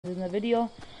In the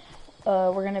video,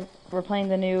 we're playing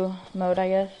the new mode, I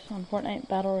guess, on Fortnite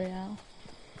Battle Royale.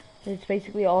 It's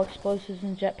basically all explosives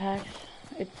and jetpacks.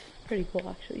 It's pretty cool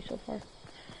actually so far.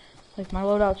 Like my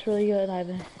loadout's really good. I have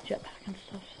a jetpack and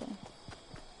stuff, so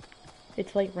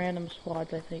it's like random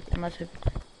squads, I think. Unless if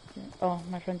oh,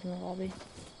 my friend's in the lobby,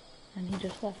 and he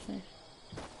just left me.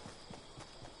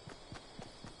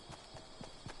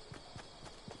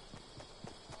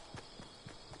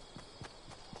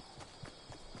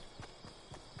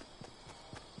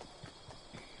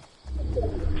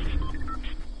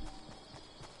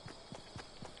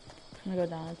 I'm gonna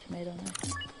go down a tomato now.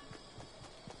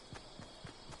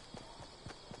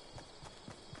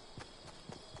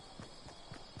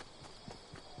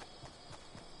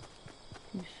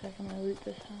 Give me a second, I'm gonna loot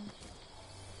this house.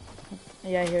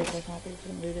 Yeah, here's what's not being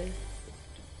looted.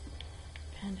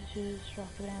 Bandages,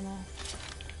 rocket ammo.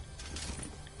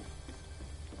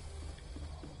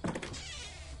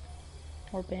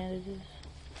 More bandages.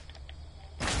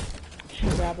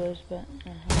 Should grab those, but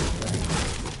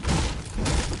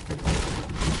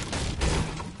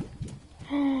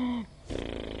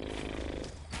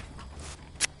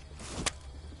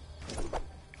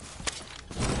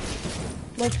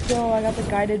let's go, I got the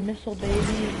guided missile, baby.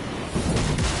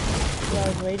 That's what I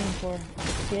was waiting for.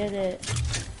 Let's get it.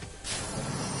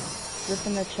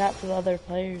 Ripping the chat to the other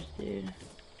players, dude.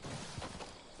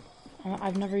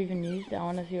 I've never even used it. I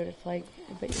want to see what it's like.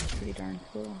 I bet it's pretty darn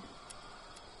cool.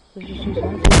 Let's just use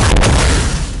one.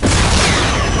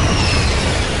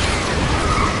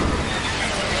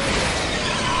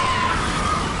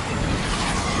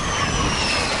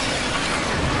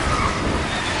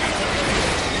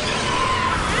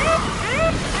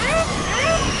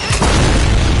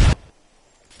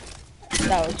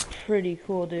 That was pretty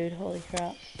cool, dude. Holy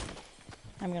crap.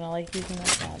 I'm gonna like using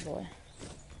that bad boy.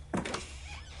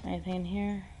 Anything in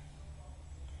here?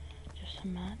 Just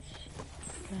some mats.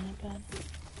 Not bad.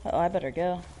 Uh oh, I better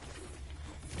go.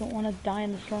 Don't want to die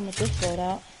in the storm with this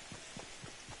loadout.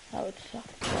 That would suck.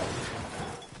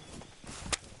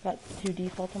 Got 2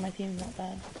 defaults on my team, not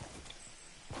bad.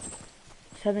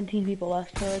 17 people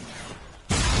left, so it's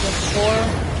 4.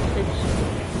 I'm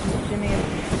assuming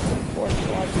it's 4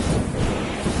 squads.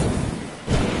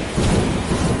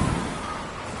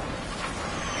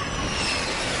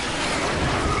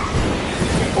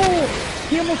 Oh!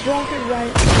 He almost rocket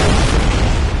right.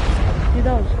 Dude,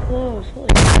 that was close. Holy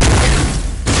crap.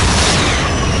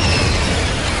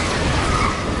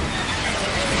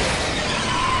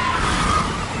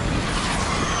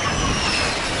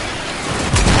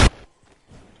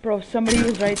 Bro, if somebody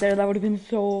was right there, that would have been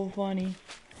so funny.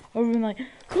 I would have been like,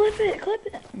 clip it, clip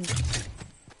it.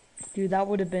 Dude, that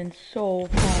would have been so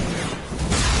funny.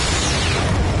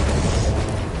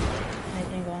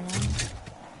 Anything going on?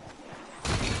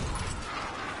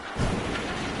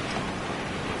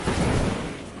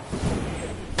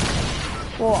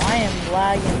 Well, I am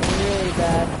lagging really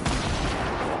bad.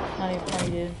 Not even funny,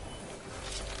 dude.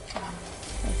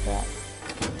 What's that?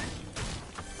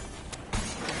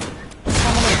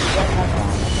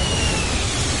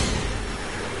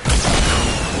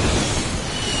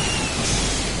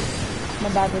 I'm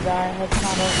about to die. Let's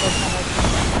not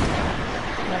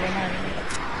never mind.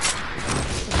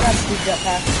 Let's grab 2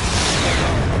 jetpacks.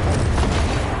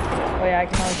 Oh yeah, I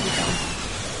can always keep them.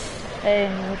 Hey,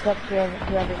 what's up to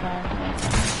whoever's on?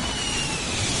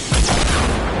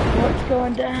 What's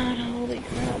going down? Holy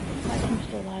crap. My team's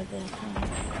still alive the whole time.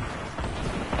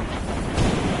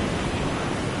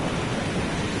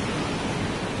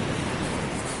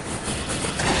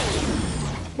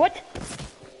 What?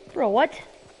 Bro, what?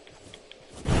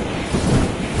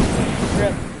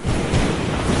 Rip.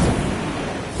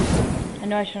 I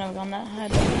know I shouldn't have gone that high,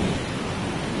 but...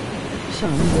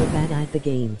 Sean, you're bad at the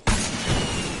game.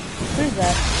 Who's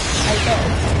that? I thought.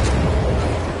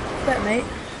 What's that, mate?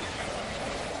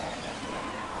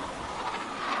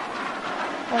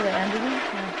 Oh, they ended me?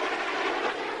 Yeah.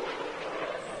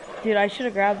 Dude, I should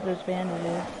have grabbed those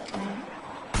bandages.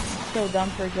 So dumb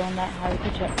for going that high with the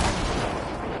jetpack.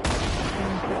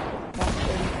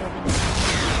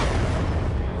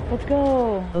 Let's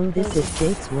go! Oh, this is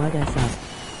Jake's what us up.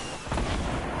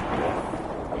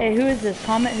 Hey, who is this?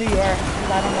 Comment who you are,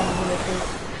 because I don't know who this is.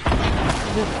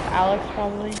 Is this Alex,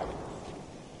 probably?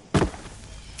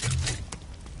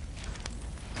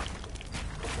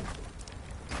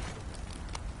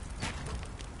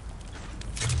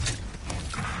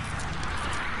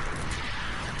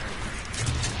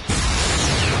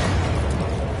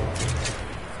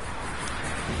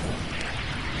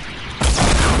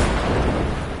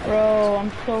 Bro,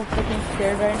 I'm so freaking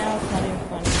scared right now, it's not even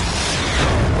funny.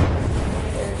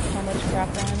 There's so much crap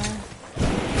going on.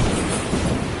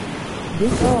 This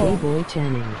is Oh. Gay-Boy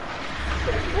Channing.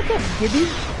 What's up, Gibby?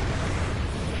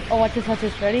 Oh, watch this,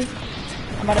 ready?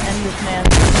 I'm about to end this, man.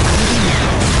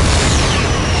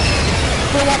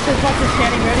 So watch this,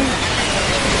 Channing, ready?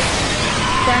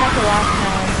 Try not to laugh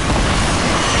now.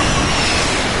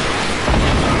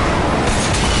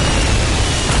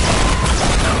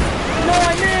 No,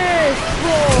 I missed!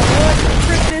 Whoa, what?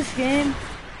 Frick this game.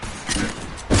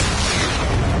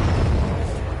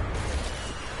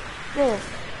 Bro,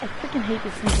 I freaking hate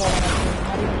this thing on my team,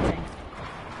 not even kidding.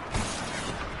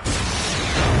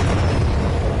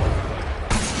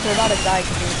 They're about to die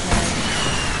because of this man.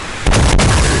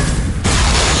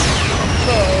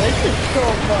 Bro, this is so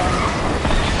fun.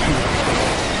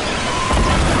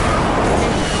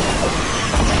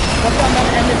 What's up, I'm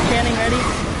gonna end this Channing, ready?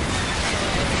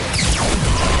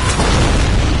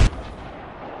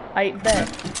 I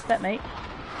bet mate.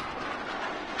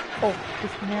 Oh,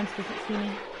 this man doesn't see me.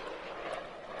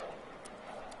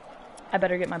 I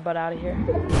better get my butt out of here.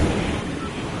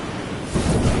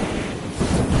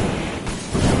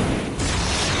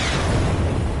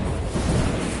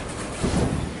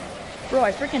 Bro,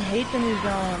 I freaking hate the new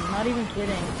zone. Not even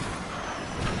kidding.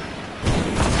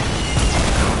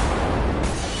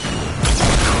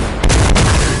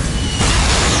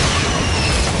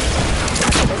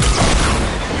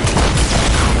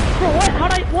 Bro, what?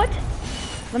 What?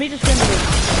 Let me just remember this.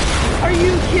 Are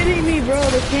you kidding me, bro?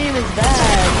 This game is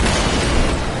bad.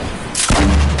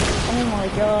 Oh my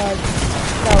god.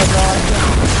 That was awesome.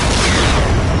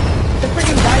 The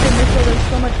freaking guided missile does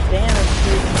so much damage,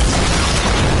 dude.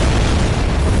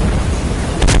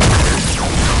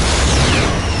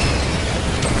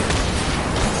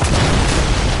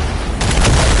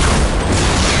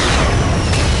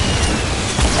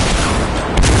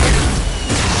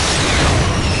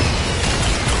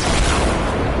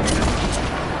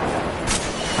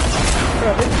 Bro,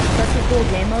 this is such a cool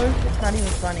game mode, it's not even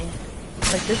funny.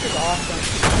 Like, this is awesome.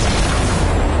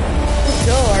 Let's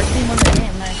go, our team won the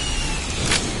game, nice.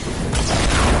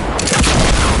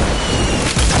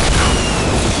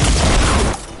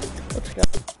 Let's go.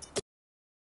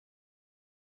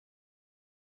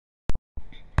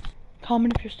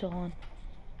 Comment if you're still on.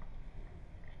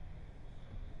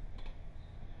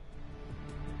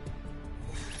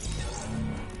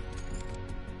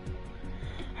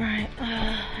 Alright,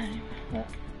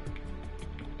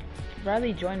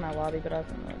 Riley joined my lobby, but I was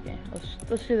in the game.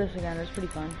 Let's do this again. It was pretty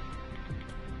fun.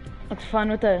 Looks fun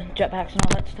with the jetpacks and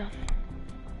all that stuff.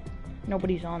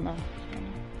 Nobody's on though. So.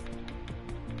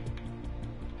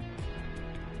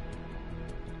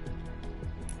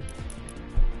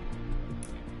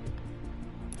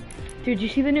 Dude, you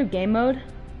see the new game mode?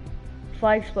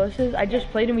 Fly explosives. I just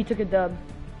played and we took a dub.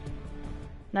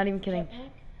 Not even kidding.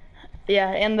 Yeah,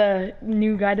 and the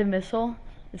new guided missile.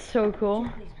 It's so cool.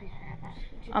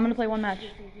 I'm gonna play one match.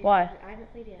 Why? I haven't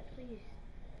played yet, please.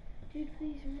 Dude,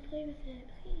 please, I'm gonna play with it,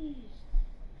 please.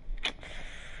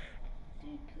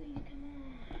 Dude, please, come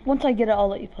on. Once I get it, I'll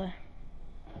let you play.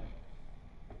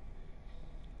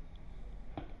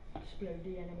 Explode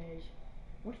the enemies.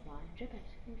 What fine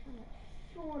jetpacks can you find that?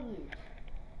 For loot.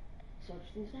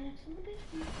 Such things I have some of the best.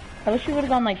 I wish we would have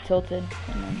gone like tilted.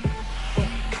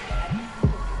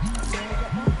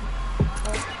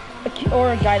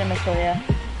 Or a guided missile, yeah.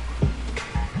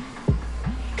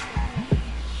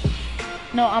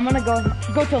 No, I'm gonna go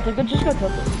tilted. Just go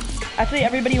tilted. Actually,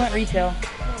 everybody went retail.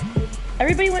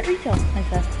 Everybody went retail. I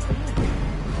said.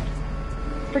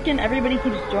 Freaking everybody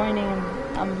keeps joining, and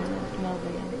I'm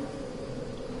again.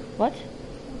 What?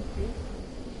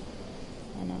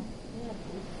 I know.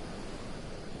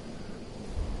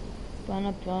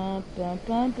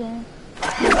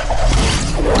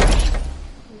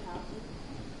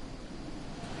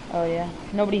 Oh yeah,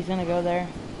 nobody's gonna go there.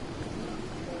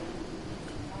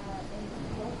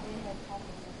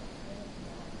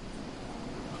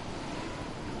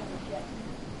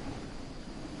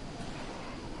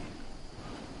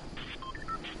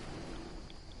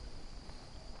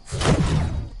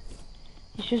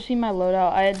 You should see my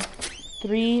loadout. I had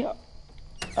 3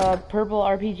 purple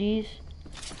RPGs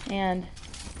and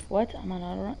what? I'm on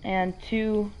auto run. And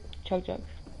 2 chug jugs.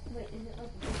 Wait, is it like a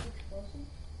big explosive?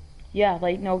 Yeah,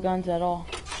 like no guns at all.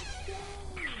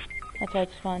 That's why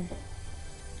it's fun.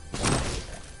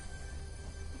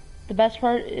 The best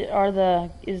part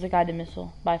is the guided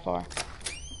missile by far.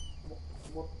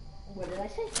 What did I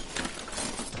say?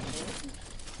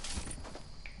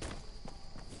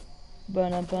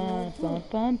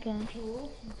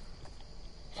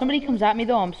 Somebody comes at me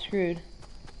though, I'm screwed.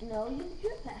 No, you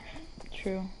jetpack.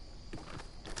 True.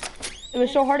 It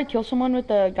was so hard to kill someone with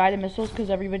the guided missiles because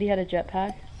everybody had a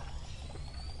jetpack.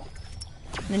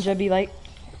 Ninja be like,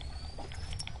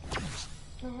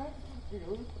 No, I have to talk to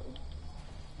Lupo.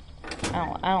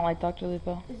 I don't like Dr.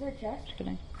 Lupo. Is there a chest? Just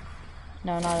kidding.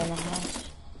 No, not in the house.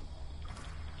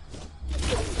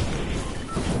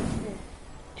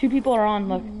 2 people are on,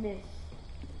 look. Miss.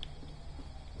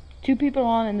 2 people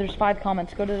are on and there's 5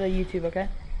 comments. Go to the YouTube, okay?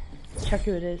 Check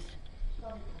who it is.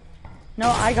 No,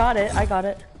 I got it.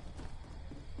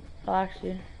 Relax,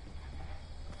 dude.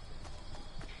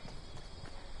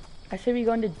 I say we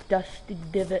go into Dusty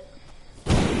Divot.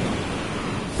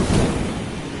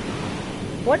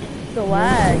 What? The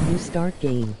lag. You start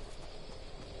game.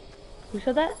 Who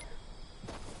said that?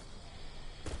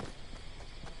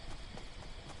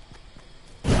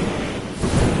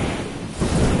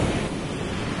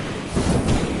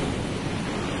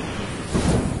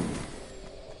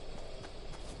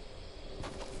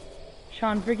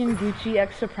 Sean, freaking Gucci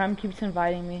X Supreme keeps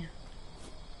inviting me.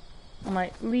 I'm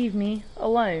like, leave me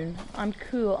alone. I'm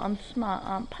cool, I'm smart,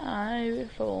 I'm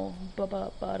powerful.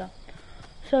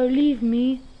 So leave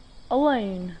me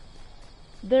alone.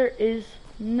 There is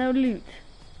no loot.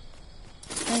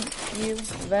 Thank you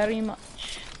very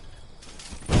much.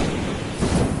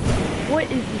 What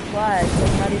is this lag?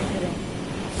 I'm not even kidding.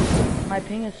 My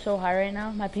ping is so high right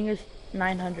now. My ping is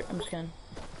 900. I'm just kidding.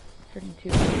 Freaking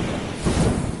 200.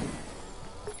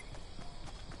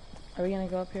 Are we gonna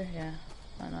go up here? Yeah,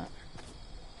 why not?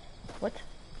 What?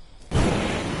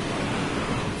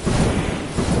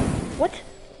 What?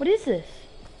 What is this?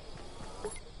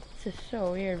 This is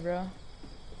so weird, bro.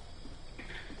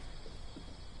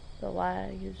 The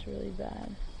lag is really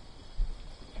bad.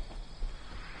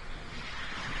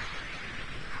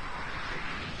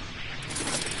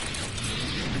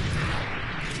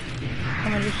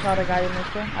 Someone just shot a guy in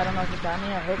this one. I don't know if it got me.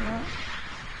 I hope not.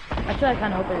 Actually, I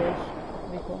kind of hope it is.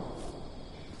 That'd be cool.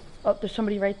 Oh, there's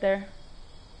somebody right there.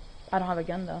 I don't have a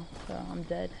gun though, so I'm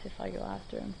dead if I go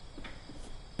after him.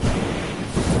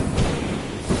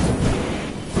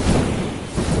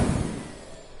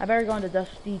 I better go into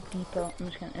Dusty Depot. I'm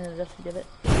just gonna enter Dusty Divot.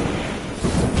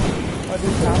 Or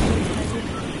do south, maybe.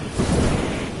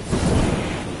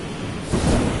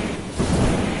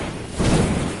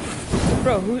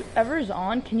 Bro, whoever's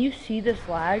on, can you see this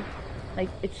lag? Like,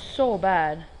 it's so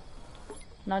bad.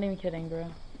 Not even kidding, bro.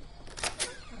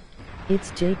 It's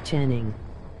Jake Channing.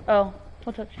 Oh,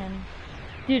 what's up, Channing?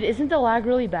 Dude, isn't the lag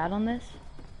really bad on this?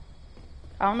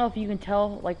 I don't know if you can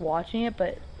tell, like, watching it,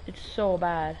 but it's so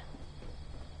bad.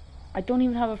 I don't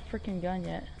even have a freaking gun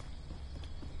yet.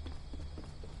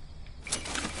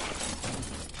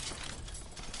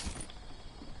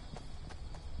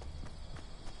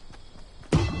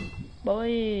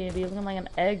 Boy, be looking like an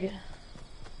egg.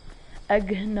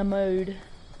 Egg in the mode.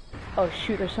 Oh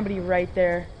shoot, there's somebody right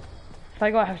there. If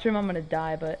I go after him, I'm gonna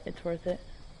die, but it's worth it.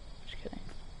 Just kidding.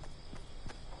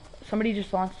 Somebody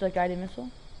just launched a guided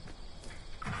missile.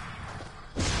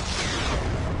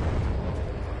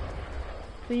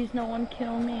 Please, no one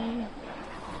kill me.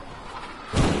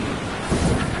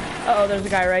 Uh oh, there's a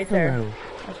guy right there. Hello.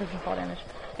 I took some fall damage.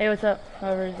 Hey, what's up?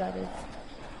 Whoever that is.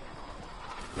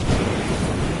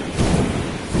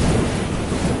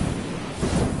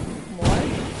 What?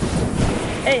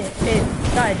 Hey,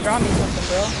 guys, draw me something,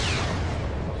 bro.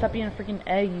 Stop being a freaking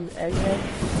egg, you egghead.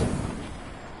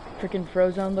 Freaking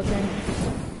Frozone looking.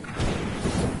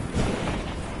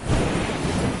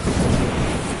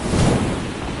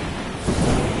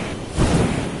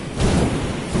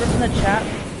 Rip in the chat.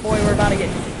 Boy, we're about to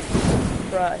get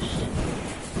crushed.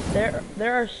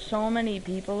 There are so many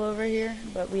people over here,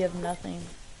 but we have nothing.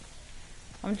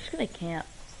 I'm just gonna camp.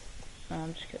 No,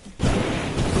 I'm just kidding.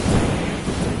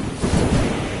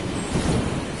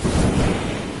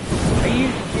 Are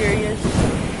you serious?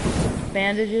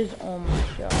 Bandages? Oh my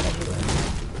god.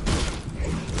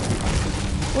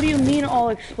 What do you mean all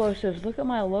explosives? Look at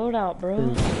my loadout,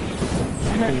 bro.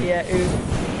 Yeah, ooh.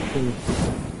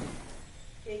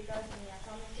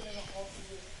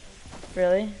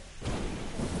 Really?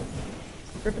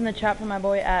 Ripping the chat for my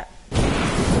boy at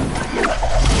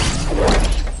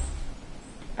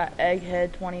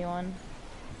Egghead21.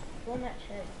 Go on that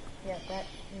shed. Yeah, that,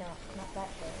 no, not that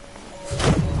shed.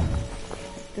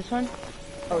 This one?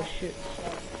 Oh shoot.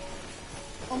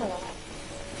 Oh my god.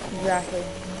 Exactly.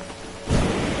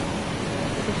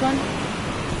 This one?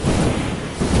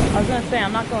 I was gonna say,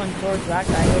 I'm not going towards that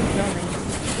guy, he'll kill me.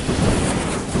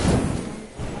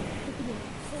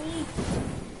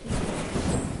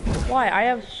 Why? I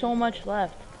have so much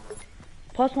left.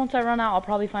 Plus, once I run out, I'll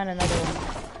probably find another one.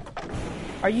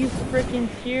 Are you freaking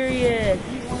serious?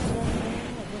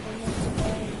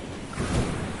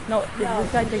 No, if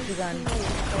this guy takes a gun.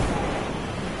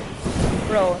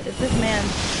 Bro, if this man...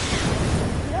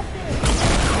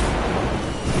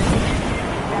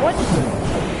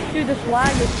 Dude, this lag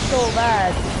is so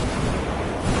bad.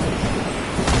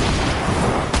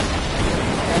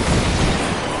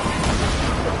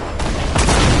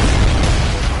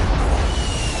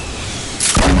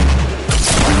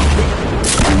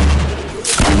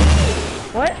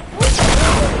 What?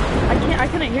 I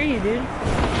couldn't hear you, dude.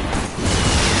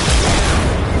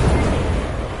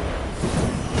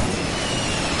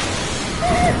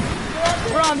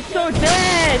 Bro, I'm so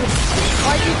dead!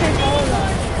 Why'd you say follow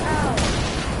that?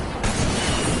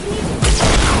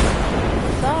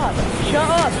 Stop. Shut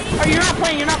up. Oh, you're not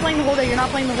playing the whole day, you're not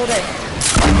playing the whole day.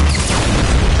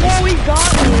 Oh, he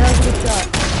got me. That was a good shot.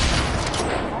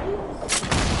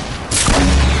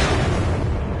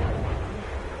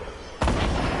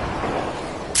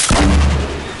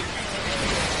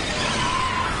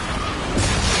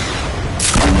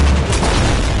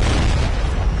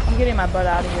 I'm getting my butt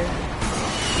out of here.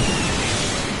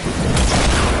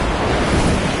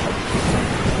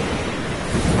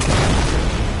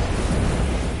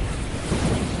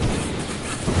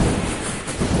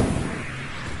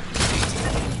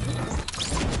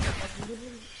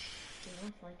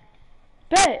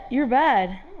 Bet, you're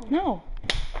bad. No.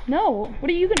 No. What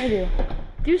are you gonna do?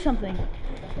 Do something.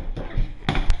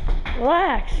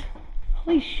 Relax.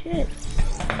 Holy shit.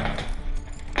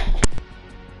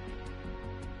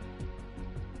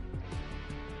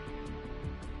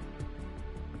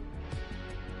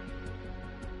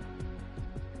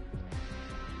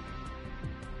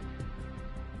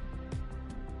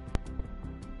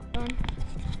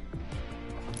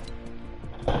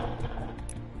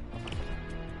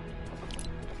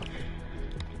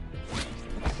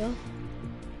 Let's go.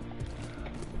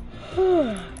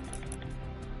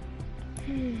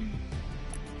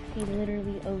 He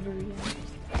literally overreacted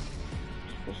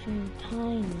for some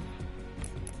time.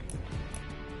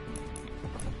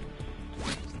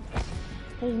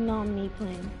 That was not me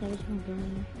playing. That was my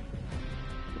brain.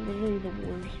 Literally the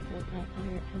worst Fortnite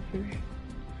player ever.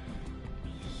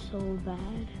 He's so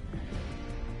bad.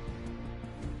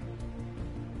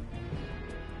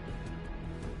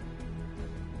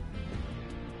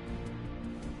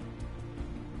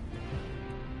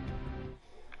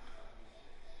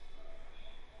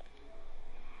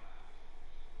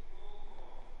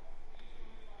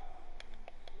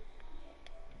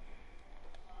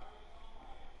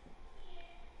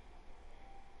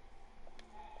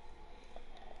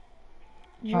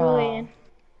 Julian.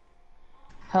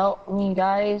 Help me,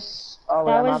 guys. Oh,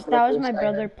 that was my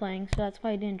brother playing, so that's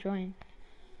why I didn't join.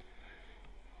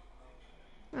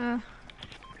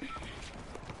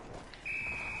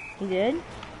 He did?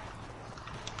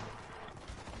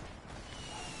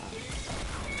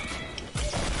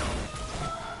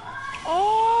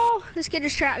 Oh, this kid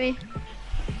just trapped me.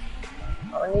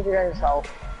 I need your guys' help.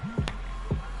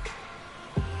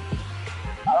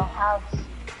 I don't have.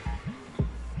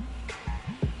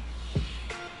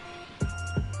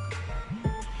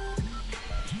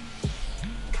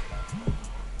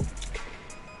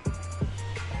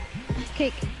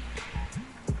 Cake.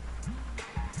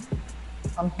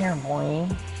 I'm here, boy.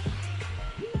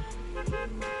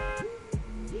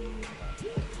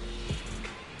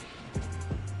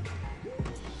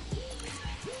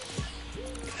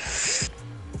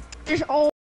 There's all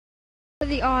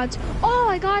the odds. Oh,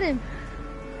 I got him.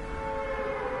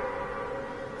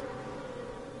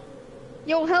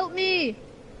 Yo, help me.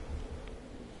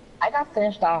 I got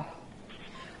finished off.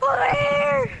 Over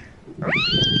here.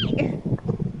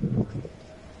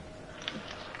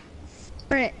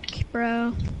 Frick,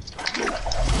 bro.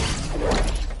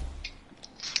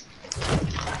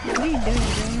 What are you doing,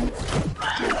 man?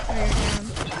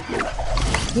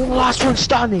 You're the last one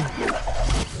standing.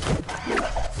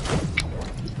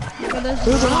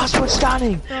 You're the last one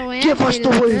standing. Give us the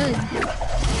win.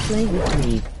 Play with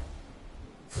me.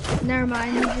 Never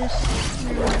mind. He just.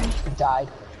 Never mind. He died.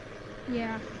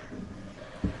 Yeah.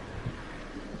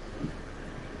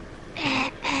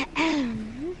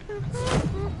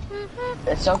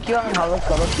 It's so cute on how those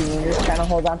little teenagers trying to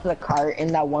hold on to the cart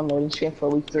in that one loading screen for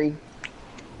week 3.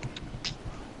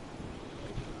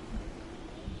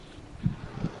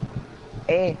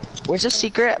 Hey, where's the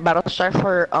secret battle star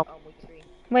for week 3?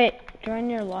 Wait, join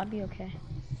your lobby, okay.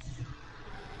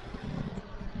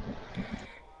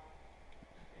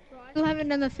 I still haven't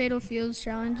done the Fatal Fields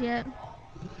challenge yet.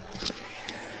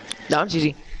 That one's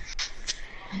easy.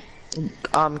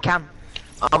 Cam,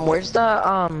 where's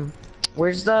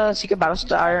the secret battle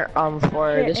star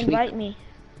for Here, this week? invite me.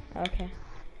 Okay.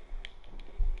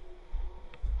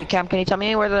 Cam, can you tell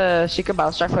me where the secret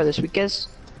battle star for this week is?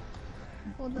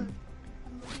 Hold on.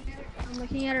 I'm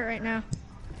looking at it right now.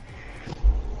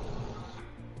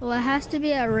 Well, it has to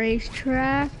be a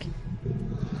racetrack.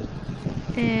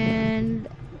 And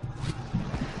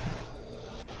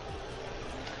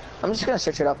I'm just gonna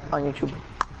search it up on YouTube.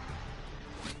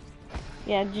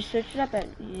 Yeah, just search it up at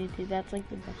YouTube. That's like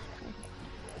the best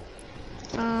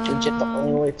way. Legit the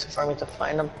only way for me to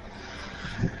find them.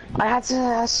 I had to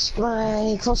ask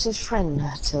my closest friend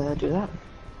to do that.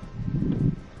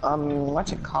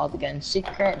 What's it called again?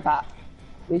 Secret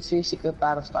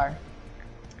Battlestar.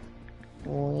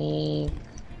 Weak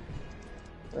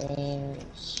Range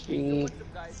Secret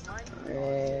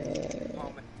In.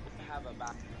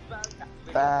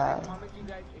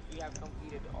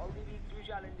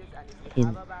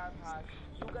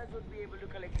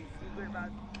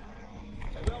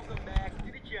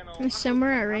 it's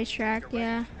somewhere at racetrack,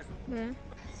 yeah. But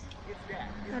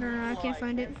I don't know, I can't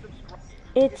find it.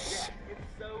 It's.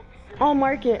 I'll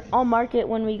mark it. I'll mark it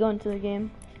when we go into the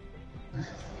game.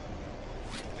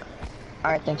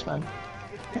 Alright, thanks man.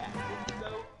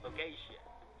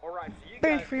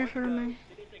 Very free for me.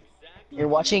 You're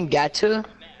watching Gatu?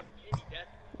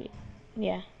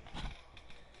 Yeah.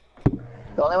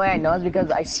 The only way I know is because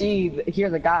I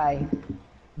hear the guy.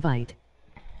 Vite.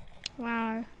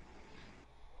 Wow.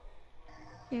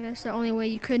 Yeah, that's the only way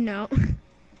you could know.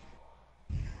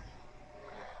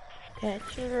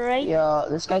 That's right. Yo,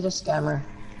 this guy's a scammer.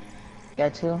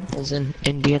 Gatu is an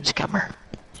Indian scammer.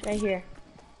 It's right here.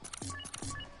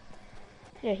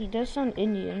 Yeah, he does sound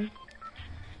Indian.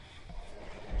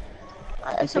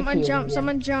 I think Someone he is jump, Indian.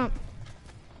 someone jump.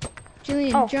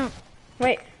 Julian, Oh. jump.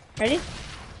 Wait, ready?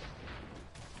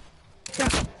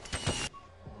 Jump.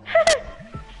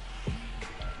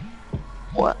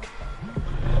 What?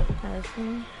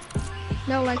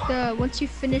 No, like once you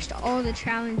finished all the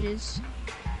challenges.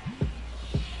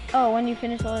 Oh, when you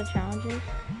finish all the challenges?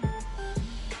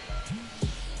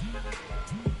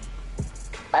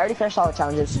 I already finished all the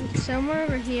challenges. It's somewhere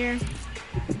over here.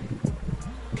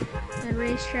 The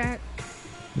racetrack.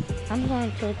 I'm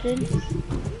going tilted.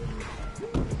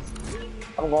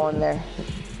 I'm going there.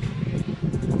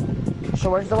 So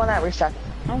where's the one at racetrack?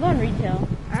 I'm going retail.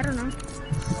 I don't know.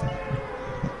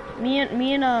 Me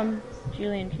and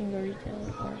Julian can go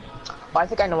retail. Or... Oh, I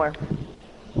think I know where.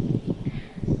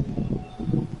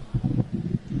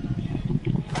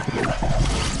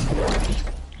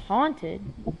 Haunted?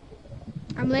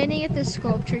 I'm landing at this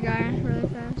sculpture guy really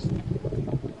fast.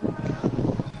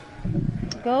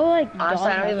 Go like Honestly,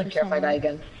 I don't even care if I die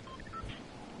again.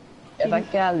 If I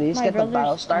can at least My get the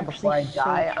brother's Battlestar before I actually so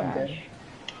die, I'm good. trash.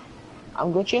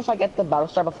 I'm Gucci if I get the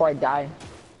Battlestar before I die.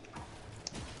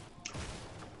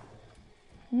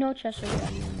 No chest right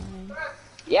down mine.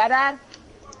 Yeah, Dad?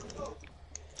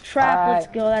 Trap, let's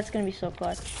go. That's gonna be so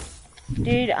clutch.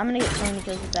 Dude, I'm gonna get so many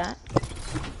kills with that.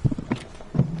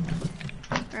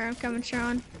 Alright, I'm coming,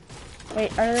 Sean.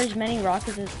 Wait, are there as many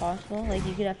rockets as possible? Like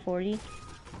you could have 40?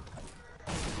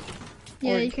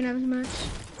 Yeah, Or- you can have as much.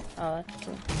 Oh, that's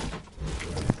cool.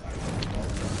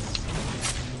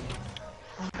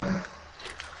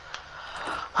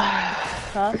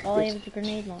 Tough, all I have is a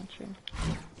grenade launcher.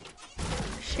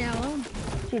 Shallow.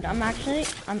 Dude, I'm actually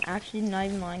not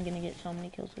even lying, gonna get so many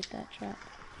kills with that trap.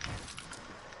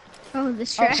 Oh,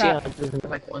 this Oh, track. crap. Yeah, this is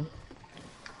my one.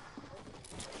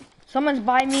 Someone's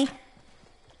by me.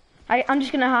 I'm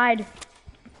just gonna hide.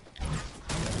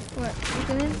 What?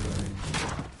 What's in?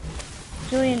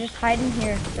 Julian, just hide in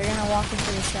here. They're gonna walk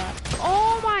into the shop.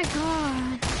 Oh my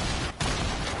god.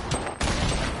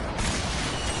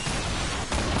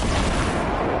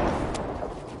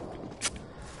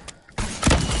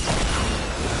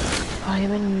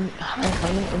 I'm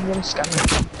an Indian scammer.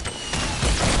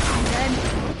 I'm dead.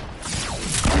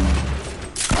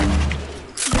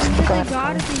 Just because I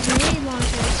got it, these grenade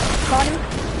launchers. Got him.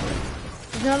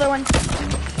 There's another one.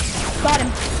 Got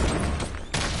him.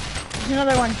 There's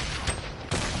another one.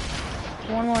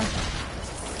 One more.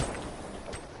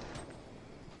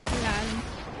 Got him.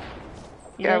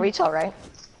 You're a Good. retail, right?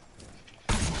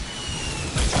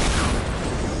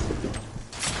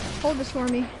 Hold this for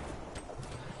me.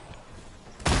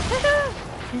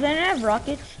 Does anyone have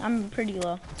rockets? I'm pretty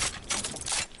low.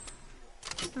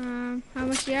 How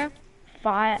much do you have?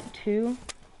 2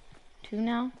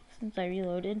 now, since I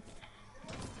reloaded.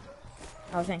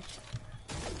 Oh, thanks.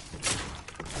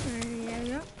 There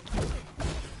you go.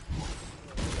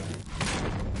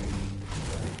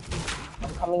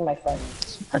 I'm coming, my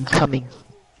friends. I'm coming.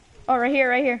 Oh, right here,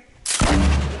 right here.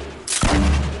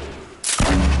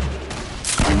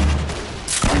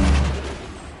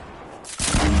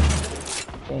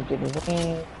 Okay, give me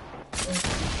one.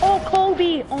 Oh,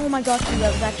 Kobe! Oh my gosh, dude,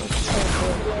 that was actually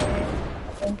so good.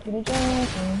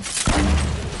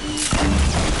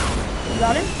 You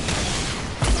got him?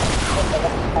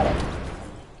 Got it.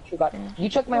 You got it. You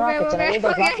took my rockets and I need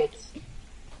those rockets.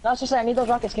 No, seriously, I need those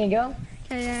rockets. Can you get them?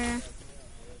 Okay, yeah.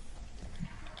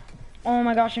 Oh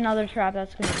my gosh, another trap.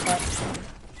 That's gonna cut.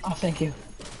 Oh, thank you.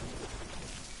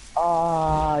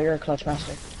 Ah, you're a clutch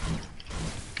master.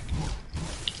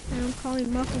 I don't call you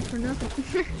muffled for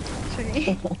nothing.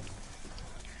 Sorry.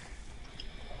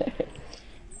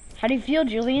 How do you feel,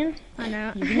 Julian? I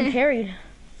know. You've been carried.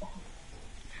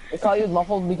 They call you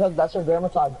muffled because that's your grandma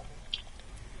tag.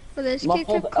 But this kid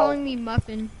Muffled kept calling me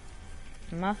Muffin.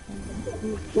 Muffin.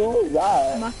 Who is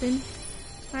that? Muffin.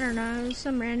 I don't know, it was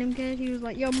some random kid. He was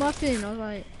like, yo, Muffin. I was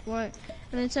like, what?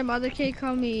 And then some other kid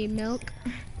called me Milk.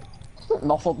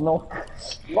 Muffled milk.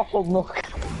 Muffled milk.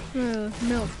 No,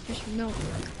 milk, just milk.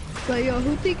 But yo,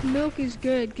 who thinks milk is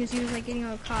good? Because he was like getting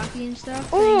all cocky and stuff.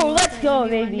 Oh, let's go,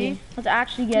 baby. Let's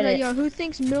actually get Like, it. yo, who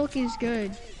thinks milk is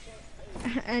good?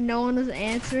 And no one was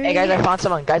answering. Hey guys, I found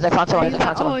someone. Guys, I found someone. He's I like,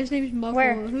 found oh, someone. his name's Muffle.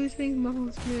 Where? Who thinks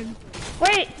Muffle's good?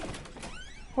 Wait.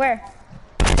 Where?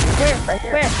 Right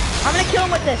here. Where? I'm gonna kill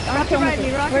him with this. I'm gonna Rocket kill him ride with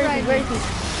me, this. rocket Where is ride he? me. Where is he?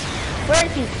 Where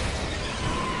is he?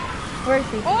 Where is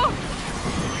he? Oh!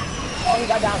 Oh, he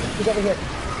got down. He's over here.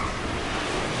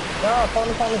 No, follow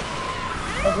me, follow me.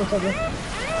 Take me.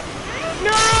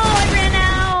 No, I ran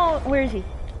out. Where is he?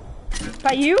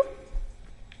 By you?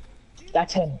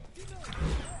 That's him.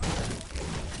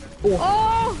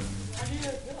 Oh!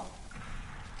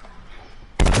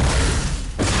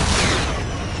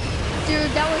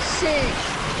 Dude, that was sick.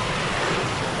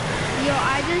 Yo,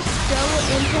 I just double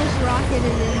impulse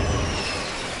rocketed him.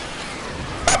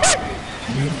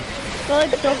 That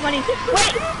looks so funny.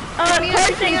 Wait! me up,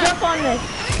 Carson, pick me up. jump on this.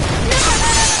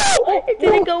 No! It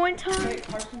didn't go in time. Wait,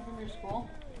 Carson from your school?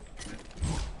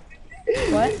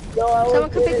 What? No, I was Someone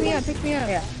come pick me up, pick me up.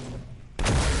 Yeah.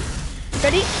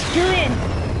 Ready? Julian!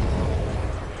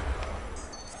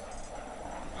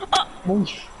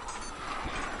 Woosh.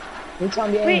 It's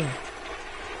on the Wait. end.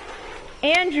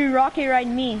 Andrew rocket ride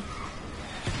me.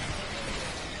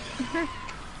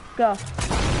 Go.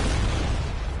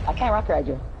 I can't rock ride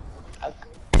you.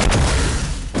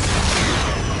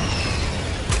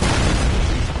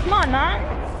 Come on, man.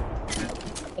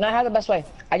 And I have the best way.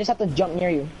 I just have to jump near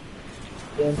you.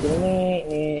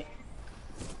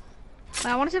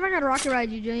 I want to see if I can rocket ride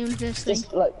you, Julian, with this thing.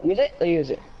 Just look, use it or use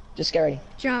it. Just get ready.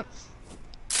 Jump.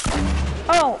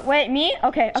 Oh, wait, me?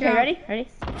 Okay, Jump. ready? Ready?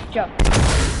 Jump.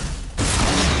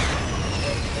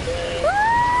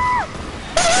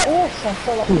 Oh,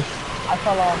 I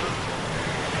fell off.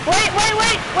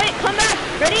 Wait, come back.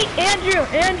 Ready? Andrew.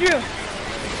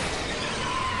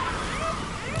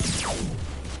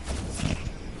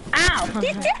 Ow. How do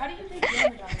you take damage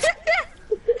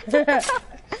on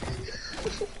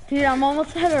Dude, I'm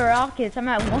almost out of rockets. I'm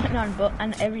at 1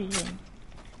 on everything.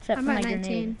 Except I'm for at my 19.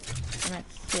 grenade. I'm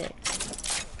at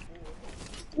 6.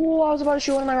 Oh, I was about to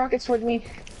shoot one of my rockets towards me.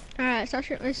 Alright,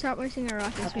 let's stop wasting our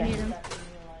rockets. We Okay. need them.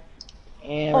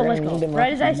 And Oh, we're let's gonna go. need them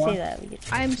Right as I more. say that, we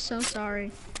get. I am so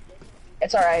sorry.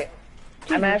 It's alright.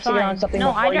 Dude, I'm actually fine. on something. No,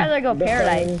 before I'd you- rather go before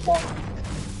Paradise. you fall.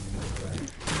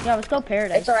 Yeah, let's go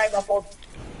Paradise. It's alright, Muffled.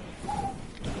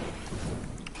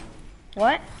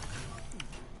 What?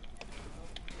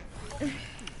 Oh,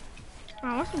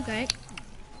 I want some cake.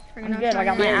 I'm good, I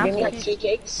got my Give me apple. like 2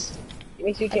 cakes. Give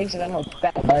me 2 cakes and then we'll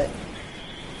bet. But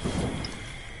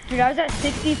Dude, I was at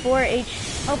 64 H.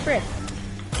 Oh, frick.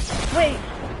 Wait.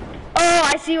 Oh,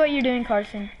 I see what you're doing,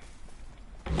 Carson.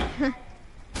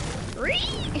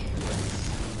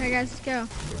 Alright guys, let's go.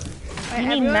 Alright,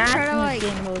 You need everyone math try to in like,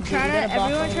 this game mode, dude. try You to, gotta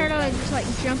block everyone all try to those like, just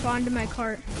like jump onto my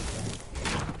cart.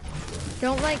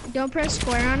 Don't press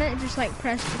square on it, just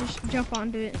jump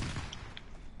onto it.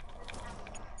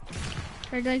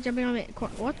 Try like jumping on it.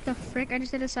 What the frick? I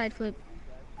just did a side flip.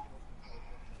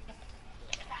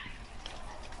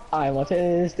 I want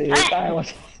this, dude. I want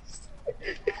this.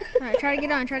 Alright, try to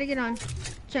get on,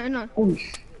 Jumping on.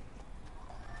 Oosh.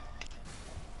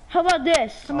 How about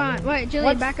this? Come on, wait, Jillian,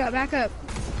 What's- back up.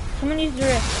 Someone use the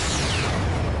rift.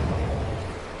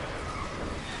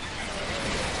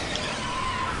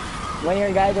 When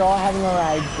your guys are all having a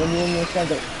ride, when you and your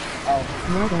friends are... Oh,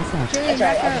 Not as such. Jillian, that's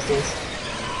right, back I'll up. just do this.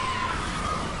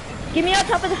 Get me on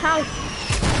top of the house.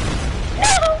 No!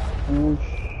 Oosh.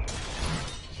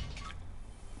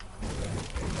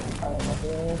 I want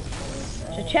this.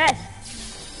 It's a chest.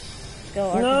 Let's go,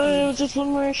 RPG. No, just one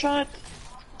more shot.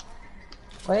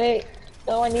 Wait,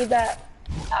 no, I need that.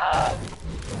 Ah.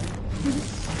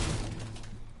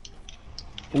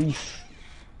 Oof.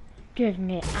 Give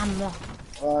me ammo.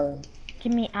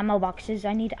 Give me ammo boxes.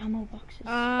 I need ammo boxes.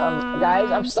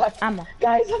 Guys, I'm stuck. Ammo.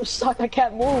 Guys, I'm stuck. I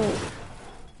can't move.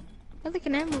 I like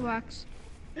an ammo box.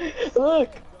 Look.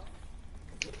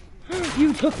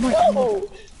 You took my Oh,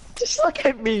 just look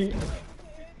at me.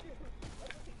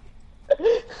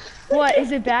 What,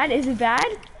 is it bad? Is it bad?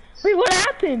 Wait, what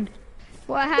happened?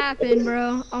 What happened,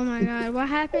 bro? Oh my god, what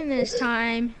happened this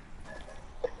time?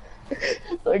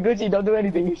 Like, Gucci, don't do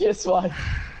anything. You just watch.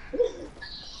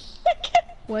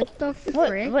 What the What,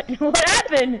 frick? what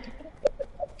happened?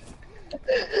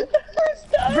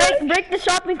 Break the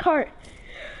shopping cart.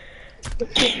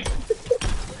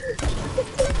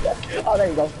 Oh, there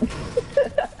you go.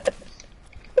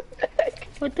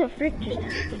 What the frick just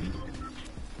happened?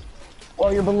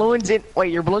 Well, your balloon's in.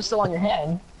 Wait, your balloon's still on your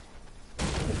hand.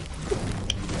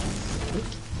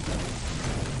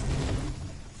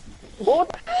 What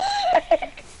the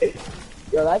heck?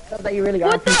 Yo, that's stuff that you really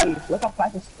got. What the- Look how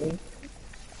fast it's going.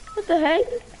 What the heck?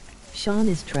 Sean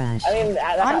is trash. I mean, I'm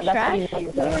that's how trash? you know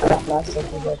you're better than last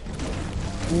second, but...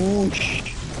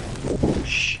 Whoosh.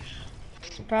 Whoosh.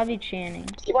 Probably Channing.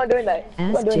 Keep on doing that. Keep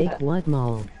Ask on doing Jake that. what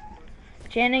mall.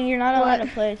 Channing, you're not allowed What?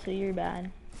 to play, so you're bad.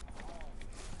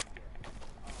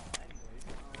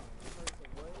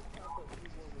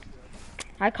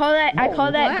 I call that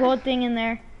What? gold thing in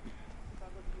there.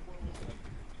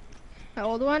 The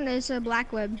old one is a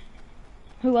black web.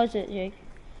 Who was it, Jake?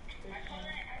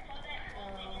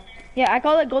 Yeah, I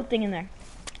call that gold thing in there.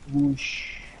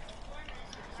 Whoosh.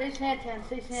 Say Santan,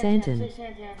 say Santan, Santan. say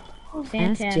Santan. Ask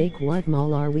Santan. Jake what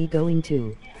mall are we going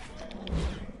to?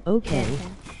 Okay.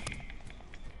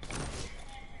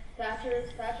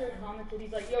 Thatcher commented,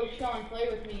 he's like, yo, Sean, play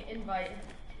with me, invite.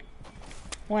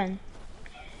 When?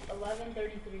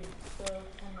 11:33, so 10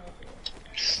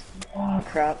 minutes ago. Oh,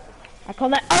 crap. I call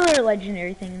that other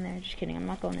legendary thing in there. Just kidding, I'm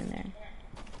not going in there.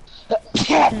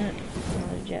 Another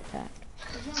jetpack.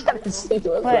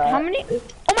 Wait, how many?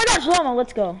 Oh my gosh, llama,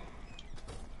 let's go.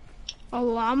 A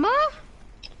llama?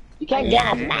 You can't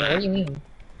get it, man. What do you mean?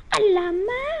 A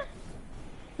llama?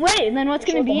 Wait, then what's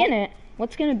gonna be in it?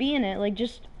 What's gonna be in it? Like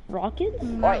just rockets?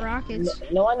 Not Wait, rockets.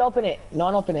 No one open it. No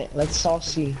one open it. Let's all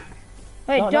see.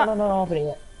 Wait, No, don't. no, open it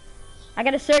yet. I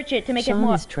gotta search it to make it Sean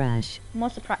more is trash.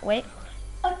 surprise. Wait.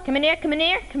 Come in here, come in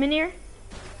here, come in here.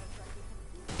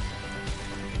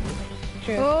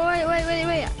 True. Oh, wait.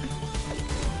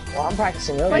 Well, I'm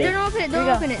practicing really. Wait, don't open it, don't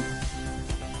Here we open it.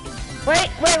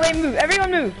 Wait, move.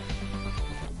 Everyone move.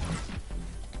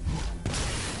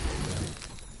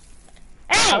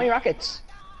 How many Hey! rockets?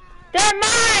 They're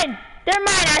mine! They're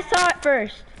mine! I saw it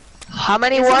first. How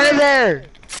many were there?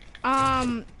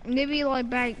 Maybe like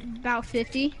about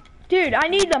 50. Dude, I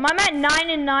need them. I'm at 9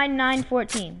 and 9, 9,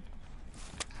 14.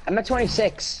 I'm at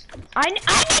 26. I need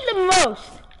the most.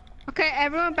 Okay,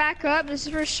 everyone back up. This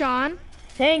is for Sean.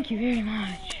 Thank you very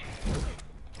much.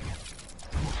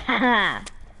 Haha.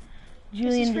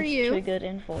 Julian for gets you. triggered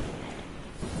in full.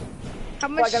 How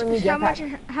I got a new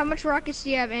jetpack. how much rockets do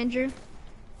you have, Andrew?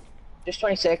 Just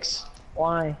 26.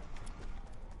 Why?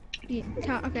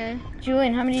 Okay.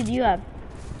 Julian, how many do you have?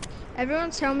 Everyone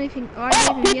tell me if you. Oh, I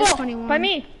gave him. He has 21. By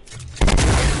me.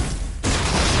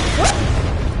 What?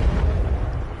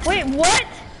 Wait, what?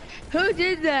 Who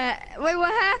did that? Wait,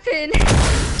 what happened?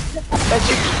 That's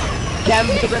your cam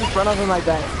is in front of him like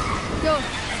that. Yo.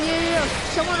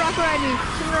 Someone rock around me.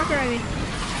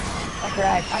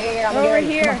 Alright, I'm Over ready.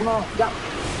 here. Come on, go.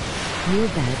 You're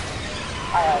bad.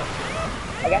 Alright.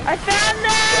 Again? I found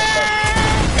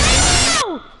them!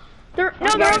 No! They're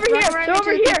over here. Rock around They're me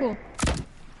over to the here. people.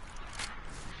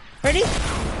 Ready?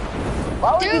 Why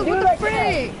would you Dude, do what the that?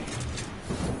 frick?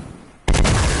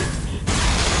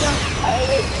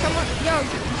 Someone, yo,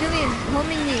 Julian,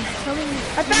 homing me.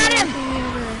 I found him! Homing me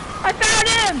over there. I found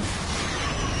him!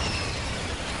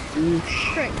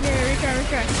 Frick, here,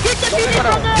 retry. Get the phoenix on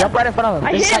the... Jump right in front of him.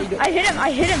 I This is hit how you him! do it.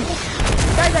 I hit him!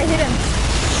 Guys, I hit him!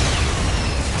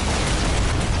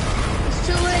 It's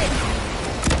too late.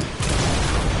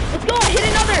 Let's go! I hit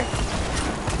another!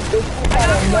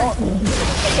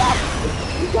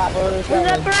 Where's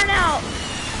that burnout?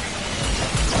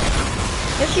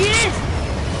 There she is!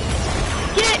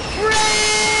 Get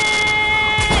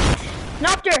wrecked!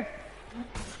 Knocked her!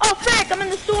 Oh frick! I'm in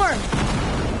the storm!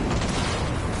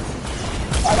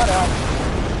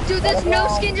 Dude, this no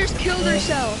skin just killed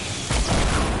herself.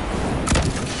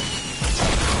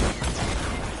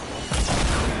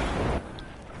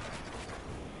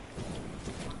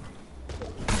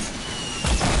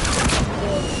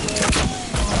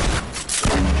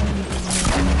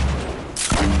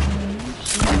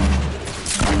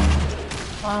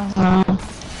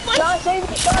 Sean, save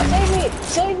me! Sean, save me!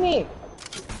 Save me!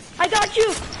 I got you!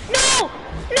 No!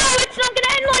 No! It's not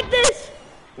gonna end like this!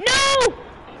 No!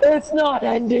 It's not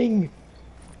ending!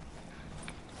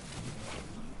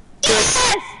 Yes!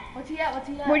 he at? What's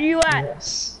he at? Where you at?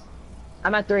 Yes.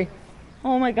 I'm at 3.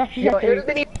 Oh my gosh, you Yo, got it would have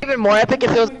been even more epic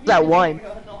if it was at 1. It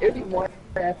would be more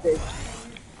epic.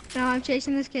 No, I'm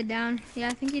chasing this kid down. Yeah,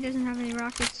 I think he doesn't have any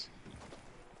rockets.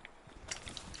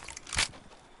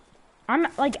 I'm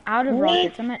like out of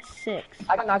rockets. I'm at 6.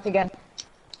 I got knocked again.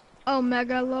 Oh,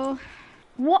 mega low.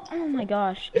 What? Oh my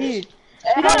gosh, dude.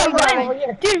 Hey, We gotta over run.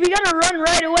 here. Dude, we gotta run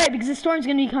right away because the storm's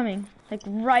gonna be coming. Like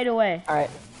right away. Alright.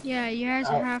 Yeah, you guys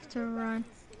have to run.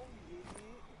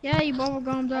 Yeah, you bubble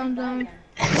gum down. Dude,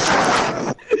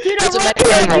 It's a I'll medic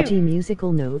rocket right ride Emoji you.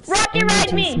 musical notes. Rocket ride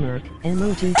Emoji me. smirk.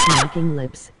 Emoji smacking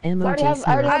lips. already Emoji have-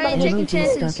 I already smirk. have my chicken Emoji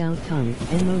chances. stuck out tongue.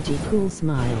 Emoji cool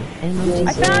smile. Emoji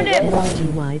I found smirk. it.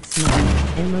 Emoji wide smile.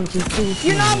 Emoji cool smile.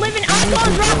 You're not living. I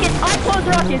close rockets. I close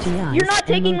rockets. Emoji eyes. You're not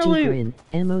taking the Emoji loot. grin.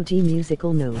 Emoji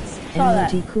musical notes. Saw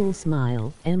that. Emoji cool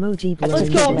smile. Emoji Let's bloody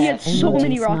go, lips. he had so Emoji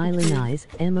many rockets. smiling eyes.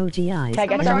 Emoji eyes. Can I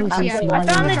get How some? much rockets do you have? I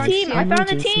found the Emoji team. I found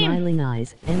the Emoji team. smiling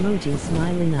eyes. Emoji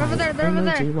smiling eyes. Over there, they're over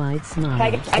there. Emoji wide smile.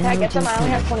 Can I get some? I only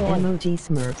have 21. Emoji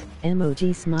smirk.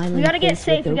 Emoji smiling. We gotta get face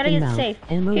safe, with we gotta open get mouth. safe.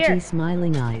 Emoji Here.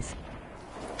 smiling eyes.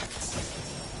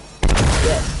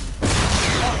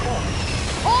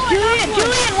 Julian,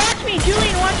 watch me.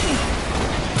 Julian, watch me.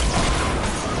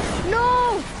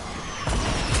 No!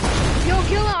 Yo,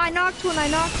 kill him. I knocked one.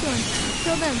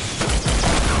 Kill them.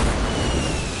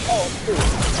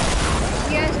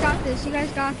 You guys got this.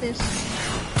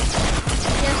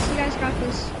 Yes, you guys got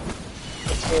this.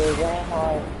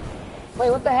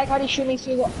 Wait, what the heck? How did he shoot me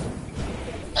through the...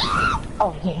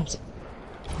 Oh, damn.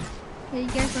 Yeah, you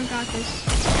guys don't got this.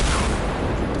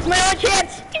 It's my only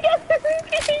chance.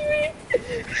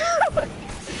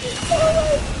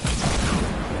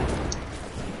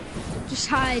 Just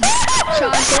hide.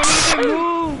 Sean,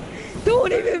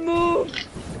 don't even move.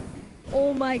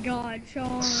 Oh my god,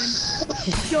 Sean.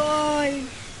 Sean,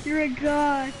 you're a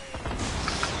god.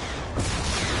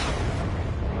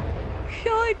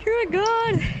 Sean, you're a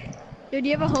god. Yo, do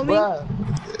you have a homie? Bruh.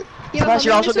 You have a Plus,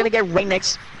 you're homie also missile? gonna get right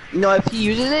next. No, if he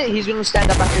uses it, he's gonna stand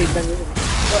up after he's done using it. But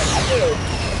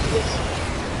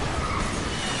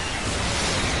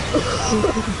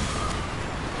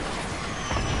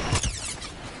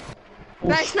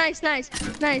I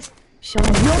Nice. Sean,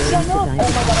 Oh my god, I'm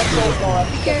so low.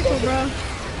 Be careful, bro.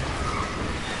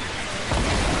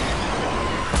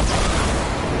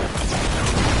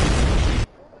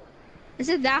 Is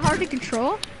it that hard to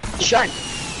control? Shut.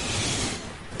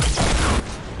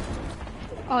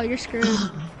 Oh, you're screwed.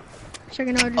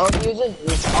 Checking out. Oh, he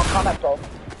uses combat pro.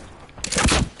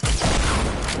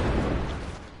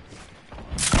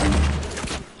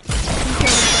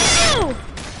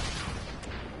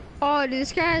 Oh, dude,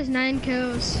 this guy has 9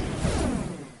 kills.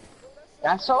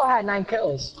 That solo had 9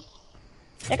 kills.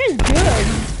 That guy's good.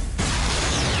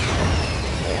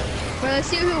 Well, let's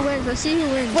see who wins. Let's see who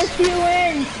wins.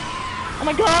 Oh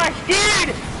my gosh,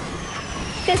 dude!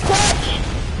 This clutch!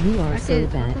 you are so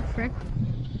What the bad. frick?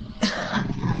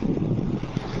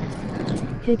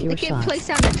 Hit They your can shots. place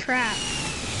down the trap.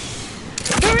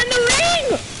 They're in the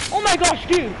ring! Oh my gosh,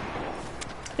 dude!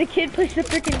 The kid pushed the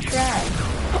freaking trap.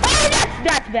 Oh,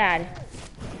 that's bad.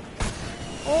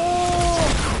 Oh!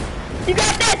 You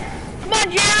got this! Come on,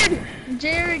 Jared!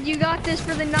 Jared, you got this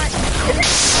for the night.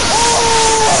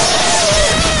 Oh!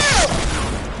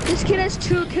 This kid has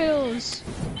 2 kills.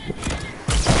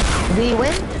 Did he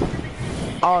win?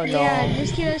 Oh no. Yeah,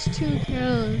 this kid has 2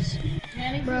 kills.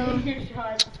 Bro, Hit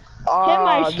my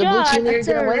the blue shot. team leader that's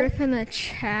a didn't win? rip in the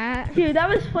chat. Dude, that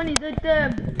was funny.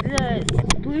 The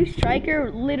blue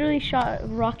striker literally shot a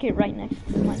rocket right next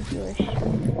to my bush.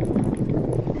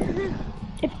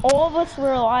 If all of us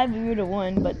were alive, we would have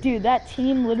won. But dude, that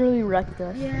team literally wrecked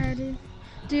us. Yeah, dude.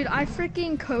 Dude, I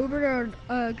freaking covered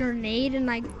a grenade and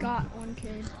I got one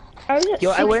kid. I was at Yo,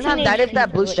 I wouldn't have 16 died if that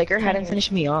HP blue for, like, sticker 10 hadn't years.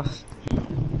 finished me off.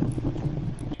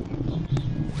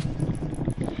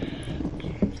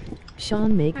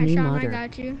 Sean, make Alright, me Sean, I modder.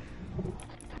 got you.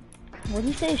 What did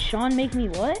he say? Sean, make me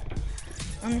what?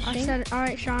 On the I stream? said,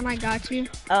 alright, Sean, I got you.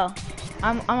 Oh,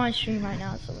 I'm on stream right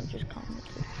now. Someone just commented.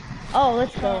 Oh,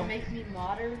 let's go.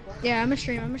 Yeah, I'm a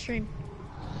stream.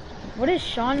 What does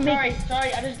Sean make?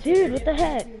 Sorry, I just... Dude, what the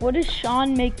heck? What does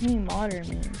Sean make me modder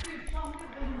mean?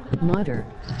 Modder.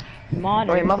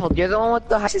 Modder. Wait, Muffled, you're the one with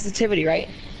the high sensitivity, right?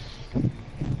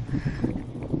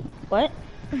 What?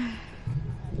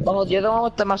 Muffled, you're the one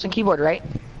with the mouse and keyboard, right?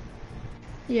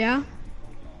 Yeah.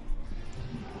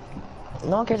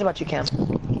 No one cares about you, Cam.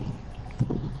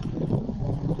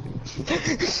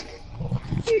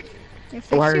 Yeah,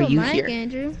 fix Why are your you mic, here?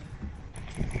 Andrew.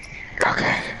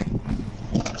 Okay.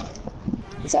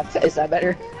 Is that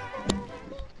better?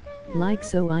 Like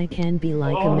so I can be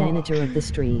like a manager of the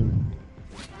stream.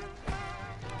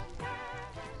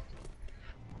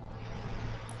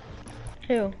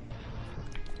 Who?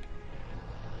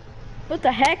 What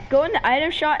the heck? Go into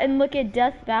item shop and look at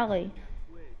Death Valley.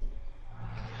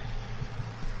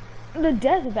 The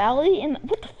Death Valley? And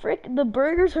what the frick? The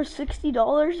burgers are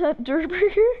 $60 at Dirt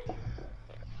Burger?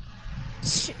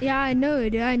 Yeah, I know,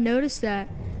 dude. I noticed that.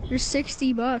 There's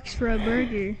 $60 for a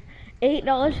burger.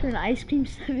 $8 for an ice cream,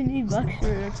 $70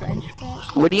 for a French fry.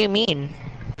 What do you mean?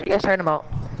 What are you guys talking about?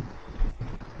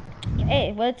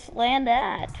 Hey, let's land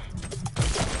at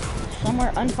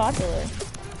somewhere unpopular,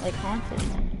 like haunted.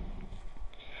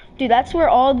 Dude, that's where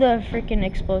all the freaking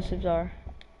explosives are,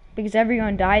 because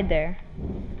everyone died there.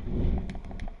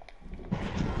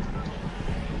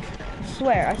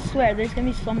 I swear, there's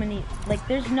gonna be so many. Like,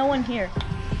 there's no one here.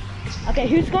 Okay,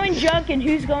 who's going junk and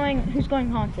who's going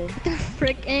haunted?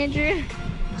 Frick, Andrew.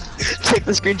 Check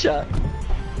the screenshot.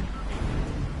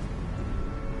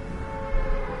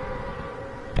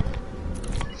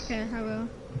 Okay, I will.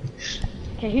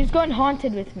 Okay, who's going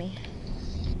haunted with me?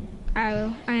 I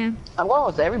will. I am. I'm going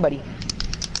with everybody.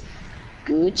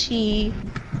 Gucci.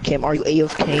 Cam, are you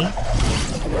AFK?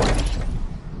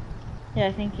 Yeah,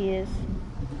 I think he is.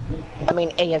 I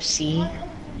mean AFC.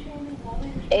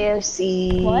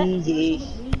 AFC. What? Yeah.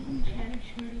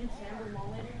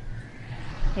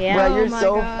 Yeah. Bro, you're Oh my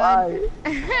so God.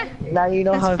 fine. Now you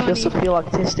know That's how it feels to funny. feel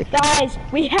autistic. Guys,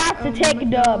 we have to take a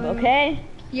dub, okay?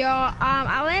 Yo,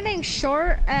 I'm landing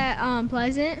short at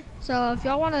Pleasant. So if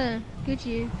y'all wanna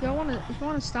Gucci, if you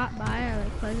wanna stop by at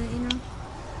like Pleasant, you know,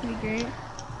 it'd be great.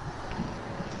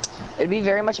 It'd be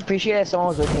very much appreciated if someone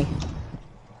was with me.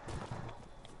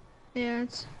 Yeah,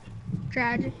 it's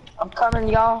tragic. I'm coming,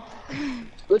 y'all.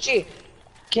 Gucci,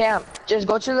 Cam, just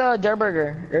go to the Dirt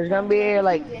Burger. There's gonna be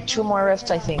like 2 more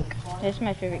rifts, I think. This is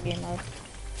my favorite game mode.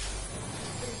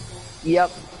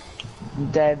 Yep.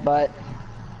 Dead, but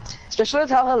especially with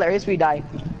how hilarious we die.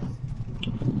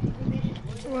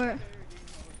 What?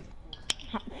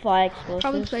 Fly Probably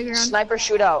explosives. playground. Sniper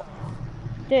shootout.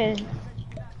 Dude,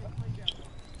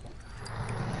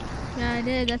 Yeah, I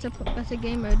did. That's a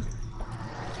game mode.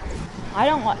 I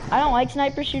don't like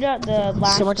sniper shootout. The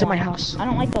last Someone to my one. house. I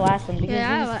don't like the last one because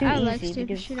Yeah, it was I too like easy. Super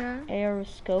Because Shootout. AR with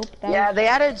scope. That Yeah,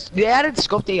 was, they added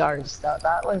scoped ARs. That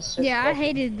was just Yeah, I awesome.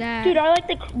 hated that. dude, I like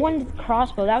the one with the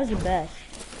crossbow. That was the best.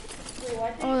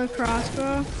 Oh, the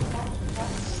crossbow.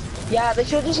 Yeah, they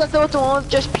should just let the one with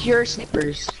just pure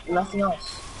snipers. Nothing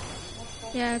else.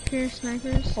 Yeah, pure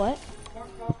snipers. What?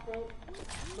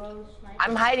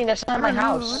 I'm hiding. That's not my I don't know,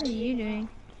 house. What are you doing?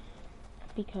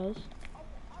 Because.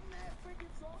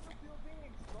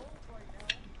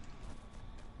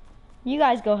 You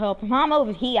guys go help him. I'm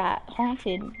over here at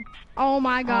haunted. Oh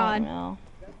my God. Oh, no.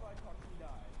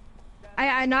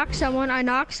 I knocked someone. I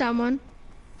knocked someone.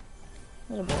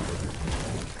 Little boy.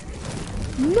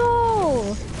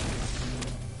 No!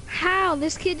 How?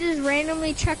 This kid just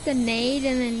randomly chucked a nade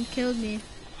and then killed me.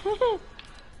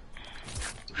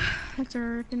 That's a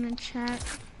rip in the chat.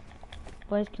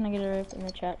 Boys, can I get a rip in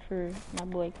the chat for my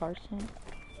boy Carson?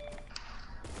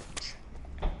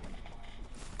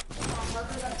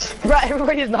 Right,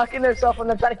 everybody's knocking themselves and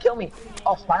they're trying to kill me.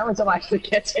 Oh, finally someone actually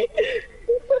gets it.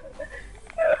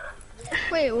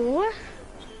 Wait, what?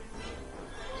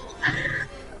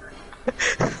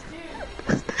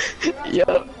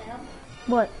 Yo,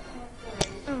 What?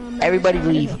 Oh, man, everybody that's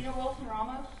leave.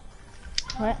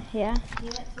 What? Yeah?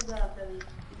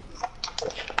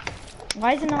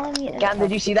 Why is it not letting me? Cam,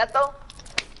 did you see that though?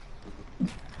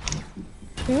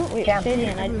 Who? Wait, Cam. say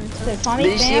it again. So Tommy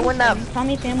Did you see Pham? when that-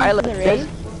 Tommy Pham I went to the look- raid?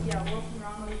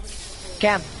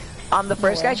 Cam, the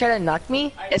first guy tried to knock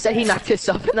me. It said he knocked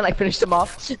himself and then I finished him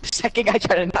off. The second guy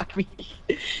tried to knock me.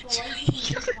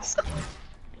 Because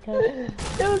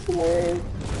That was hilarious.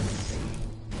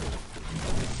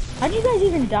 how'd you guys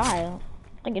even die?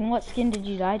 Like, in what skin did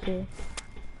you die to?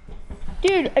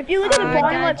 Dude, if you look at the I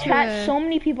bottom died left to chat, a so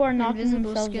many people are knocking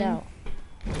invisible themselves skin. out.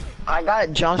 I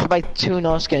got jumped by 2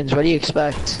 no skins. What do you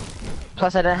expect?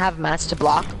 Plus, I didn't have mats to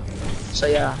block. So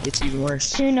yeah, it's even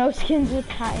worse. 2 no skins with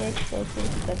high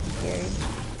explosives. That's scary.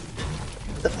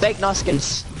 The fake no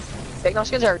skins. Fake no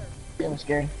skins are really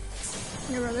scary.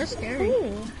 Yeah, bro, they're scary.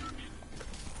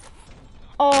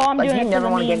 Oh, I'm Like doing you it never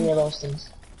for want the to get any meme. of those things.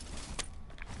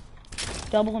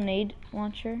 Double nade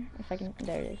launcher. If I can,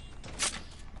 there it is.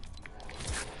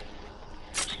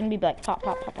 It's gonna be like pop,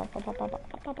 pop, pop, pop, pop, pop, pop, pop,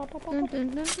 pop, pop, pop, pop. Dun, dun,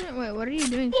 dun, dun. Wait, what are you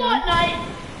doing, Sean?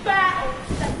 Fortnite battle.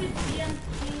 That with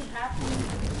DMC happening.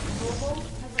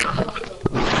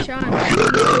 Sean, leave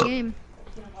the game.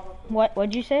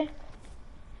 What'd you say?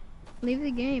 Leave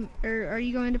the game. Or are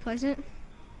you going to Pleasant?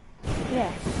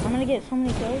 Yeah, I'm gonna get so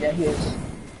many kills. Yeah, he is.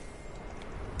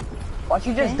 Why don't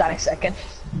you just Okay. die in a second?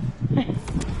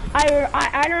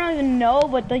 I don't even know,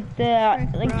 but like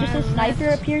just a sniper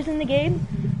appears in the game.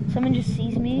 Someone just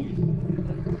sees me.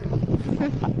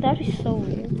 That'd be so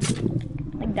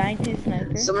weird. Like dying to a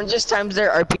sniper. Someone just times their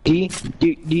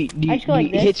RPG. I just go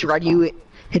like this.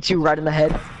 Hits you right in the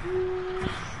head.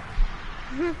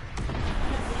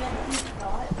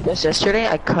 Just yesterday,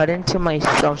 I cut into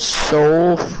myself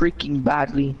so freaking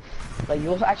badly. Like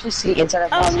you'll actually see inside of.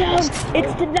 Oh no!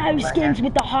 It's the no skins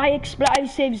with the high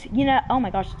explosives. You know. Oh my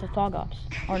gosh, it's the Thog Ops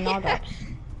or Nog Ops.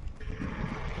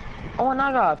 Oh,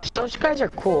 Naga, those guys are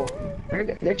cool.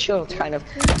 They're chill, kind of.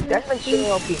 They're actually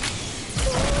chill OP.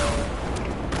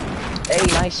 Hey,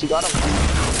 nice, you got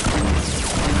him.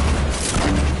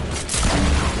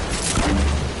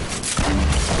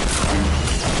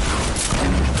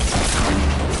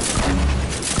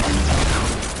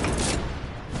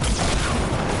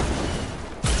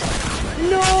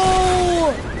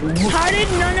 No! How did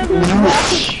none of those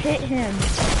rockets hit him?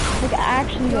 Like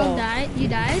actually You though. died? You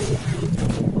died?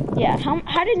 Yeah.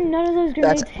 How did none of those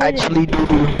grenades That's hit actually him?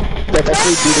 doo-doo. That's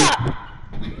actually Stop!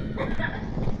 doo-doo.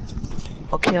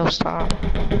 Okay, I'll stop.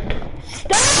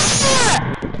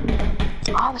 Stop!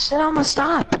 Oh, shit, I'm gonna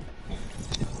stop.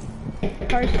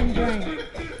 Carson join.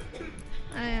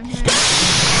 I am.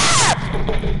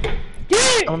 Dude!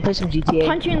 I'm gonna play some GTA.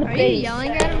 Punch you in the Are you face.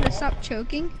 yelling at him to stop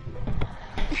choking?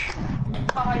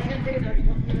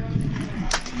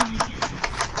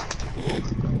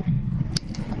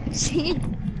 See?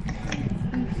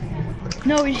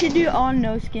 No, we should do all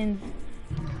no skins.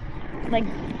 Like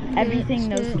everything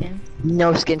no shit. skin.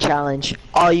 No skin challenge.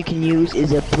 All you can use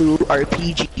is a blue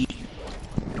RPG.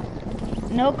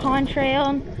 No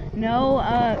contrail, no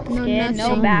skin, no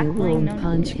nothing. back Sing bling, your no. own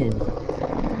pumpkin.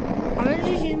 I'm gonna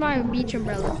just use my beach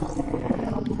umbrella.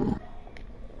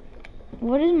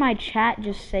 What does my chat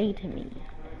just say to me?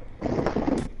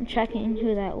 I'm checking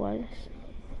who that was.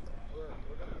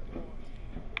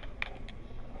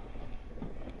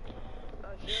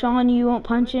 Sean, you won't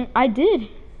punch him? I did.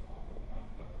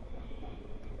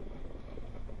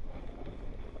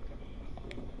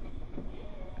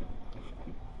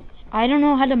 I don't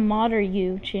know how to modder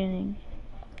you, Channing.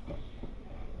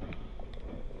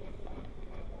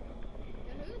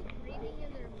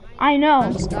 I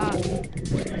know. Stop.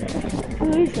 Who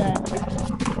is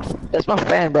that? That's my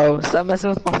fan, bro. Stop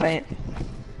messing with my fan.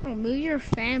 Oh, move your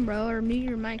fan, bro, or move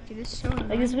your mic, dude. It's so Like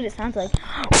annoying. this is what it sounds like.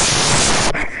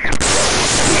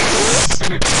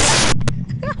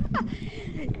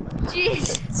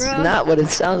 Jeez, It's bro. not what it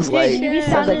sounds Dude, like. you It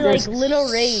sounds sounded like this. Little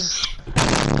Rage.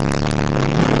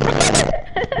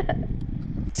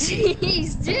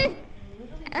 Jeez, dude.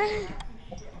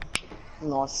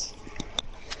 Nice.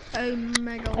 Oh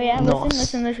my god. Oh yeah,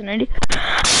 Nice. listen, ready?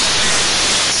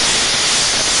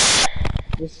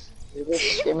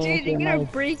 Dude, you're gonna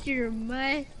break your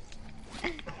mic.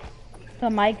 The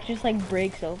mic just like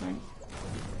breaks open.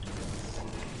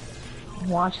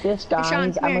 Watch this, guys.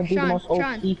 Sean, come I'm here, gonna do the Sean, most OP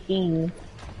Sean. thing.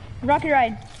 Rocket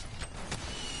ride.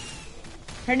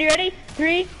 Ready?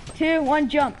 3, 2, 1,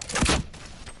 jump.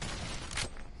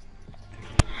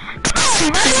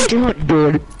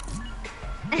 Dude.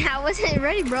 I wasn't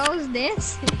ready, bro. I was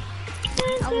dancing.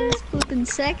 I was flipping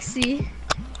sexy.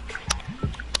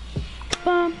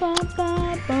 Bum, bum,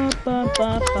 bum, bum, bum,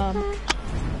 bum, bum.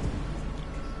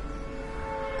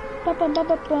 Bum, bum, bum,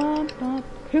 bum, bum, bum.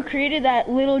 Who created that,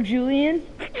 Little Julian?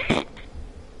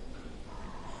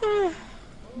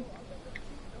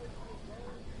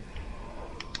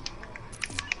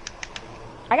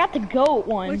 I got the goat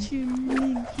one. What you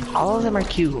mean? All of them are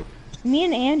cute. Me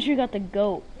and Andrew got the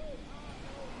goat.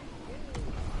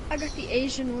 I got the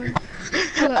Asian one.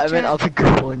 I meant all the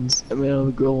girl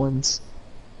ones.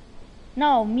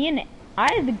 No,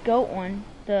 I had the goat one.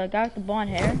 The guy with the blonde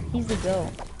hair. He's the goat.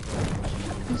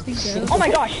 Who's the goat? Oh my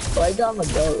gosh! Oh, I got my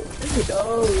goat.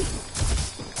 Goat.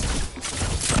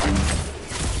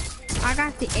 I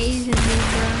got the Asian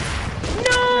dude,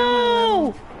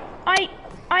 No!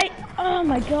 Oh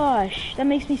my gosh. That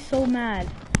makes me so mad.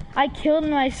 I killed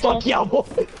myself. Fuck yeah, boy.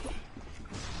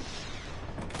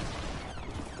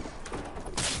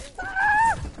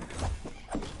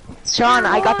 Sean,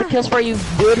 I got the kills for you,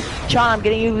 dude. Sean, I'm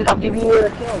giving you the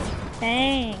kills.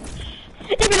 Thanks.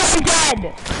 Even though I'm dead.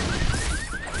 bro.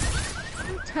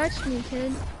 Don't touch me,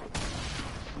 kid.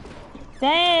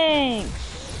 Thanks.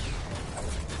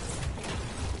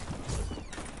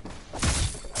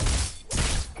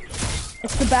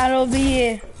 It's the battle of the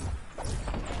year.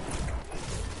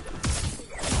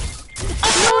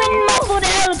 Oh, muffled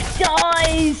elk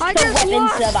dies. I The just weapon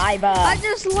lost. survivor. I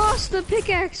just lost the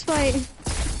pickaxe fight.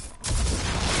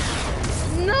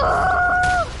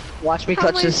 No! Watch me How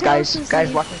clutch many this, guys. kills is Guys,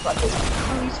 he? watch me clutch this.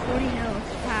 Oh, he's 40 health.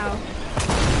 Wow.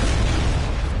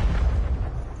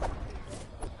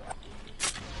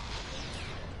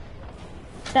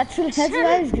 That's what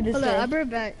I was gonna Hold say. on, I'll be right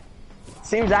back.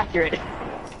 Seems accurate.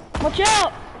 Watch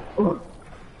out!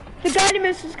 The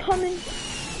Dynamis is coming.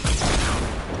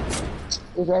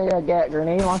 He's ready to get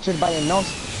grenade launched by your nose.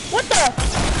 What the?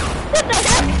 What the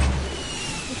heck?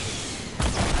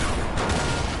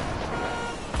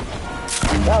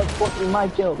 That was fucking my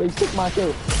kill. They took my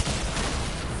kill.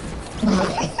 I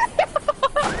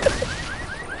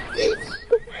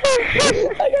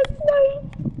got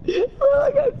sniped. Oh,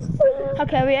 I got sniped.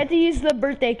 Okay, we had to use the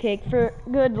birthday cake for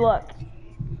good luck.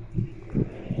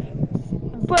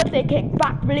 Birthday cake,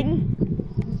 back bling.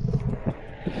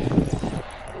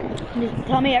 Just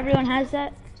tell me everyone has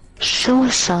that.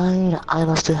 Suicide. I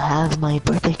must have my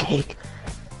birthday cake.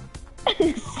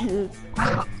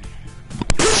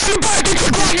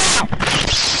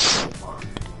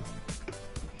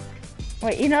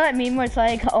 Wait, you know that meme where it's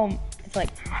like, it's like,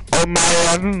 Oh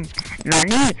my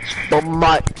nani? Oh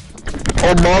my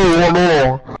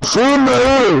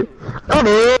Sunday.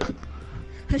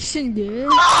 Shindig.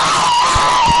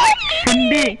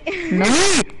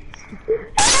 Nani?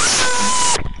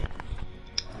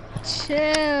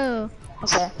 Chill,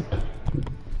 okay.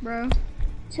 bro.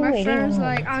 My friend's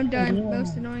like, I'm done.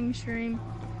 Most annoying stream.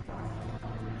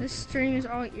 This stream is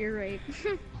all ear rape.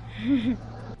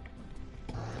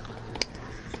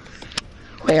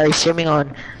 Wait, are you streaming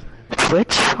on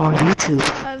Twitch or YouTube?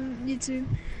 YouTube.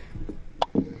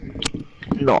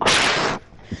 No.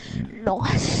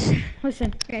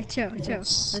 Listen, Okay, chill.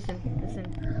 listen.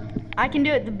 I can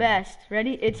do it the best.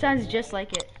 Ready? It sounds just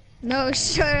like it. No,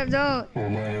 shut up, don't.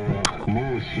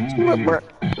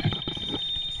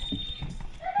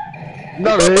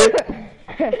 No.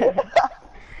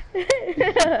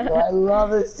 I love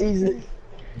this season.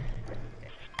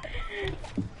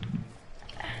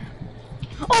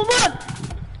 Oh look!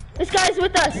 This guy's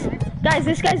with us! Guys,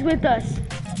 this guy's with us.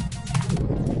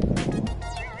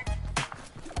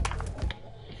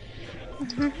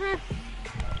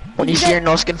 When you see your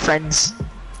no-skin friends.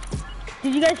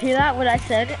 Did you guys hear that, what I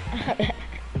said?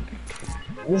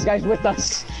 This guy's with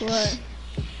us. What?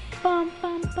 Bum,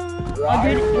 bum, bum. Oh,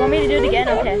 dude, you want me to do it again?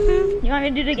 Okay. You want me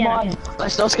to do it again? Okay. My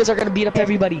no-skins are gonna beat up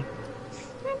everybody.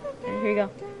 Here you go.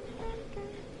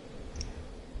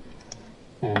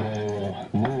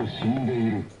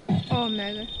 Oh,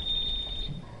 mega.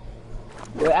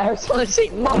 I heard someone say,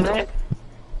 "Mom, man."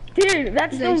 Dude,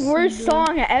 that's the worst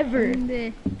song ever.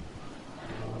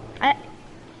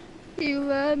 You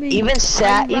love me. Even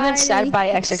sad by Say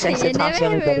XXX it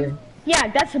Tentacion is better. Yeah,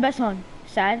 that's the best song.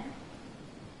 Sad.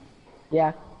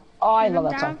 Yeah. Oh, I love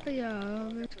I'm that down song. for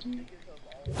you.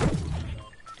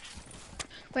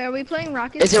 Wait, are we playing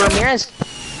Rocket? Is it Ramirez?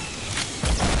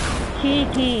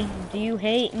 Kiki, do you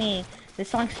hate me? This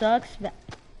song sucks, but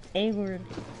A-word.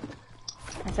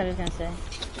 That's what I was gonna say.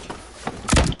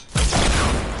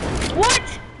 What?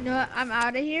 You know what? I'm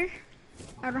out of here.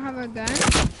 I don't have a gun.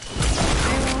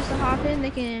 Anyone wants to hop in,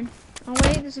 they can. Oh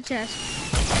wait, there's a chest.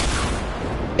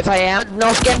 If I am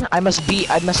no-skin, I must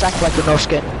act like a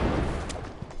no-skin.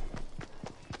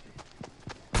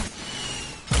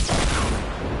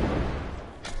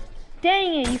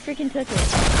 Dang it, you freaking took it.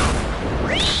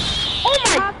 Oh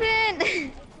my! Hop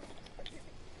in!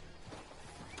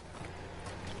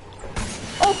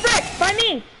 Oh frick! By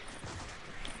me!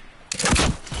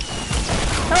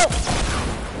 Help!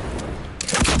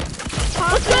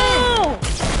 Let's go!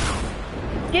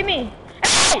 Give me!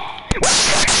 Hey!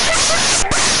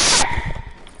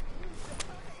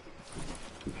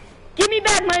 Give me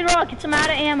back my rockets, I'm out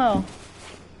of ammo.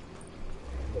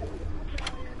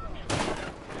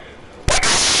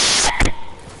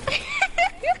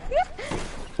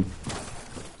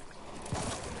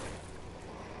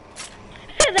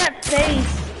 Look at that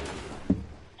face.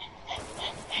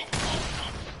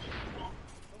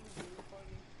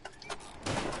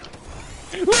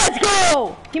 Let's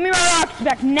go! Give me my rockets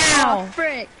back now! Oh,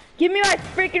 frick. Give me my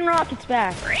freaking rockets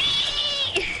back!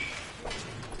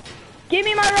 Give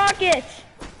me my rockets!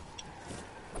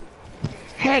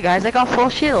 Hey guys, I got full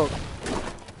shield.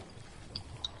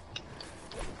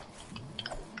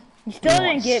 You still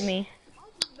didn't get me.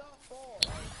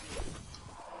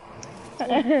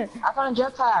 I found a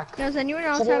jetpack. Does anyone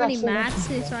else have any mats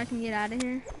so I can get out of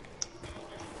here?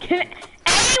 Can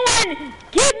anyone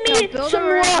give me Build some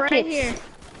a ramp rockets? right here.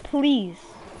 Please.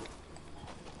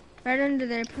 Right under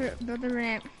there, build a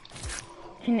ramp.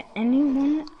 Can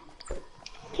anyone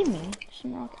give me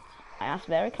some rockets? I asked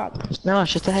very kindly. No,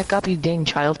 shut the heck up, you dang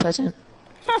child peasant.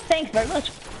 Oh, thanks very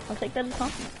much. I'll take that as a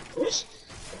compliment.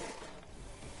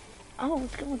 Oh,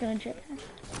 let's go look at a jetpack.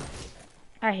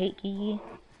 I hate Kiki.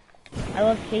 I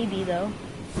love KB though.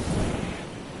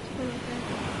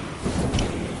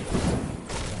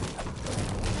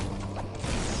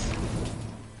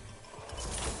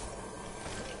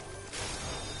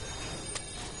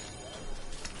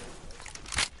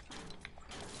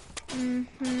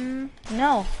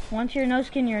 No, once you're no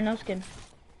skin, you're a no skin.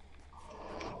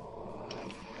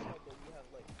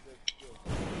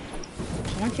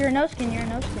 Once you're a no skin, you're a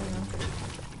no skin though.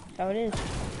 That's how it is.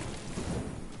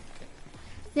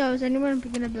 Yo, is anyone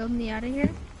gonna build me out of here?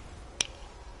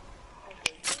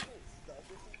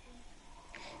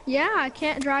 Yeah, I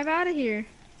can't drive out of here.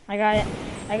 I got it.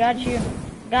 I got you.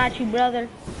 Got you, brother.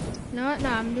 No,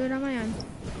 I'm doing it on my own.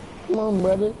 Come on,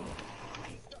 brother.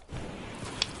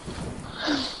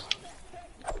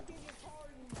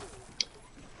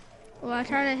 Well, I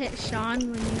try to hit Sean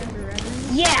when you have the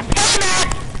revenue. Yeah,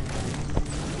 Paramount!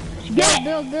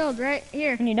 Build, right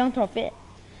here. And you don't throw a fit.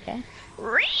 Okay.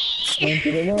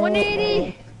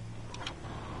 180!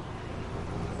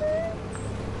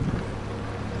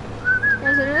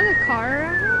 There's another car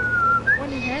around here? What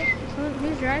the heck?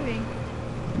 Who's driving?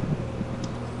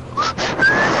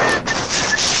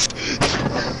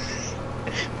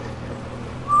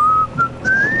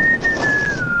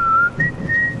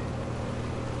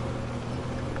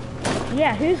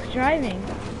 Yeah, who's driving?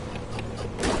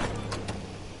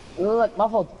 Look,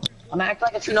 muffled. I'm gonna act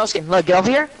like a true no skin. Look, get over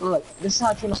here. Look, this is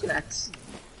how a true no skin acts.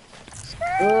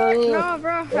 No,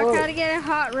 bro, I gotta get a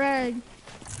hot red.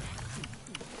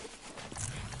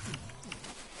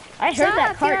 I heard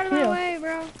that Get cart out of too. my way,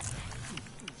 bro.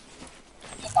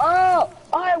 Oh,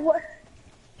 what?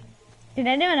 Did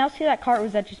anyone else see that cart, or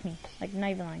was that just me? Like, not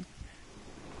even lying.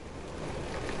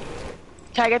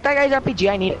 Can I get that guy's RPG?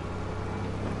 I need it.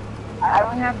 I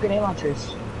don't have grenade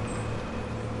launchers.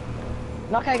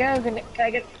 No, can I get a grenade? Can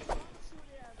I get?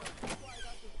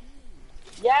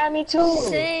 Yeah, me too.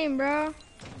 Same, bro.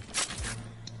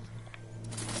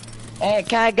 Hey,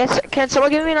 can someone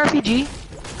give me an RPG?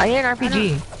 I need an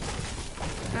RPG.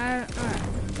 Alright.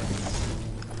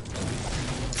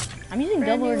 I'm using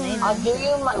Brand double new grenades. I'll give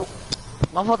you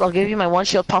my fault. I'll give you my one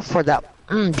shield puff for that.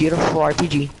 Beautiful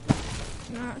RPG.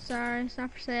 No, sorry, it's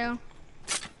not for sale.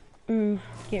 Ooh,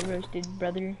 get roasted,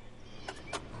 brother.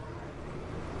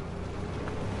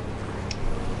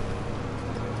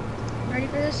 Ready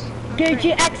for this? Did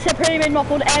you accept premium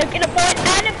muffled out in a fight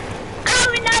and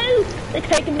oh no! Let's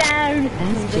take him down!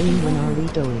 Ask Jane when are we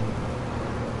going?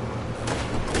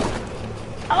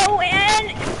 Oh,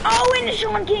 and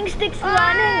Sean King sticks the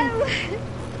lightning!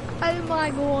 Oh my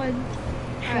god.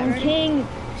 Sean King,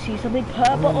 see something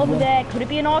purple over there. Could it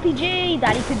be an RPG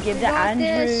that he could give to got Andrew?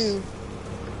 this.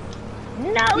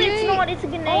 No, it's not. It's a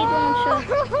grenade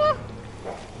launcher.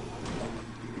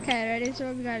 Okay, ready? So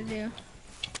what we gotta do?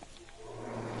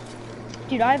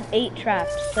 Dude, I have 8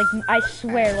 traps. Like, I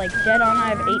swear, like, dead on, I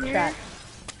have 8 traps.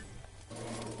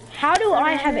 How do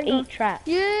I have 8 traps?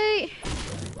 Yay!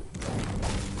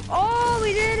 Oh,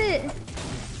 we did it!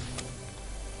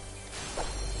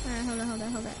 Alright, hold on.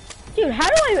 Dude, how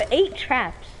do I have 8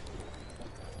 traps?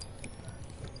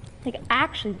 Like,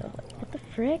 actually, though, like, what the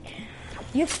frick?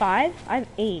 You have 5? I have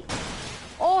 8.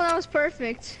 Oh, that was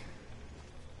perfect.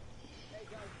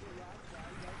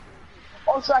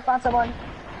 Oh, so I found someone.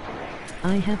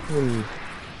 I have 3.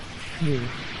 You.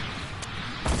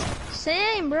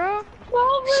 Same, bro.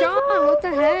 Sean, what the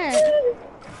heck?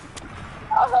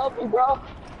 I'll help you, bro.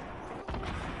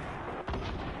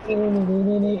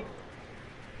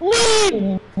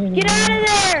 Leave! Get out of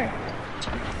there!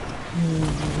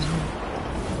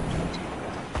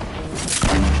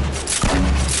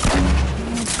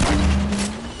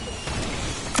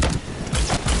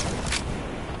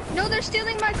 No, they're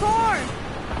stealing my car.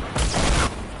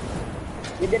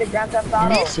 You did a Grand Theft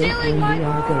Auto. They're Exit stealing when my we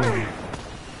are car. going.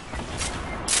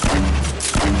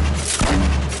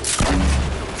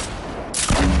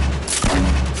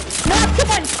 Knock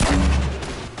someone!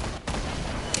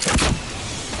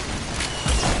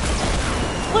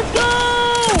 Let's go!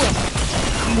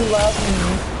 You love me.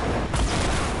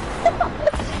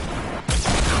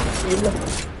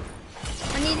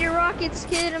 I need your rockets,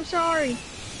 kid. I'm sorry.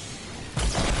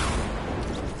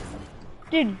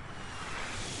 Dude,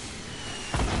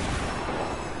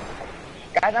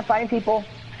 Guys, I'm fighting people.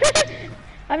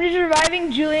 I'm just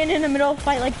reviving Julian in the middle of a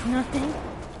fight like nothing.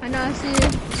 I know, I see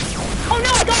it. Oh no,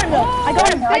 I got him though! I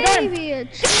got him! I got him! Baby, a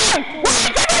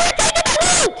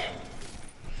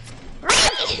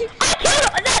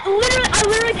I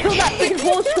literally killed that freaking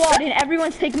whole squad and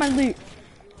everyone's taking my loot.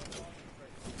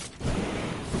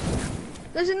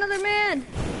 There's another man.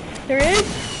 There is?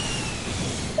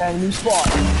 Enemy spot.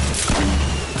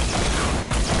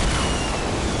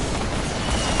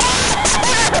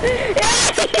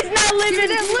 He's not living.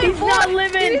 He's not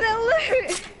living.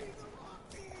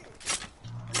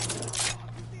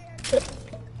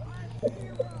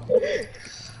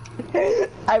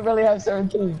 I really have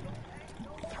 17.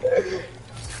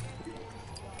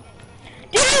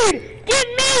 Dude, give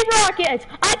me rockets.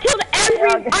 I killed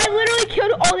I literally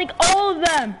killed all of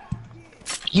them.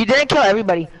 You didn't kill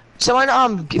everybody.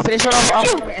 Someone finish one off.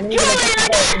 Julian, I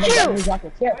got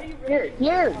you.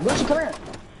 Here, Lucy, come here.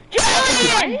 Why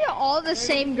are Julian. you all the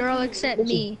same girl except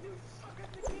me?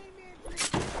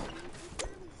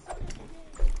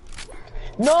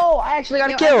 No, I actually got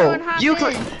a Yo, kill. everyone hop You in.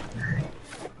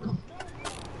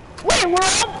 Wait, we're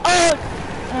all.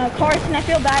 Carson, I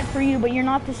feel bad for you, but you're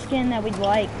not the skin that we'd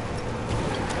like.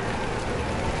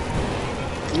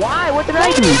 Why? What did Go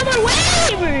I the do? other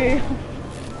way!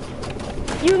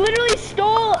 You literally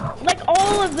stole like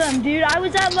all of them, dude. I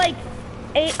was at like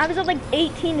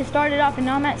 18 to start it off, and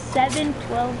now I'm at 7,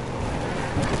 12.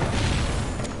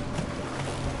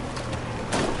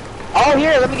 Oh,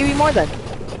 here, let me give you more then. Dude,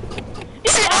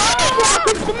 I need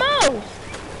rockets the most.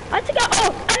 I took out.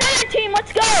 Oh, another team.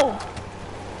 Let's go.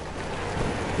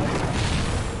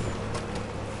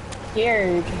 Here,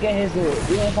 you can get his loot,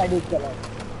 even if I do kill him.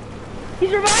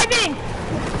 He's reviving.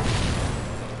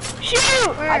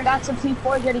 Shoot. I got some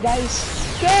C4s ready, guys.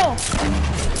 Go.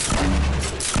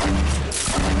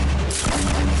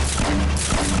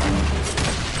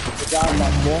 Good job, my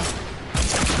boy.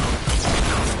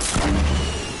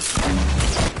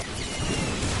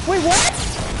 Wait, what?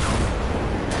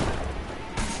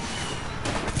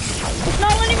 It's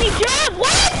not letting me jump.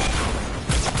 What?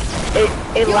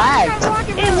 It lagged.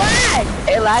 It lagged.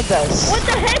 It lagged us. What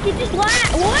the heck? It just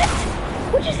lagged. What?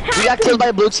 What just happened? We got killed by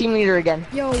a blue team leader again.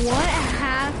 Yo, what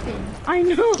happened? I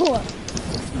know.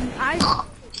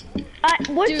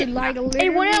 What Dude, like, it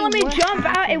wouldn't let me literally, jump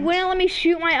what out. It happened? wouldn't let me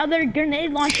shoot my other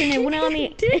grenade launcher. And it wouldn't let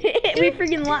me. We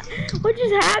freaking What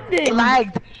just happened? It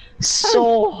lagged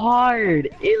so hard.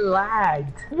 It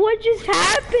lagged. What just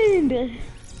happened?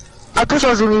 I thought I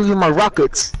was gonna give you my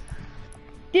rockets.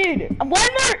 Dude, one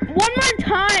more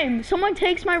time. Someone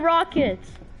takes my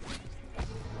rockets.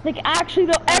 Like actually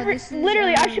though, this is,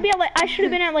 literally I should be at like I should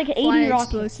have been at like 80 Fly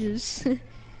rockets. explosives.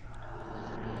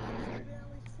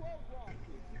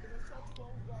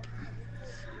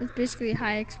 It's basically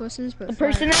high explosives, but The fly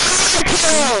person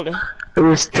that killed. It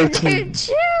was Dude, 13.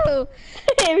 chill!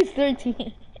 It was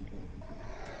 13.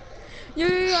 Yo,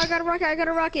 I got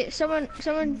a rocket, Someone.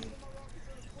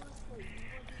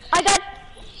 I got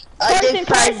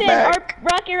Carson,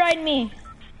 rocket ride me.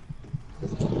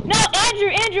 No,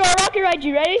 Andrew, I'll rocket ride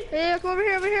you. Ready? Yeah, come over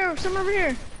here, someone over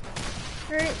here.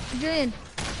 Hurry, Julian,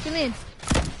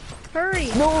 hurry.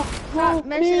 No, Stop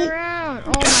messing around.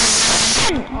 Oh my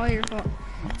god, all your fault.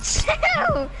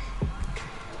 Chill!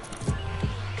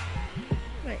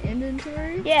 My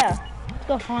inventory? Yeah. Let's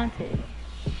go haunted.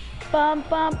 Bum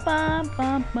bum bum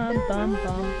bum bum bum bum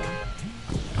bum.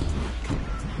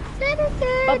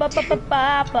 Ba ba ba ba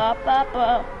ba ba ba ba.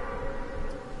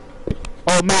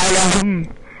 Oh my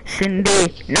Cindy.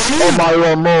 Oh my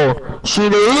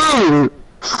Cindy.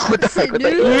 What the fuck was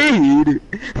that?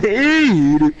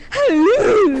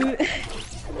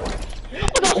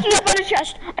 Oh my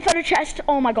gosh, I found a chest.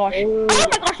 Oh my gosh. Oh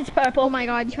my gosh, it's purple. Oh my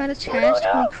god, you found a chest?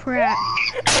 Holy crap.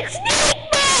 It's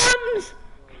snake bombs!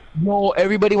 No,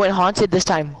 everybody went haunted this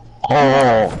time.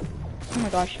 Oh. Oh my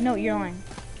gosh, no, you're lying.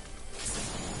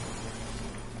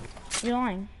 You're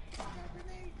lying.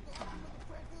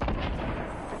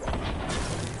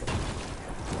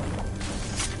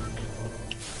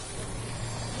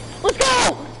 Let's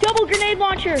go! Double grenade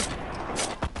launcher!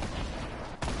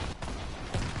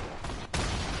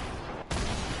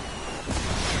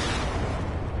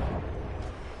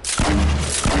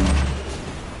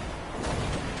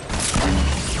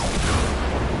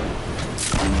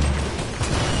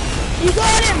 You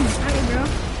got him! Alright, bro.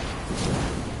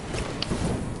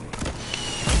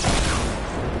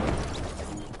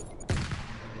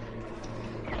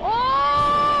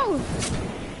 Oh!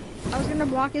 I was gonna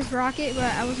block his rocket,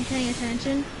 but I wasn't paying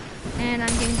attention, and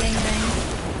I'm getting gangbanged.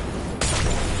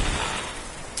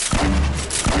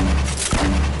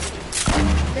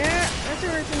 There, that's a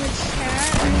rip in the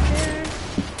chat right there.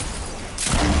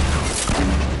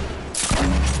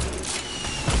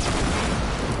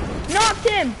 Knocked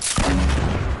him!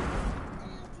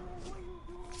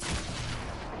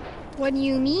 What do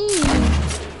you mean?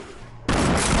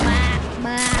 Blah, blah,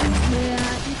 blah.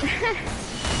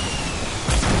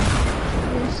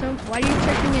 Why are you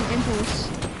checking an impulse?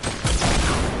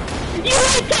 You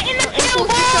ain't getting the kill,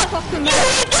 ball! off the You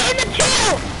map. ain't getting the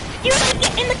kill! You ain't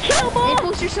getting the kill, boy!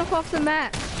 Impulse yourself off the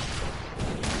map.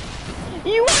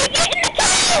 You ain't getting the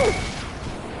kill!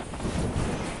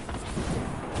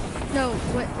 No,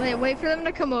 wait for them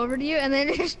to come over to you and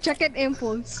then just check at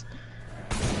impulse.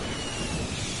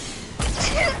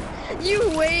 You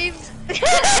waved.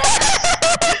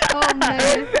 Oh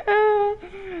man.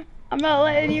 I'm not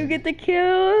letting you get the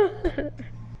kill.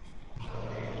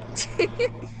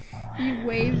 You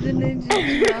waved and then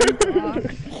just jumped off.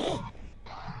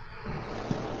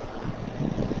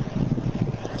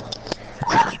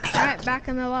 Alright, back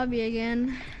in the lobby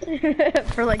again.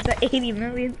 For like the 80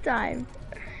 millionth time.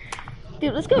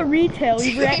 Dude, let's go retail.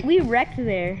 We wrecked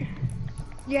there.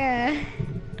 Yeah.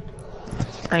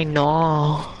 I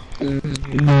know.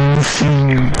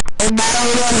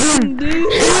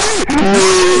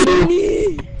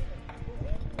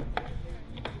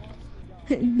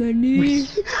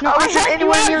 No, I wasn't had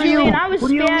anywhere near you. Julian. I was What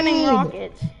do you spamming mean?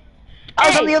 rockets. I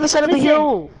was on Hey, the other side of the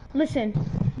listen. hill.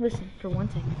 Listen for 1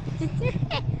 second.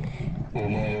 お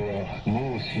前は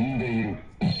もう死んでいる。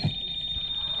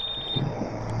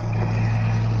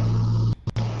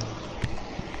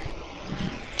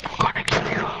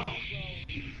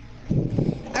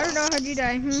I don't know, how'd you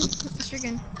die? It's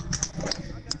freaking.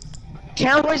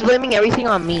 Cowboy's blaming everything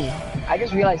on me. I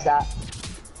just realized that.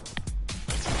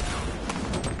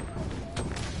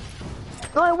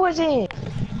 No, I wasn't.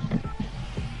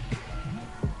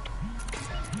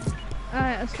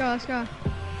 Alright, let's go, let's go.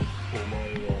 お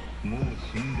前はもう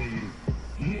死んでいる。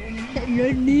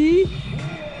 Nani?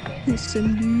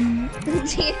 Cindy.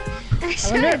 I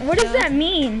wonder, what does that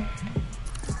mean?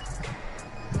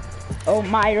 Oh,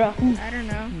 Myra. I don't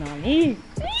know. Nani?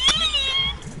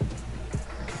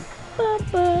 Bum,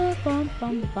 bum, bum,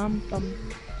 bum, bum, bum.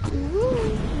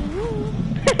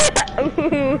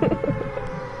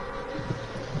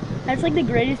 That's like the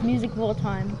greatest music of all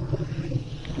time.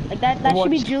 Like that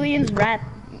should be Julian's rap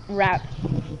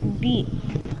beat.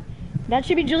 That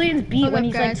should be Julian's beat Hold when up,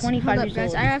 he's guys. like 25 Hold years up, guys.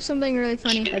 old. I have something really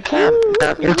funny. Like,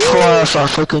 Your claws are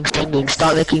fucking stinging.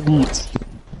 Stop making beats.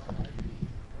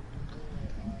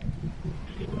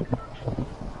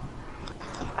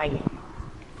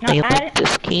 I like to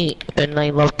skate and I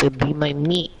love to be my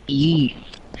meat. Yee.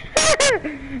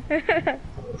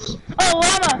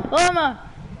 Oh, llama!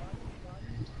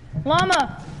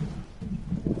 Llama!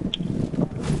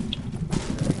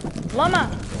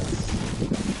 Llama!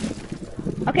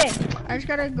 Okay, I just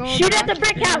gotta go. shoot at back the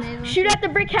brick to house! Grenade Shoot at the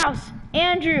brick house!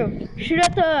 Andrew, shoot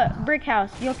at the brick house.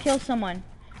 You'll kill someone.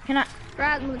 Can I?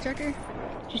 Rat move checker.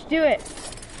 Just do it.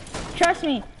 Trust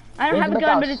me. I don't Where's have the a brick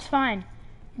gun, but house? it's fine.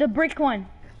 The brick one.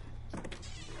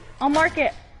 I'll mark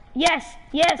it. Yes,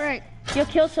 yes. Right. You'll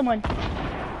kill someone.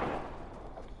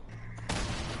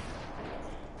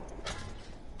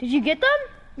 Did you get them?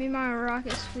 Me and my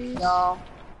rockets, please. No.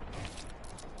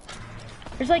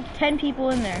 There's like 10 people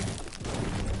in there.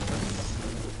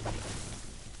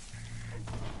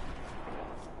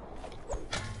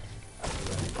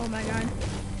 Oh my god.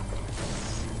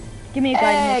 Give me a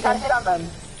Hey, I guidance got a missile. hit on them.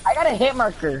 I got a hit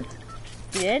marker.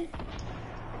 You did?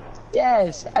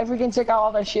 Yes, I freaking took out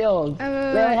all their shields. They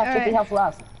only have 50 alright. health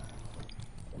left.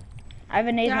 I have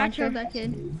a nade Yeah, I launcher. killed that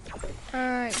kid.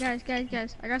 Alright, guys.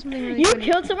 I got something really You funny.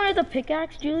 killed someone with a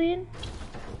pickaxe, Julian?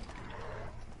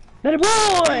 That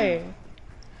boy!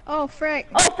 Oh, frick.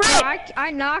 Oh, frick! Oh,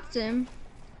 I knocked him.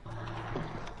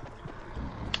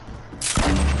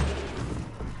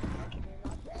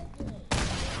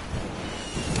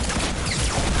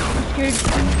 Scared.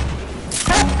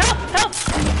 Help! Help! Help!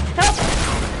 Help!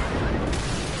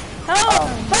 Help!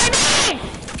 Find me!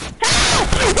 Help!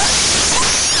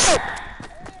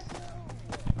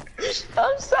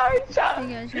 I'm sorry, John.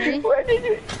 You guys ready? Where did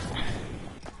you?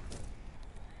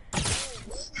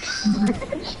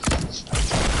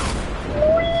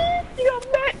 You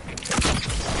got back.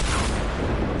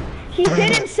 He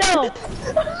hit himself!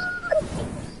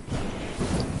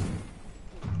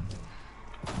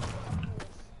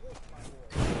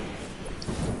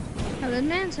 Oh, the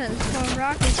man says 12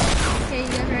 rockets. Okay, you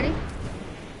guys ready?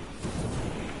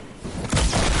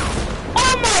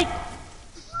 Oh my!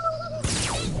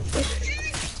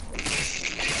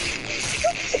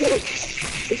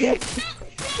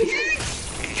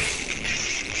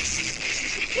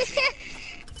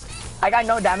 I got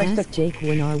no damage Ask Jake,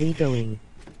 when are we going?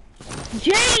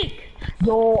 Jake!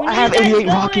 Yo, When I are have you guys 88 going?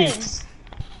 rockets.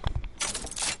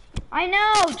 I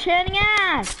know, Channing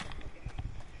ass!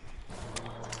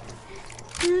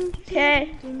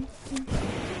 Okay.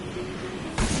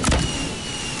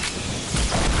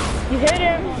 You hit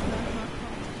him.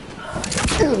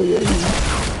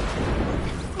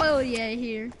 Wait, Cody out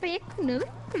here. Back with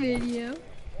another video.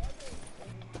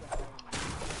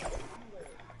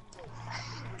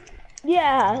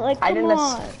 Yeah, like I come didn't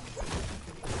on.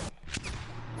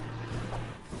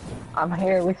 I'm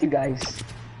here with you guys.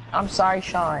 I'm sorry,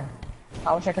 Sean.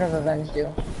 I wish I could have avenged you.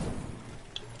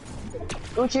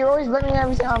 Gucci, you're always blaming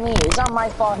everything on me. It's not my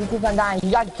fault. He keeps on dying.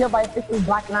 You got killed by a freaking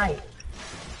Black Knight.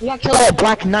 You got killed by a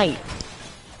Black Knight.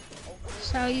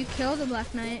 So you killed the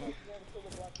Black Knight.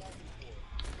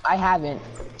 I haven't.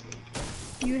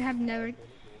 You have never.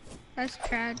 That's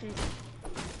tragic.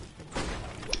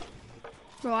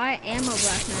 Bro, I am a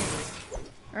Black Knight.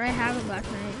 Or I have a Black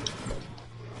Knight.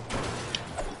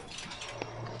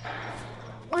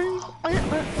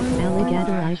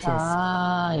 Alligatoritis.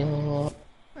 Child,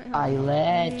 I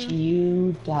let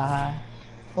you die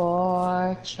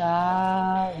for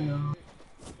child.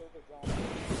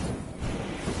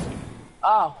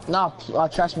 Oh no!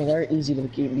 Trust me, they're easy to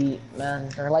beat, man.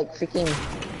 They're like freaking.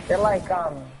 They're like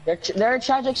they're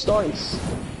tragic stories.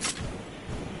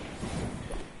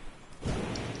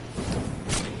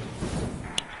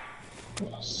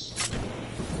 Yes.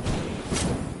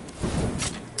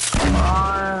 Come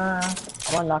on!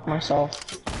 I'm gonna knock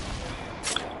myself.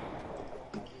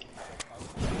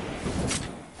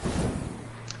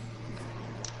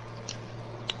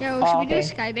 Yo, should we do a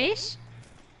sky base?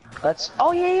 Let's.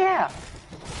 Oh yeah.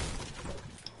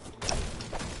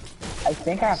 I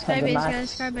think I have Sky 100 base, max. guys,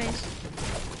 sky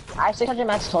base. I have 600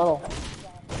 max total.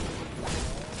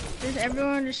 Does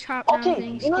everyone just chop down Okay,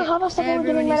 things? you know how much everyone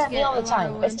getting mad at me all the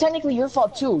time. It's technically your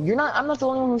fault too. You're not. I'm not the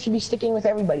only one who should be sticking with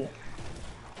everybody.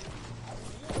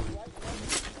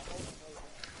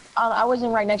 I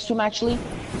wasn't right next to him actually.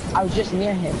 I was just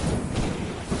near him.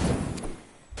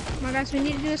 Come on, guys, we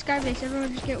need to do a sky base.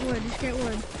 Everyone just get wood. Just get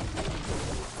wood.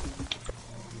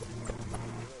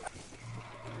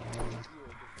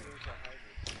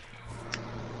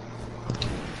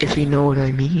 If you know what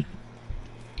I mean.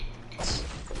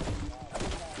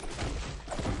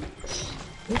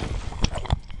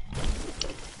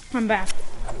 I'm back.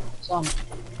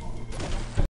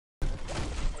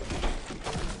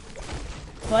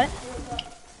 What?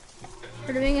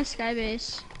 We're doing a sky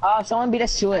base. Someone beat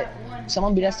us to it.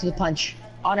 Someone beat us to the punch.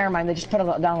 Oh, never mind. They just put it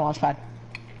down the launch pad.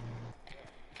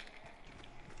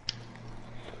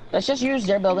 Let's just use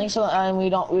their building so then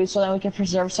we can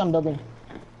preserve some building.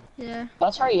 Yeah.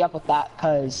 Let's hurry up with that,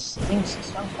 cause things.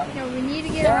 Yeah, we need to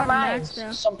get Never out of mind. max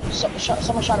though.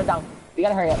 Someone shot it down. We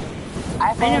gotta hurry up. I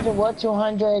have 400 wood,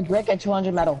 200 brick, and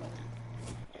 200 metal.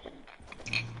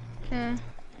 Okay.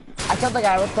 I killed the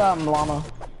guy with the llama.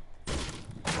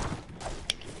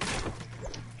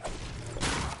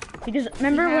 Because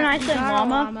remember when I said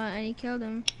llama? And he killed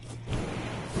him.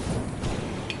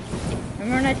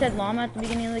 Remember when I said llama at the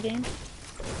beginning of the game?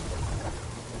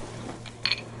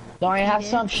 Don't worry, I have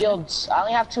some shields. I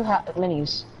only have 2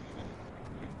 minis.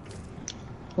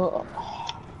 Yo,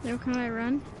 can I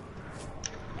run?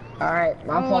 Alright,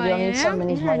 my fault. You need some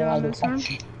minis Yeah, more than I I know, do. that's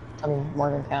I mean,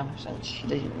 more than Pam, since she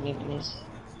doesn't need minis.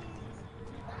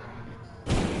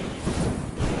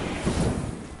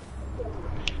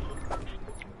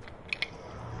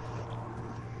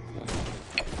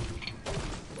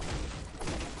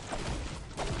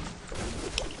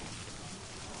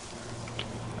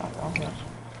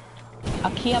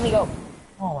 Aquí, amigo.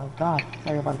 Oh my god,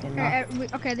 sorry about getting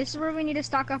knocked. Okay, this is where we need to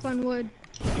stock up on wood.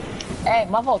 Hey,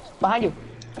 my fault. Behind you.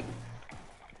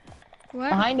 What?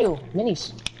 Behind you.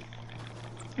 Minis.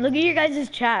 Look at your guys'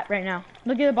 chat right now.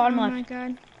 Look at the bottom Oh left. my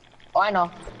god. Oh, I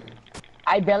know.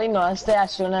 I barely noticed it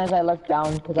as soon as I looked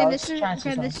down because I Okay, was trying to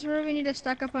see this is where we need to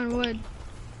stock up on wood.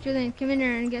 Julian, come in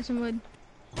here and get some wood.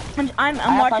 I'm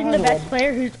have watching the 500 best wood.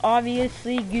 player, who's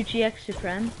obviously Gucci X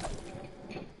Supreme.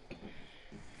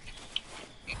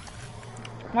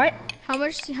 What?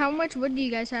 How much wood do you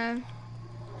guys have?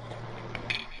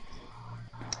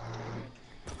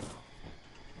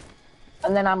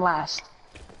 And then I'm last.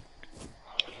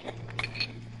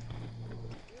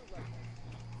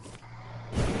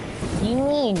 You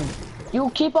mean? You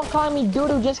keep on calling me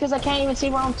doo-doo just because I can't even see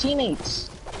my own teammates.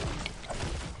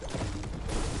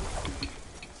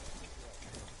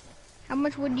 How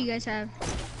much wood do you guys have?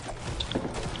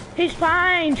 He's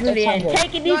fine, Julian. 600.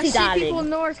 Take it No, I easy, see people darling.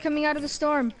 north coming out of the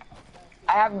storm.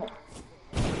 I have...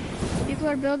 People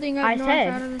are building up I north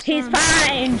out of said, the he's storm.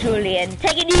 fine, Julian.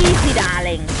 Take it easy,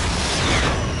 darling.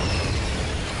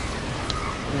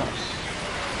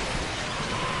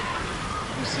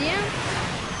 You see him?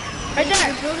 Right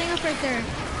there. They're building up right there.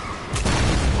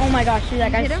 Oh my gosh, dude, that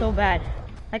You guy's hit him? so bad.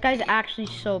 That guy's actually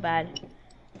so bad.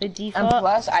 The And default.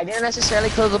 plus, I didn't necessarily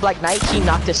kill the Black Knight. He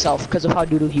knocked himself because of how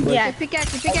doo-doo he was. Yeah.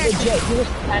 Pickaxe, Like, pickaxe. legit, he was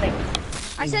panicked.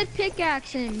 I said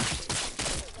pickaxe him.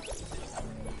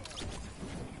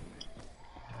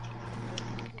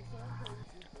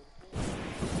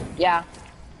 Yeah.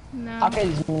 No. Okay,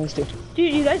 these moves too.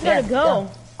 Dude, you guys gotta go.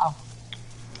 Yeah. Oh.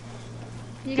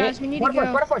 You guys, we need to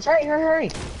go. Waterford,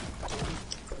 hurry.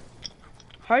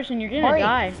 Harson, you're gonna Hurry.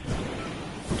 die.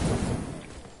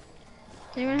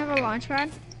 Does anyone have a launch pad?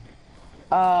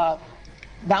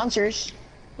 Bouncers.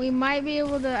 We might be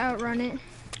able to outrun it.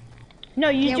 No,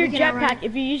 use Yeah, your we can outrun jetpack.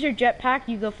 If you use your jetpack,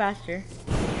 you go faster.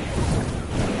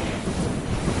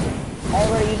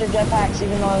 Everybody use their jetpacks,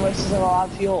 even though it wastes a lot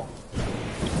of fuel.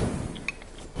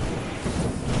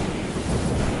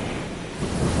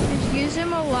 Just use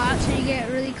them a lot so you get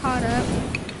really caught up.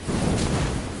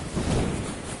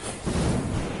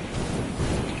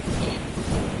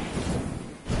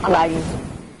 I'm lagging.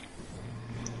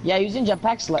 Yeah, using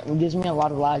jetpacks gives me a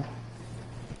lot of lag.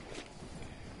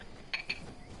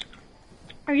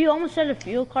 Are you almost out of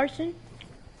fuel, Carson?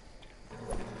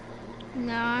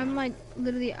 No, I'm like,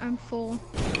 literally, I'm full.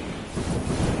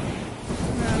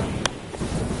 Bro.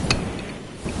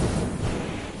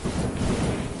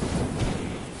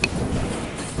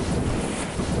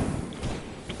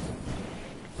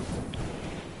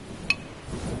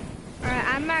 Alright,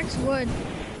 I'm max wood.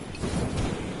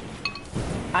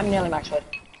 I'm nearly max wood.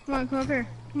 Come on, come over here.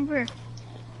 Come over here.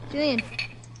 Julian.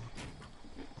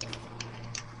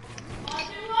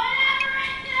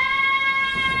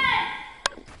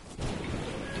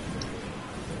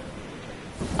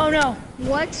 Oh no.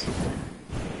 What?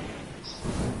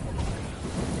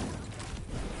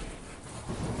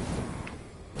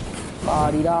 La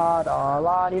di da da,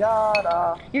 la di da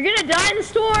da. You're gonna die in the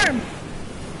storm.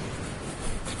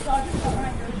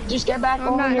 Just get back I'm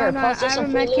over not, here. I'm not. Plus I there's have a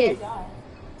some free med loot. kit.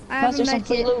 I have Plus a there's some med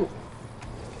free kit. loot.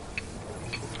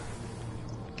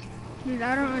 Dude,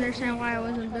 I don't understand why I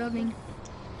wasn't building.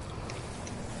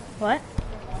 What?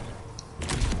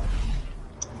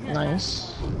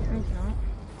 Nice. No, it's not.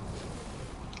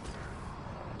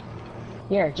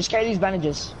 Here, just carry these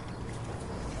bandages.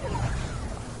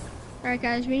 Alright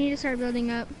guys, we need to start building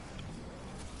up.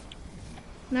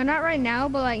 No, not right now,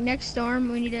 but like next storm,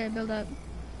 we need to build up.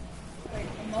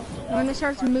 When it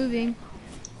starts moving.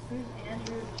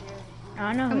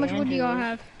 I don't know. How much wood do y'all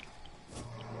have?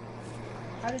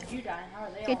 How did you die? How are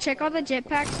they Okay, check all the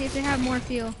jetpacks, see if they have more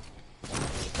fuel.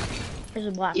 There's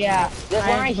a black. Yeah, there's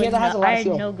one right here that has a I lot of had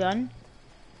fuel. no gun.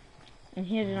 And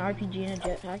he had an RPG and a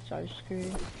jetpack, so I was screwed.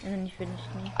 And then he finished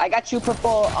me. I got 2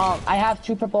 purple, I have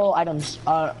 2 purple items.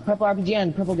 Purple RPG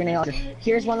and purple grenade launcher.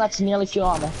 Here's one that's nearly fuel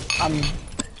armor.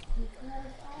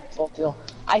 Full fuel.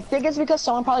 I think it's because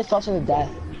someone probably fell to the death.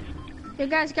 Yo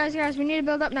guys, we need to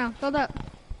build up now. Build up.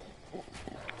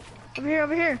 Over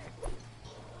here.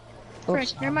 Frick,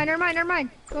 Oops. never mind.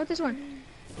 Go with this one.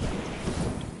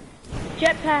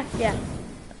 Jetpack, yeah.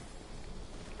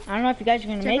 I don't know if you guys are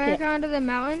gonna make Jetpack it. onto the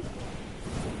mountain.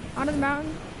 Onto the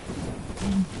mountain.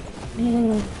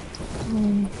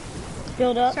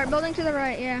 Build up. Start building to the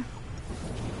right, yeah.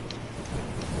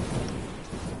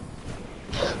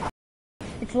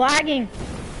 It's lagging.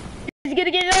 He's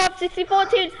gonna get it off. 60,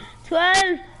 14,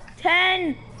 12,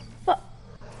 10.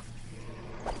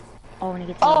 Oh, when he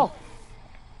gets it Oh! off.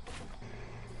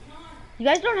 You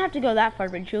guys don't have to go that far,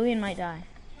 but Julian might die.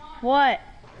 What?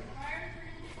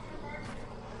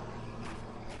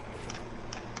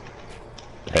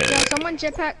 Yo, someone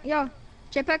jetpack. Yo,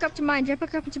 jetpack up to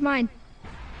mine.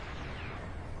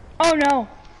 Oh no.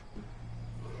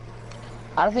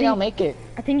 I don't think I'll make it.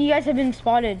 I think you guys have been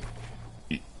spotted.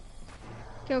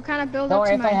 Yo, kind of build Don't up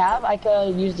worry, to if I mine. have, I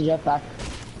could use the jetpack.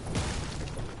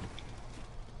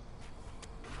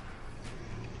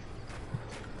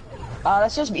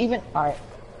 Let's just even. Alright.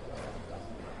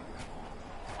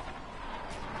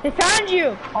 They found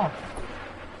you. Oh.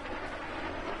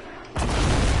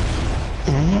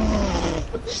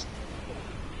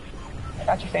 I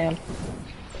got you, fam.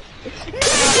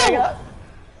 No!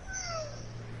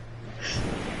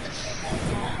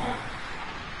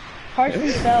 Carson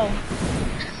fell.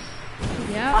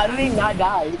 Yeah. How did he not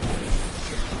die?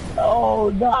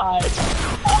 Oh, God.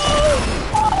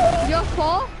 Yo,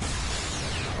 Paul.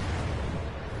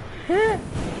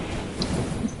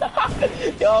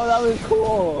 Yo, that was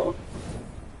cool.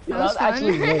 Yo, That was fun.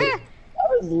 actually lit. That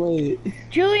was lit.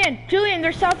 Julian,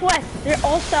 they're southwest. They're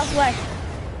all southwest.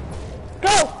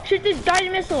 Go! Shoot this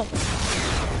guided missile.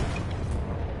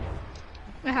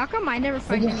 Wait, how come I never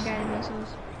find any guided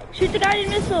missiles? Shoot the guided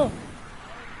missile.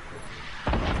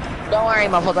 Don't worry,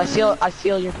 Muffles. I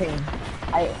feel your pain.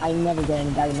 I never get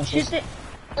any guided missiles. Shoot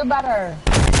the. Do better.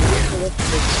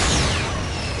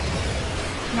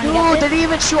 Come on, you Dude, got they this? didn't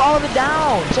even shoot all of it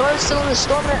down. Someone's still in the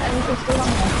storm and you can stay on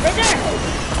there. Right there!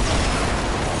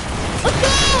 Let's go!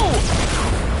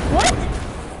 What?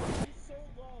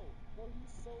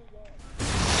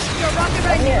 Yo, rocket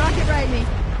ride me, rocket ride me.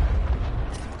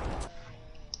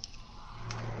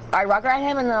 Alright, rock ride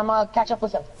him and then I'm gonna catch up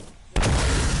with him.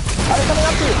 Oh, they're coming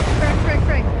up to you.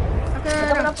 Frank. Okay, They're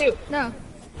coming up to you. No.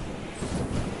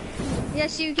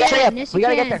 Yes, you Get can. up. Yes, We you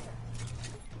gotta can. get there.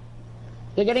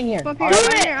 They're getting here. Come up here.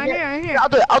 Alright, On here. I'll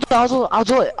do it. I'll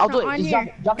do it. No, on Just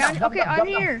here. jump Down, down, okay, jump on down.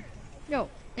 here. Yo,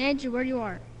 Andrew, where you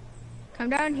are? Come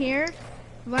down here.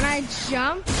 When I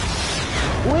jump.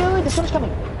 Wait, the sun's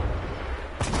coming. Oh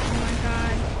my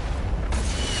god.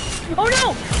 Oh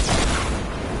no!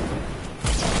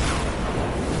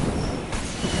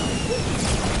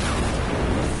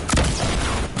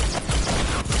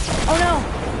 Oh no!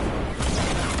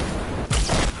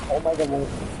 Oh my god.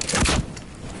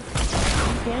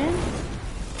 Again?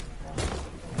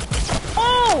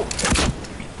 Oh!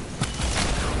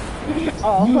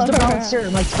 Oh, Use the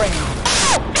bouncer, my friend.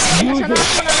 I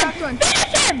knocked one.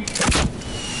 Finish him!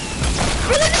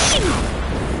 For the team!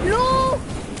 No!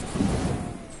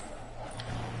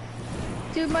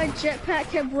 Dude, my jetpack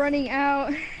kept running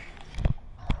out.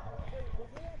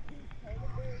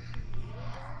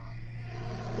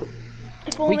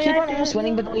 If We only keep I on did almost it.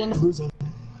 winning, but we end up losing.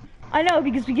 I know,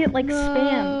 because we get like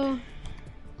spammed.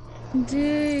 No.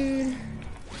 Dude.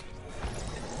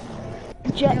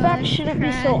 Jetpack shouldn't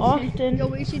be so often. Yo,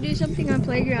 we should do something on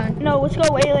playground. No, let's go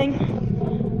whaling.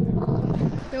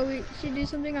 Yo, we should do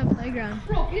something on playground.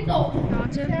 Bro, get the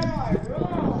Not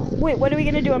to? Wait, what are we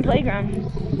gonna do on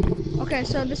playground? Okay,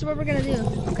 so this is what we're gonna do.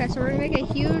 Okay, so we're gonna make a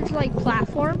huge like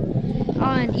platform.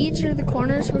 On each of the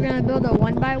corners, we're gonna build a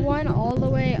 1x1 all the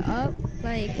way up,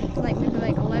 like maybe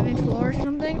like 11 floors or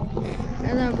something.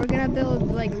 And then we're gonna build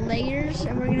like layers,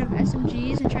 and we're gonna have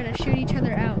SMGs and try to shoot each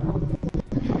other out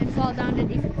and fall down to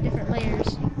different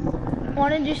layers.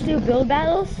 Wanna just do build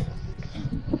battles?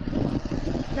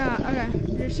 No, okay.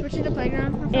 Just switching to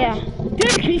playground. real Yeah. fast.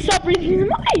 Dude, can you stop breathing in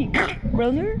the mic?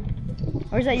 Brother?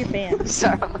 Or is that your fan?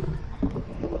 Sorry.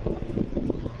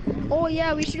 Oh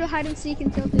yeah, we should do hide and seek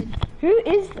and tilted. Who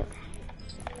is this?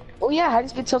 Oh yeah, hide and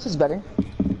speed tilt is better.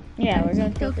 Yeah, we're gonna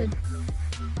tilt it. Tilted.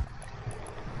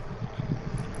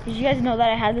 Did you guys know that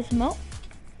I had this emote?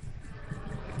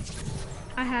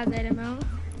 I have that emote.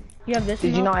 You have this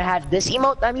Did emote? you know I had this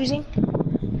emote that I'm using?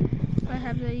 I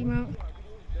have the emote.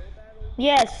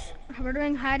 Yes. We're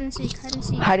doing hide and seek. Hide and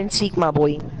seek. Hide and seek, my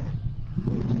boy.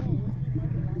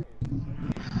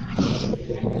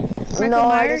 Michael No,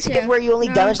 hide and Myers, seek yeah. is where you only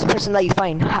No. damage the person that you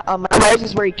find. Myers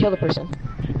is where you kill the person.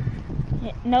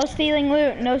 Yeah, no stealing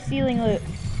loot. No stealing loot.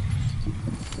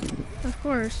 Of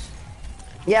course.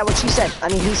 Yeah, what she said. I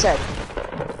mean, he said.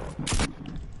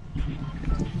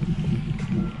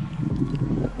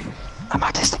 I'm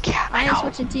autistic, yeah, I I am know.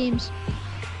 switching teams.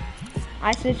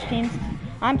 I switched teams.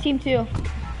 I'm team 2.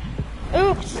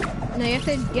 Oops. No, you have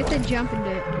to jump and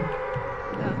do it.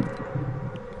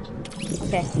 Oh.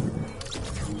 Okay.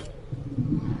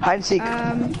 Hide and seek.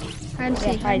 Hide and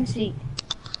Yeah, seek. hide and seek.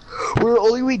 We're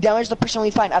only we damage the person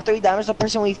we find. After we damage the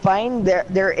person we find,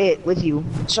 they're it with you.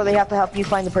 So they have to help you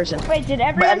find the person. Wait, did But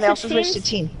everyone and they also switch switch to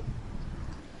teams?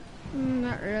 team.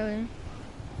 Not really.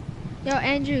 Yo,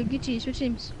 Andrew, Gucci, switch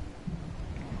teams.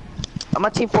 I'm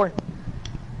on team 4.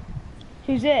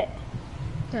 Who's it?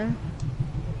 Okay.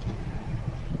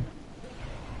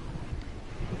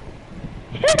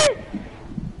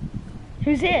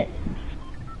 Who's it?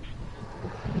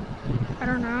 I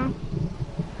don't know.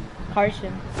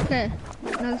 Carson. Okay.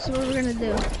 Now this is what we're gonna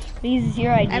do. This is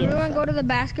your idea. Everyone go to the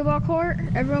basketball court.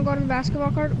 Everyone go to the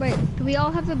basketball court. Wait, do we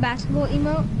all have the basketball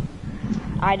emote?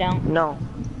 I don't. No.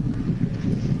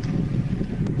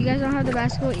 You guys don't have the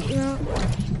basketball emote?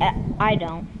 I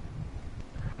don't.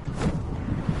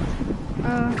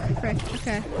 Oh, frick.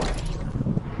 Okay.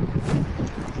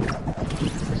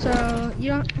 So you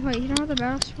don't wait. You don't have the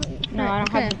battle. No, I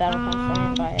don't have the battle pass. I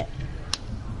didn't buy it.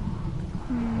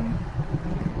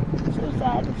 So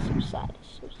sad. It's so sad.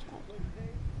 It's so sad.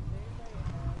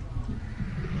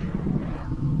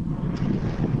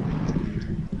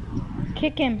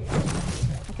 Kick him.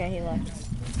 Okay, he left.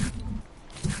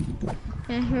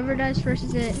 Yeah, whoever dies first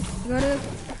is it. Go to.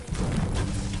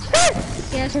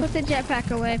 Yes, put the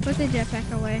jetpack away. Put the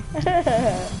jetpack away.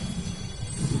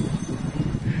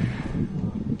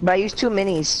 But I use 2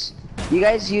 minis. You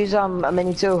guys use a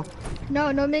mini too.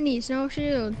 No, no minis, no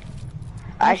shield.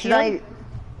 Actually,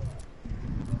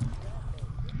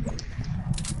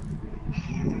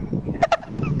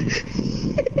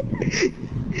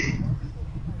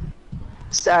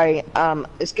 sorry.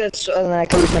 It's good so then I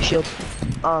can use my shield.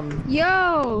 Yo,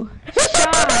 Sean.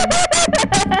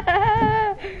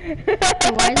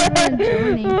 Why is everyone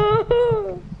joining?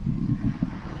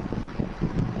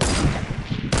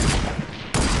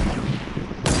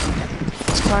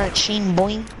 Start Sheen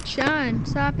boing. Sean,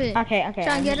 stop it. Okay. Sean,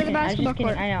 I'm get just to the kidding, I'm just basketball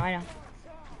kidding. court.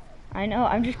 I know.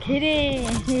 I'm just kidding.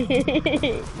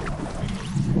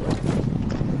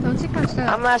 Don't take my stuff.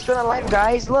 I'm last one alive,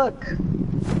 guys. Look.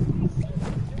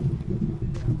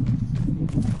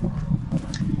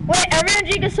 Wait, everyone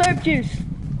drink a syrup juice.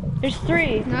 There's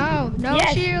 3. No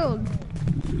Yes. shield.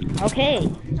 Okay.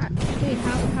 Dude,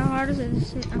 how hard is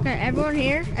it? Okay, everyone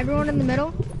here? Everyone in the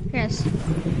middle? Yes.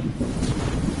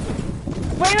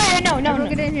 Wait, no. Everyone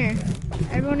get in here.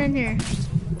 Everyone in here.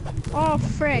 Oh,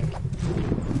 frick.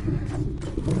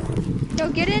 Yo,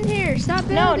 get in here. Stop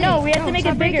building. No, we have to make it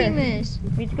stop bigger. breaking this.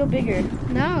 We need to go bigger.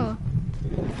 No.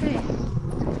 Okay.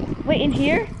 Wait, in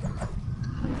here?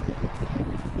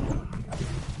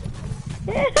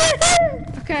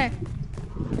 Okay.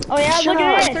 Oh yeah, Shut look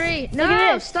at up. this. 3. Look No,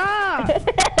 at this. stop.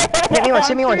 Hit me once.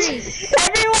 Hit me once. 3.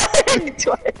 Everyone!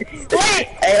 Twice. Wait!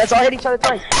 Hey, let's all hit each other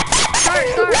twice. Start.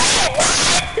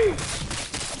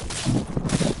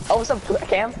 Oh, what's up,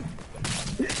 Cam?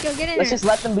 Yo, get in Let's here. just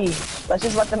let them be. Let's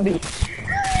just let them be.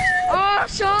 Oh,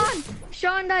 Sean.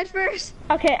 Sean died first.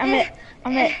 Okay, I'm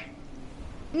it.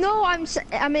 No,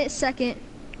 I'm at second.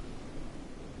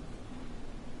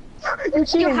 You're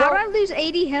cheating, Yo, how bro. did I lose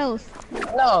 80 health?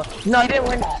 No, you didn't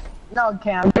win that. No,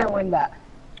 Cam, you didn't win that.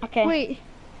 Okay.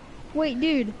 Wait,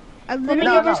 dude. I me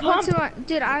literally get just this went to my,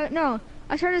 dude, I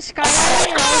tried to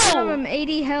skydiving and all of a sudden I'm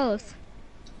 80 health.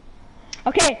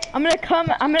 Okay, I'm gonna come.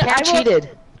 Cam I will,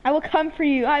 cheated. I will come for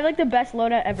you. I have like the best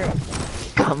loadout ever.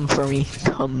 Come for me.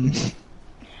 Come.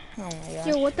 Oh my gosh.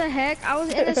 Yo, what the heck? I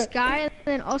was in the sky and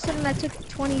then all of a sudden I took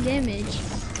 20 damage.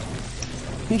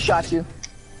 He shot you.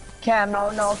 Cam,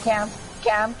 no, Cam.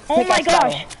 Oh my pickaxe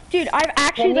gosh, battle. dude! I've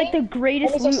actually Hit me? like the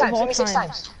greatest Hit me 6 loot of times. all Hit me 6 time.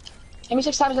 times. Hit me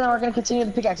 6 times, and then we're gonna continue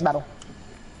the pickaxe battle.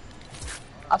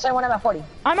 I'll tell you when I'm at 40.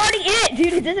 I'm already in it,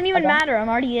 dude. It doesn't even Okay. matter. I'm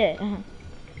already it. All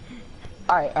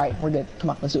right, we're good.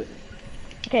 Come on, let's do it.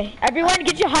 Okay, everyone,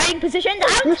 get your hiding positions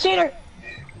You out. cheater!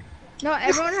 No,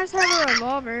 everyone has to have a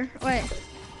revolver. Wait.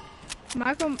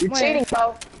 Michael, You're wait. cheating,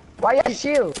 bro. Why you have a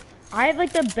shield? I have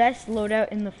like the best loadout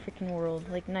in the freaking world.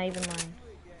 Like not even mine.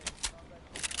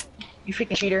 You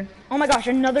freaking cheater. Oh my gosh,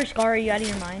 another scar. Are you out of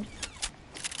your mind?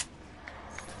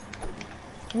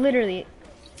 Literally,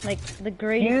 like the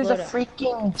greatest Use a loadout.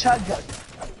 freaking chug jug.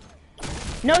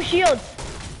 No shields.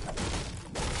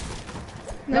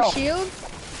 No No. shield?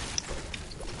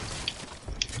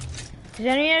 Does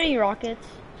anyone have any rockets?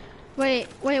 Wait,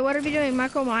 what are we doing?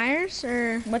 Michael Myers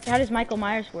or? How does Michael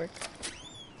Myers work?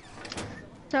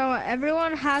 So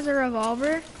everyone has a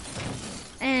revolver,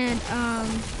 and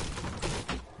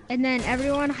then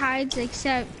everyone hides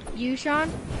except you, Sean,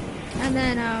 and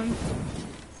then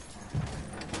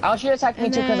I'll shoot attack me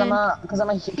And too, cause then I'm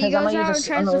a he goes out and use tries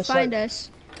to another find sword. us,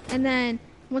 and then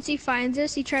once he finds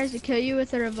us, he tries to kill you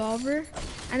with a revolver,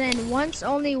 and then once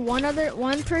only one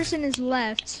person is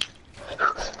left.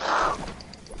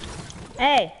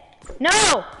 Hey,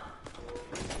 no!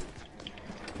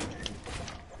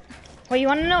 Wait, you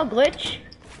want to know a glitch?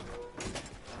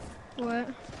 What?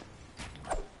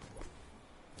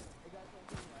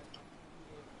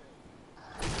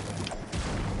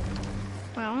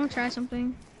 Well, I want to try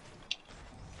something.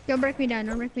 Don't break me down.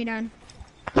 Don't break me down.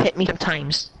 Hit me 5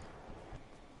 times.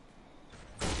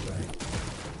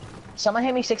 Someone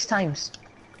hit me 6 times.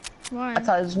 Why? That's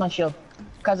how this is my shield.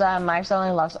 Cause I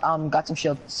accidentally lost got some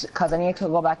shields. Cause I need to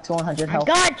go back to 100 I health.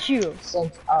 got you.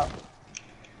 Since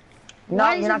no,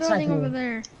 Why is you're the not building sniping over me.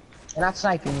 there? You're not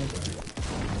sniping me.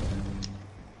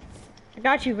 I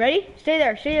got you. Ready? Stay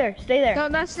there. Stay there. Stay there. No,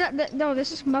 that's not. No,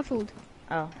 this is muffled.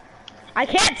 Oh, I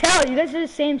can't tell. You guys are the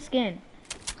same skin.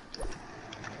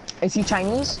 Is he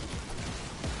Chinese?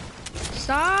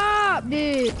 Stop,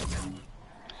 dude.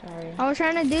 Sorry. I was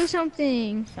trying to do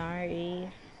something.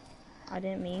 Sorry. I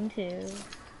didn't mean to.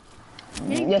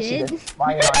 You Yes, did. you did.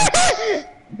 Why are you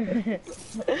lying?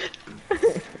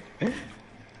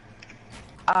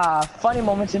 Funny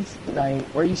moments in Fortnite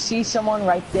where you see someone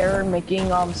right there making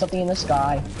something in the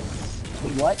sky.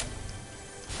 Wait, what?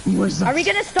 Where's the Are we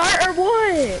gonna start or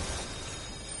what?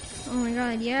 Oh my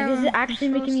god, yeah. This is we're actually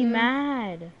making me supposed to.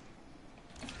 mad.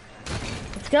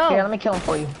 Let's go. Here, let me kill him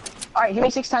for you. Alright, hit me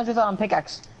 6 times with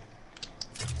pickaxe.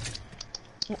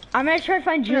 I'm gonna try to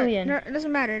find Julian. No, it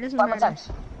doesn't matter. It doesn't 5 more matter. times.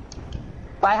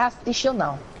 But I have the shield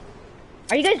now.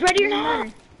 Are you guys ready or It doesn't not?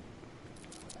 matter.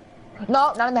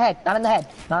 No, not in the head. Not in the head.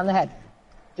 Not in the head.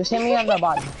 Just hit me on the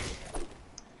body.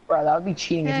 Bro, that would be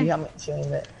cheating if Eh. you haven't shooting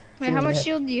it. Wait, how much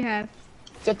shield do you have?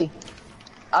 50.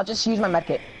 I'll just use my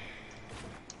medkit.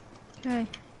 Okay.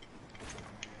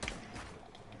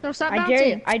 No, stop I bouncing. dare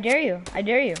you. I dare you. I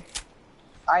dare you.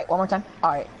 Alright, one more time.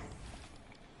 Alright.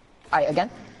 Alright, again.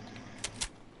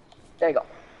 There you go.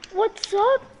 What's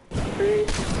up?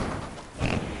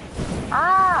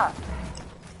 Ah!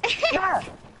 Yeah!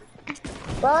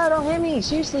 Bro, don't hit me,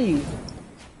 seriously.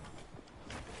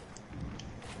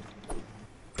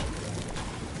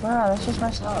 Wow, that's just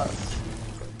messed up.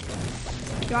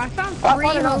 Yo, I found Oh, 3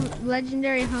 no, no.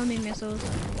 legendary homing missiles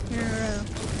in a row.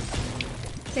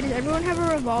 Okay, does everyone have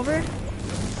a revolver?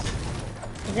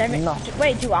 No.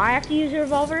 Wait, do I have to use a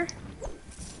revolver?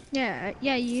 Yeah,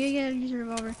 you gotta use a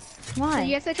revolver. Why? So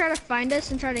you have to try to find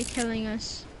us and try to killing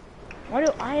us. Why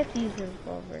do I have to use a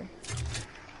revolver?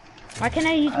 Why can't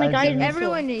I use my I guided didn't- missile?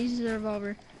 Everyone uses a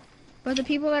revolver. But the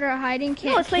people that are hiding No,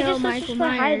 can't let's play kill let's Michael just play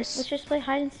hide. Myers. Let's just play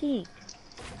hide and seek.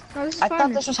 Oh, this is I fun.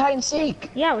 thought this was hide and seek.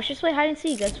 Yeah, let's just play hide and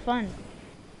seek. That's fun.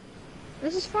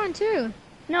 This is fun too.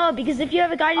 No, because if you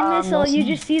have a guided missile, listen. you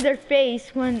just see their face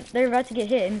when they're about to get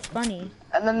hit, and it's funny.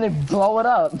 And then they blow it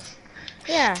up.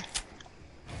 Yeah.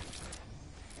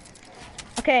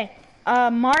 Okay.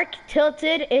 Mark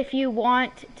tilted if you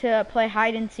want to play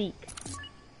hide and seek.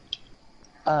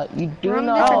 You We're do on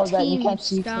know different that you can't teams,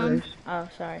 see dumb. first. Oh,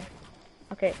 sorry.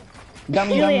 Okay. Dum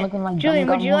dum Julian, looking like Julian,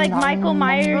 dum would you dum like dum Michael dum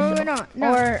Myers dum.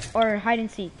 No. or hide and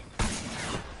seek?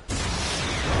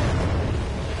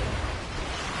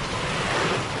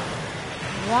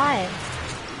 Why?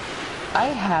 I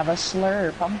have a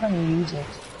slurp. I'm gonna use it.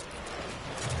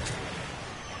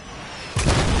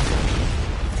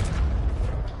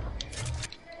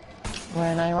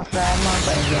 When I grab my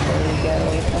baby,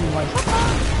 I'm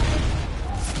like,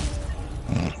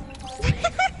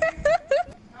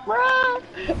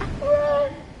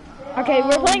 Okay,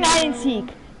 we're playing hide and seek.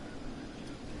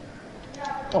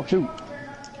 oh shoot.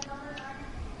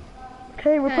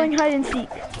 Okay, we're Okay. playing hide and seek.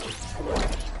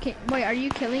 Okay, wait, are you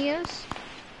killing us?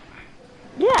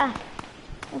 Yeah.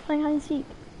 We're playing hide and seek.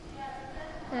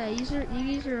 Yeah, you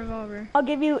use your revolver. I'll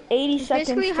give you 80 It's seconds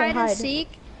basically to hide hide. and seek,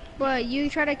 but you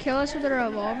try to kill us with a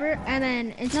revolver, and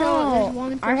then until No, there's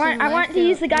one person I want left, to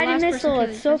use the guided last person missile. kills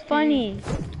It's so us, funny.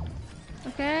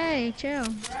 Okay, chill.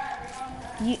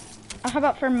 You, how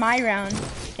about for my round,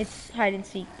 it's hide and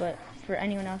seek, but for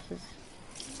anyone else's,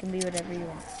 it can be whatever you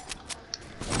want.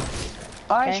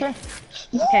 Alright, Okay.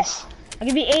 sure. Okay, I'll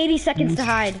give you 80 seconds to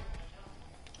hide.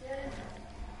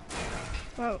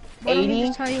 Well, why don't we 80?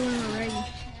 just tell you when we're ready?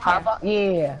 How about,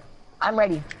 yeah, I'm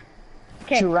ready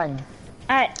Okay, to run.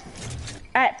 at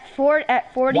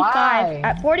 45, Why?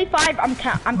 at 45, I'm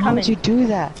Why coming. would you do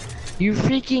that? You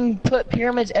freaking put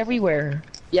pyramids everywhere.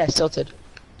 Yes, tilted.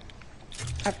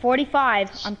 At 45,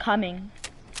 I'm coming.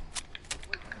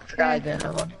 Forgot that.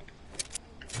 Hold on.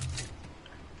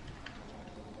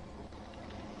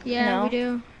 Yeah, No. we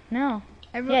do. No.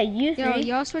 Every Yeah, you Yo, three.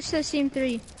 y'all switch to team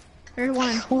 3. Or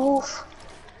 1. Oof.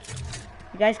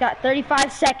 You guys got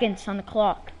 35 seconds on the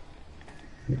clock.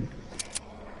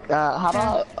 How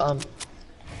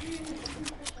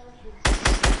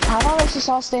about let's just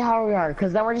all stay how we are,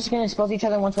 because then we're just gonna expose each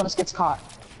other once one of us gets caught.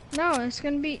 No, it's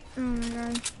gonna be. Oh my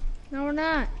god. No, we're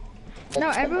not. No,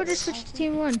 everyone just switch to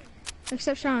team 1.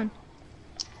 Except Sean.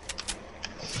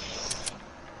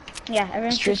 Yeah,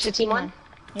 everyone Switch to team 1?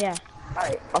 Yeah.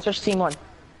 Alright, I'll switch to team 1.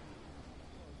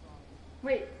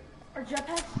 Wait, are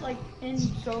jetpacks like in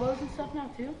solos and stuff now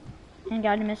too? And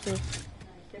guided missiles.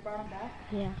 They brought them back?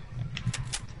 Yeah.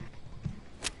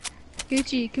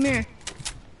 Gucci, come here.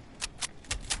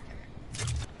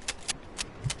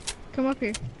 Come up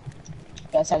here.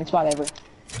 Best hiding spot ever.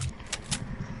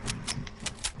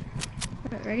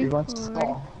 Alright, ready? We want to Ready?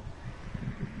 stall.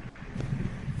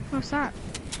 Oh, stop.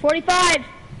 45!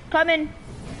 Coming!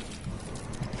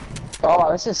 Oh,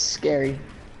 wow, this is scary.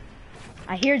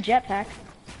 I hear jetpack.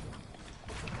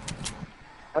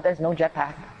 But there's no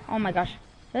jetpack. Oh my gosh.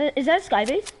 Is that a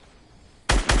skybase?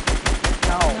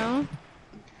 No. No?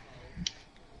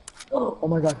 Oh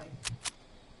my god.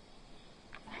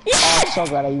 Yes! Oh, I'm so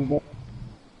glad I used it.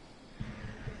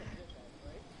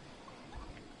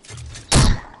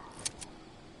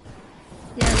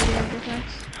 Yeah, we do have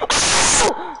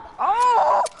jetpacks.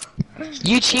 Oh!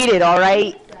 You cheated,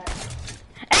 alright?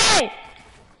 Hey!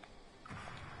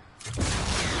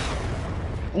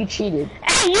 You cheated.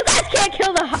 Hey, you guys can't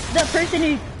kill the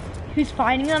person who's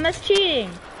finding them. That's cheating.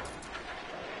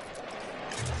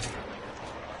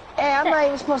 Hey, I'm not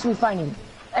even supposed to be finding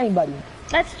anybody.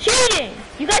 That's cheating.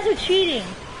 You guys are cheating.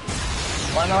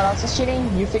 Wanna know what else is cheating?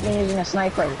 You freaking using a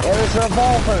sniper. It was a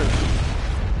revolver.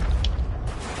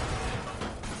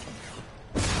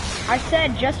 I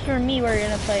said just for me we're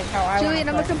gonna play how I Julian,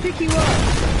 I'm want gonna to come pick you up.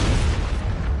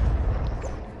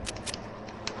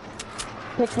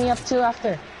 Pick me up too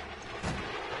after.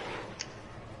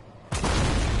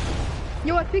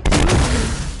 Yo, I picked you up.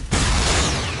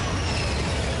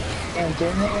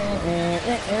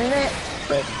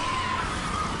 Frick.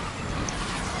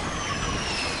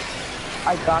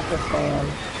 I got this, man.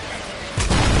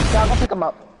 Yeah, I'll go pick him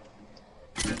up.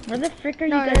 Where the frick are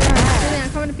you No, guys at? Julian, I'm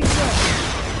coming to pick you up.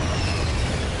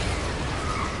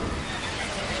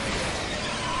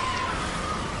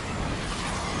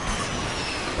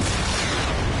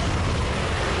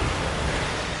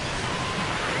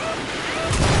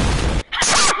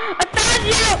 I found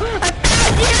you! I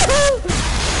found you!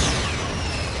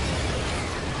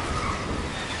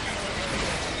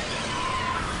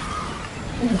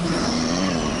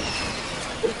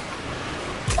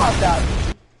 Fuck that.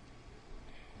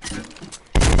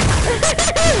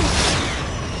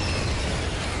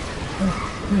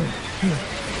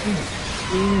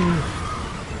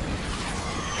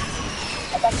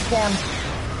 I got the cam.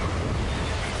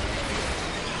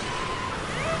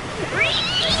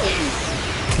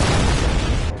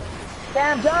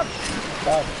 Cam, jump!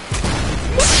 Oh.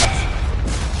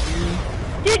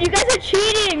 Dude, you guys are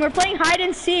cheating! We're playing hide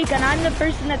and seek and I'm the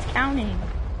person that's counting.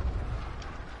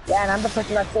 Yeah, and I'm the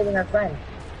person that's saving our friend.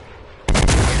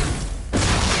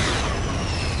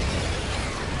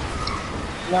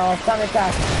 No, it's not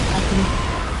attack.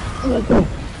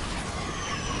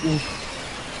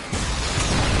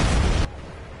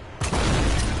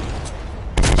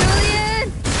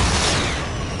 Julian!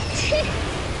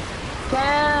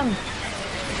 Cam!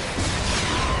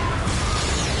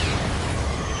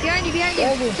 Behind you,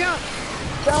 Baby. jump!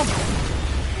 Jump!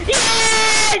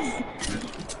 Yes!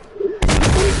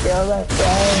 Kill that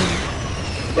friend.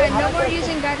 Okay, no more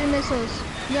using guided missiles.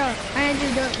 Yo,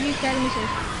 Andrew, don't use guided missiles.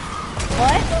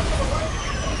 What?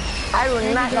 I will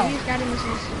Andrew, not don't know. use guided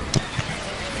missiles.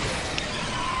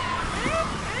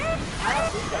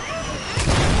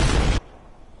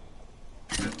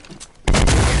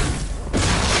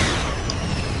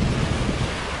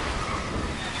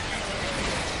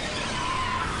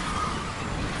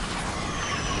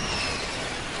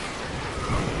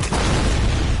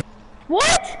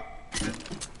 What?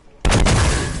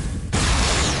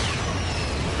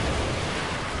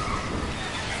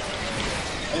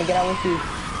 Let me get out with you.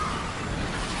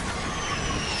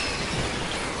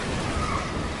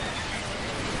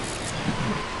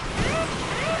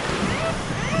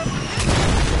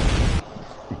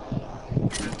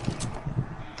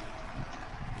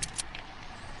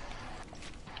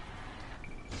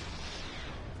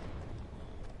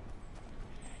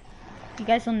 You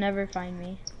guys will never find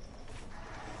me.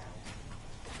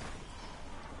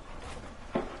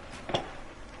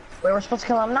 Wait, we're supposed to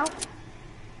kill him now?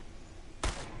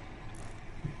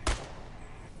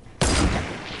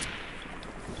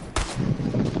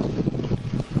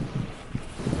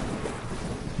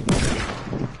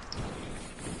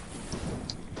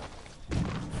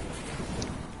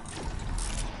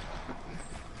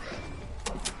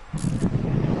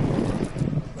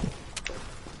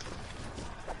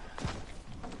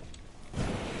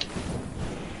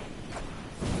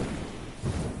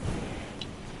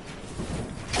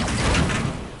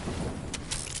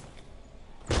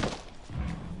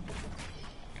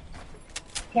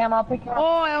 Cam, I'll pick you up.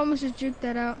 Oh, I almost just juked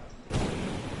that out.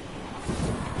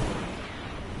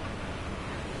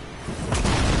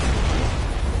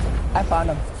 I found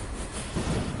him.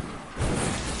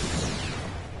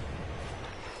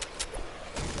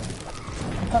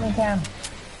 I'm coming, Cam.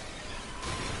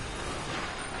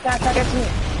 Cam, try to get to me.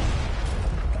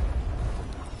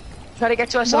 Try to get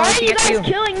to us so Why we are can you get to guys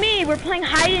you. killing me? We're playing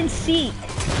hide and seek.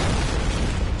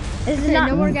 This is Okay, not.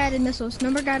 no more guided missiles.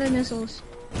 No more guided missiles.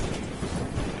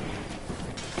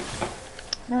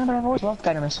 No, but I've always loved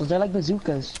guided missiles. They're like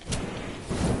bazookas.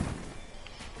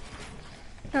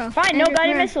 Oh, Fine, no Andrew, come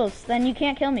guided here. missiles. Then you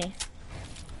can't kill me.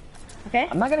 Okay?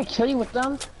 I'm not gonna kill you with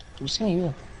them. I'm just gonna use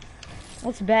them.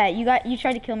 Let's bet. You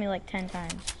tried to kill me like 10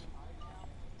 times.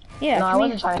 Yeah, No, I come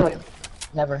wasn't here. trying to kill you.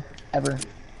 Never, ever.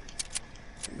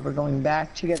 We're going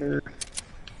back together.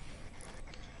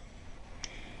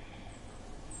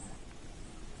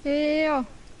 Hey, yo,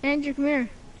 Andrew, come here.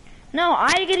 No,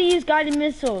 I get to use guided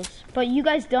missiles, but you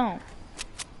guys don't.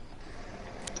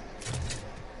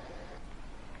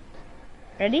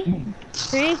 Ready?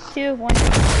 3, 2, 1.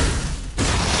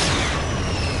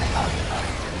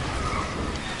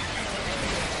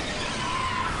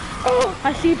 Oh,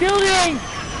 I see building!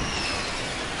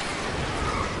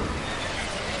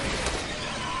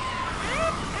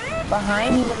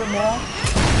 Behind you, little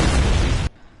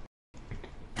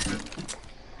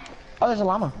Oh, there's a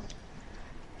llama.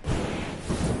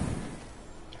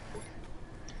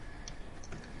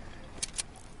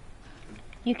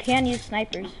 You can use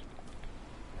snipers.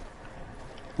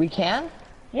 We can?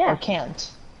 Yeah, Or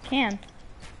can't? can.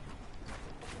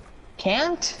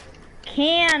 Can't?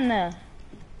 Can.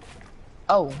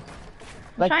 Oh.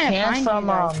 Like trying to cans find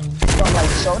you from like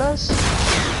sodas?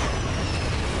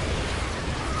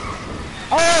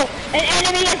 Oh, an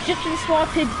enemy has just been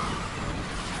spotted.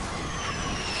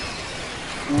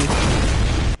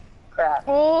 Crap.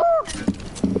 Oh,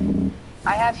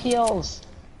 I have heals.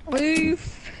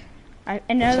 oof.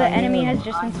 Another Tell me enemy when has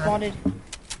just been I'm spotted.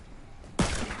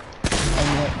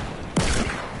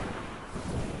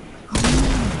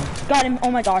 Got him.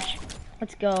 Oh my gosh.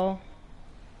 Let's go.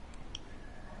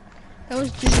 That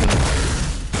was cheating.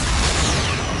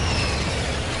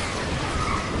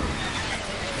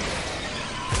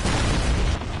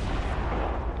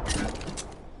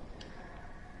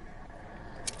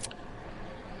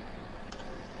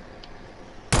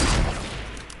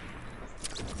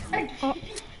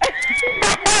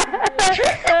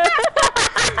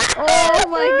 Oh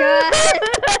my god.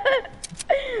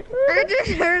 I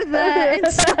just heard that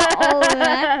and saw all of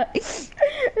that.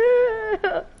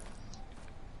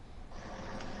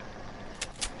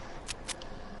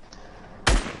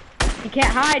 You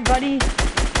can't hide, buddy.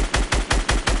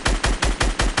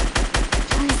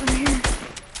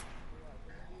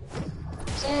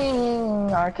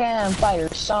 Sing our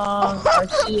campfire song, our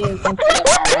CA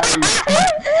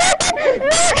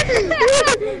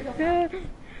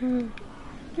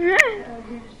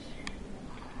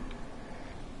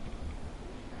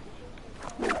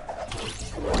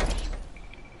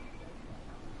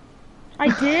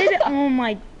I did? Oh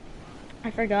my.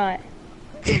 I forgot.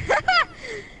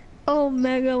 Oh,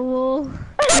 Mega Wool.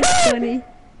 That's funny.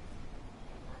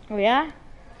 Oh yeah?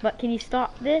 But can you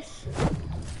stop this?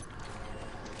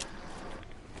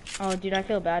 Oh dude, I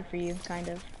feel bad for you, kind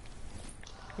of.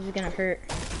 This is gonna hurt.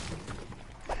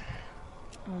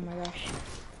 Oh my gosh.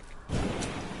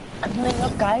 I'm healing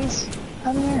up, guys.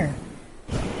 Come here.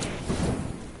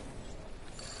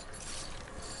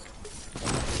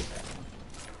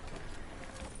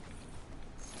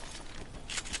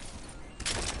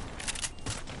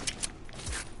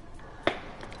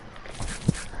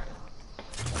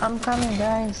 I'm coming,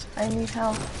 guys. I need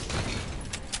help.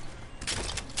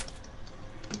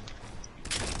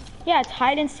 Yeah, it's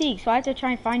hide and seek, so I have to try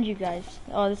and find you guys.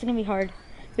 Oh, this is gonna be hard.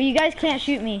 But you guys can't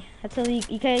shoot me. That's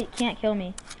illegal. You can't kill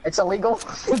me. It's illegal.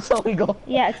 It's illegal.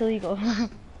 Yeah, it's illegal.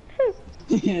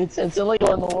 it's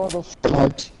illegal in the world of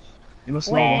Fortnite. You must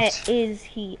know Where what. is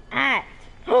he at?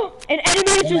 An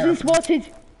enemy has just been spotted.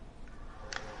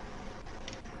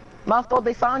 Mouthful,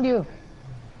 they found you.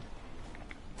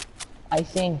 I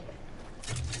think.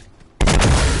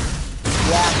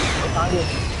 Yeah, they found you.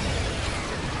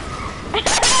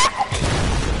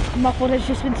 Muffled has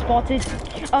just been spotted.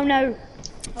 Oh no.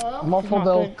 Muffled, Not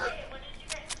though. good.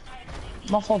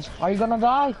 Muffled, are you gonna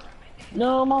die?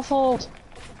 No, Muffled.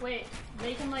 Wait,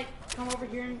 they can like come over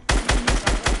here and.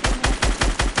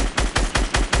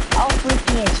 I'll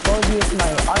freaking expose you with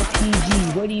my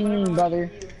RPG. What do you mean,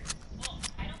 brother?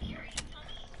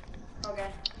 Okay.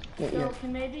 Yeah, So yeah.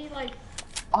 can maybe like.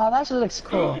 Oh, that actually looks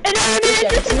cool. An enemy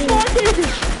has just been spotted.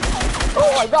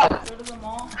 Oh my god! Go to the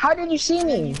mall. How did you see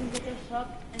me? You can get this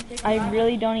up and take. I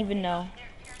really don't even know.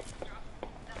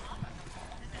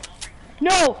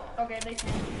 No. Okay, they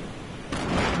can.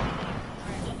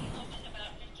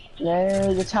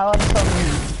 There's a talent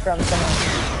from someone.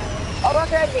 Oh,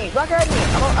 rocket at me! Rocket at me!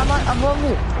 I'm on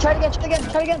you. Try it again, try it again,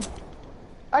 try it again.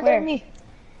 Rocket Where? at me.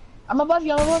 I'm above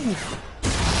you, I'm above you.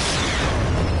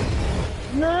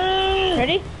 No!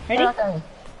 Ready? Ready? Rocket at me.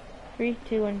 3,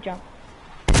 2, 1, jump.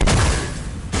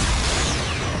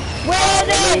 Where are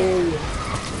they?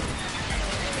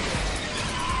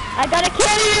 I gotta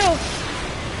kill you!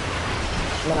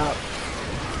 No.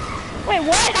 Wait,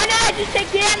 what? How did I just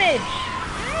take damage?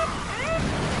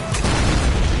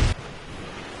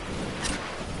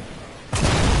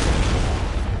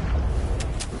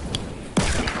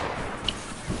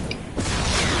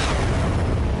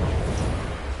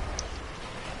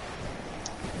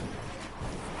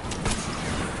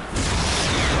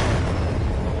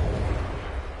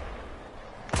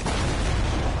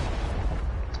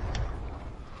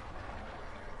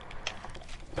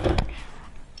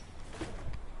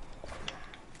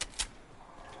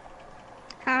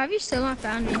 How have you still not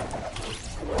found me?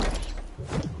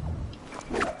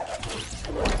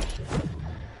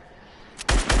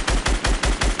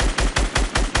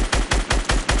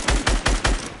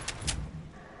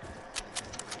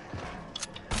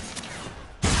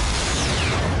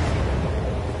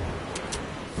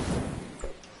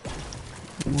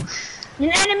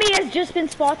 I've just been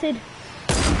spotted.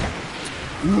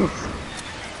 You're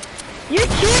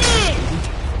cheating!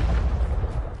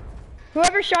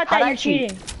 Whoever shot that, How'd I you're cheat?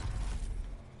 cheating.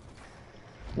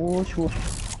 Whoosh, whoosh.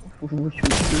 Whoosh, whoosh,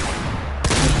 whoosh.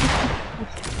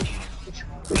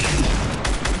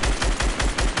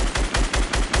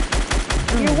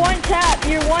 You're one tap.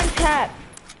 You're one tap.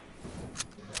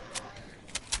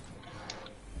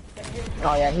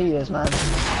 Oh yeah, he is, man.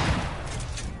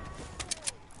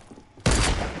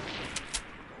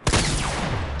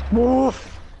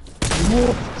 Woof.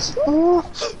 Woof.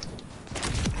 Woof.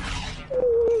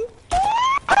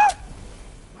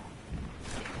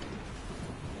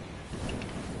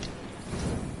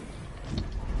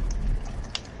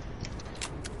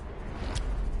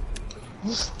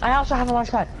 I also have a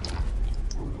launch pad.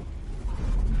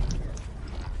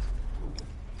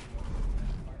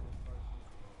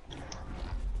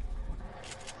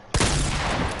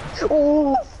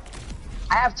 Oh!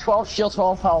 I have 12 shield,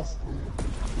 12 health.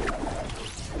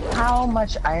 How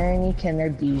much irony can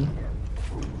there be?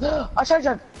 A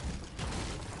charger!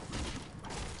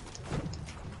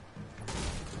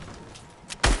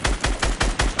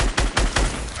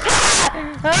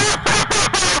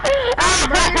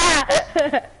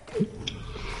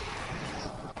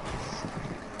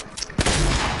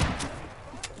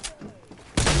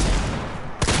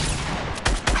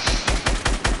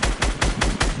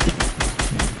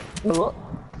 Oh.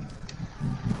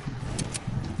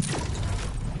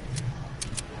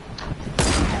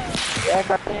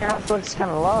 Yeah, your health looks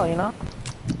kind of low, you know?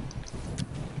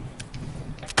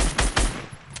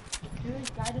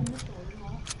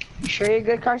 You sure you're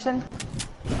good, Carson?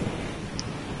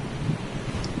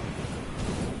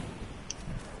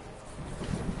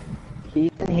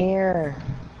 He's in here.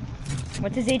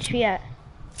 What's his HP at?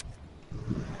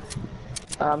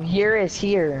 Here is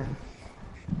here.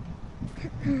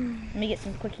 Let me get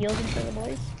some quick heals in for the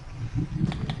boys.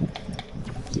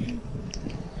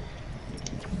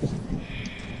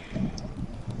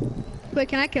 Wait,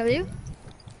 can I kill you?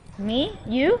 Me?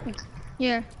 You?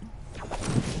 Yeah.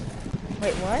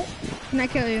 Wait, what? Can I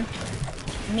kill you?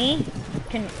 Me?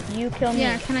 Can you kill me?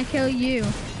 Yeah, can I kill you?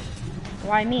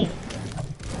 Why me?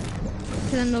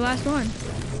 Because I'm the last one.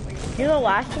 You're the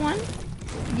last one?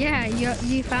 Yeah,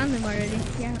 you found them already.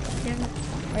 Yeah, yeah.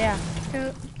 Oh yeah.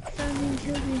 Killed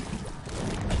me.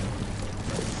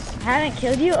 I haven't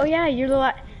killed you? Oh yeah, you're the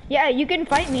last. Yeah, you can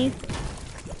fight me.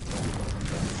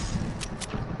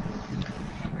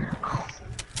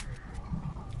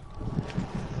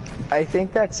 I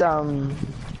think that's,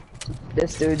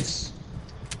 this dude's.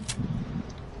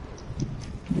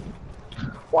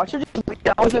 Watch her just beat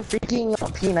down with a freaking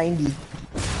P90.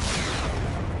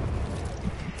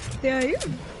 Yeah, you're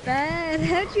bad.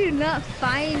 How'd you not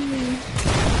find me?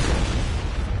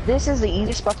 This is the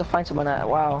easiest spot to find someone at,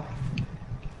 wow.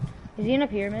 Is he in a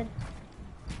pyramid?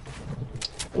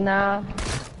 Nah.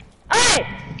 Hey!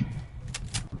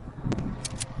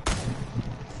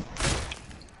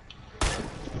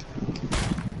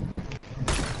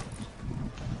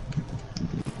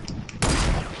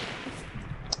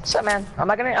 What's up, man? I'm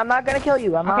not gonna kill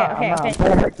you. I'm Okay, not okay.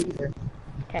 gonna hurt you either.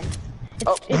 Okay.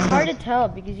 Oh. It's hard to tell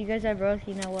because you guys are both,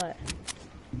 you know what?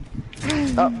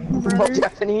 Oh, both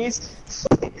Japanese.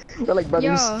 They're like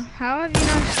brothers. Yo, how have you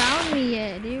not found me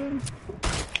yet, dude?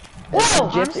 Whoa!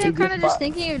 Honestly, I'm kind of just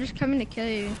thinking of just coming to kill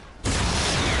you.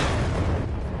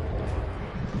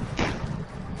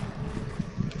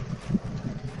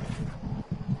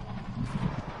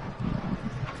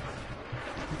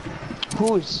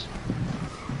 Who's?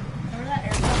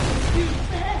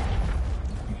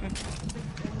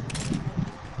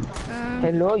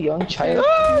 Hello, young child.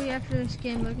 Maybe after this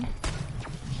game, looking.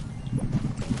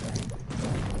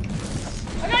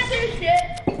 I got this shit!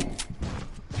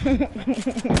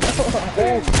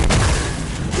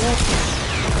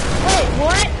 Wait,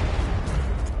 what?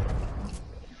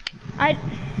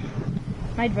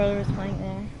 My brother was playing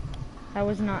there. That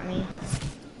was not me.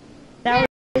 That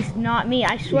was not me.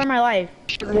 I swear my life.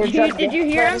 Did you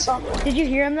hear him? Did you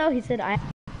hear him though? He said I.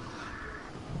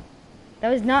 That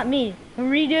was not me.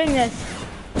 I'm redoing this.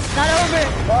 It's not over.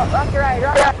 Oh, rock your right,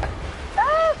 rock your right.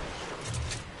 Ah!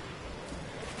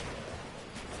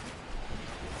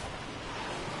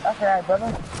 Rock your right,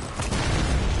 brother.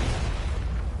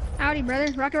 Howdy,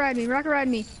 brother. Rocket ride me. Rocket ride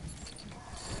me.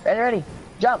 Ready, ready.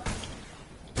 Jump.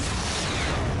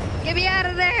 Get me out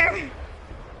of there.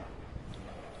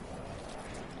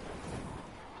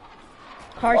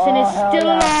 Carson is hell still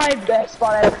yeah. alive. Best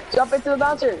spot ever. Jump into the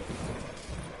bouncer.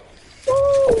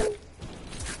 Woo!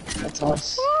 That's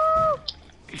us.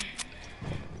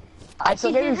 I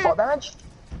still gave you fall damage?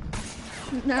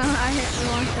 No, I hit the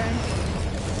launch pad.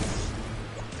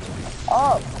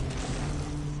 up.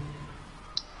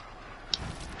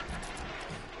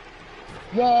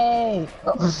 Yay!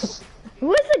 Oh.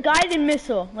 Who is the guided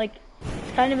missile? Like,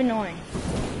 it's kind of annoying.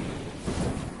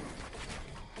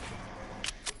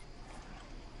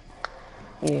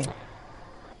 Yeah.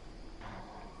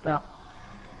 No.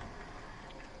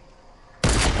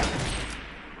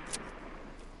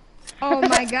 Oh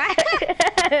my god.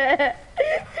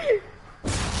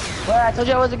 Well, I told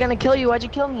you I wasn't gonna kill you. Why'd you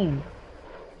kill me?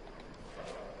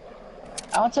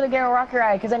 I wanted to get a rocket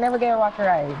ride because I never get a rocket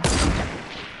ride.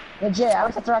 Legit, I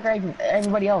always have to rocket ride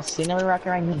everybody else. They never rocket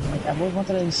ride me. Like I've always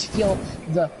wanted to just feel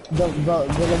the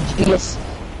luxurious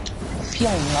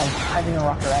feeling of having a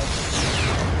rocket ride.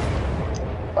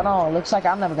 But no, it looks like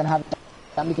I'm never gonna have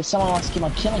that because someone wants to keep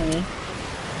on killing me.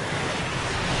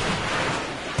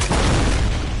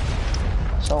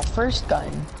 So first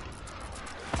gun.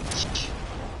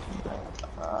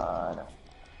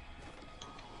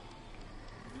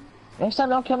 Next time,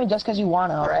 don't kill me just because you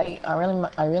wanna, alright? I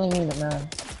really mean it, man.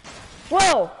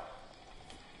 Whoa!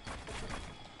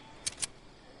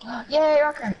 Yay,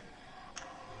 rocker!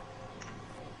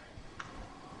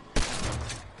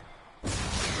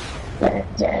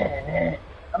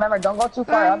 Remember, don't go too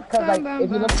far up, because like, if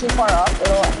you look too far up,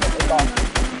 it'll go.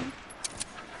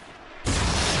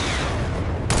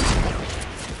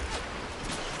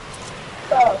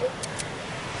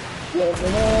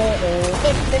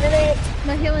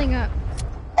 Not healing up.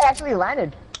 It actually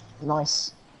landed.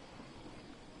 Nice.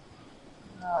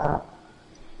 Oh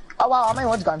wow, my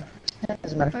wood's gone.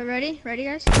 Doesn't matter. Alright, ready? Ready,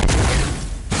 guys?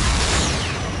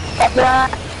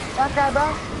 That guy,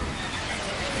 bro.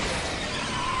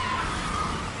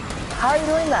 How are you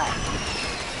doing that?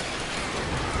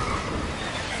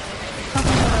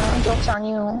 Jokes on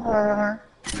you.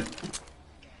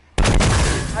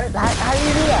 How do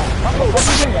you do that? What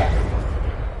did you do that?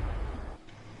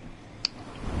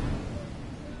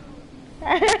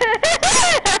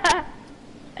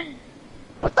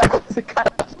 What the kind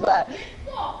of that?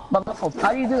 Muffled.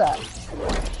 How do you do that?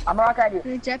 I'm a rocket ride you.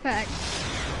 The jetpack.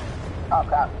 Oh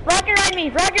crap. Rocket ride me!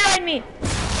 Rocket ride me!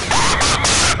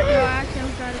 Yo, actually,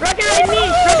 I'm trying to... Rocket ride me!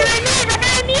 Rocket ride me! Rocket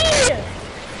ride me!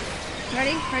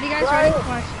 Ready? Ready, guys? Ready?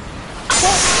 Watch.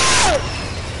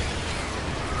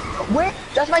 Wait,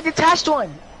 that's my detached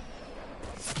one.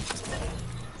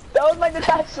 That was my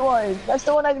detached one. That's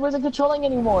the one I wasn't controlling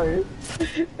anymore.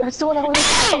 That's the one I wasn't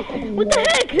controlling anymore. What the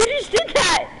heck? Who just did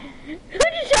that? Who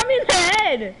just shot me in the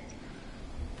head?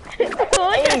 What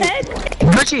the heck?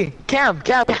 Richie, Cam.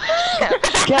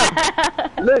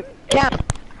 Look, Cam.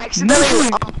 I accidentally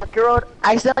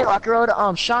rocket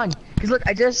road, Sean. Cause look,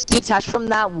 I just detached from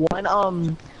that one,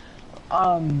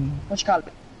 what you call it?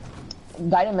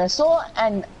 Guided missile,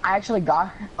 and I actually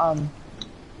got,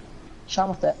 Sean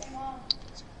with it.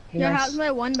 Yo, Nice. how's my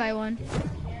 1x1?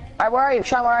 Alright, where are you?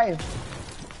 Sean, where are you?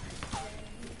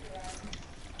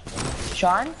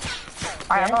 Sean?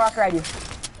 Alright, I'm gonna rocket ride you.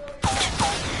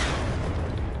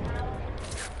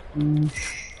 I'm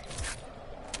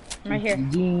right here.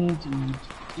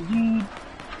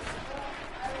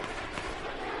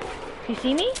 You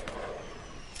see me?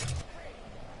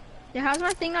 Yeah, how's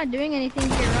my thing not doing anything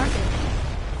to your rocket?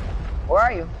 Where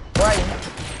are you? Where are you?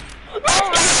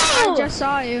 I just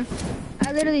saw you.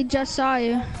 I literally just saw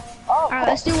you. Oh, Alright,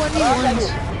 let's do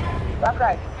 1v1s. Rocket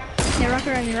ride. Yeah,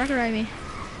 rocket ride me, rocket ride me.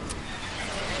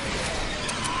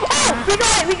 Oh,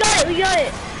 we got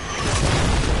it!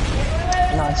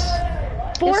 Nice.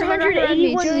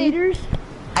 481 Julie. meters?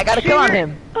 I got a kill on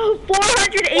him. Oh,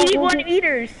 481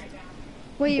 meters!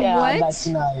 Wait, Yeah, what? that's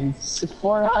nice.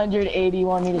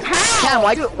 481 meters. How? Cam,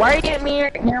 why are you getting me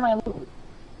near my loot?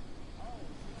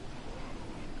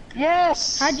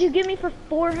 Yes! How'd you get me for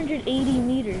 480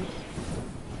 meters?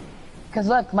 Cause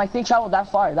look, my thing traveled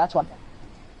that far, that's why.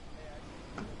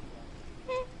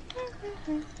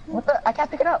 What the? I can't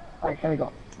pick it up. Alright, there we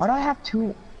go. Why do I have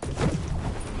two?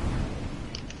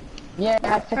 Yeah, I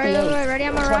have 58. Alright, ready?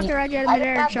 I'm gonna rocket ride you out of I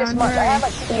midair, don't have this Sean. much. I Where are have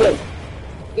you? like 58.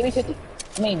 Give me 50.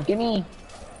 I mean, give me...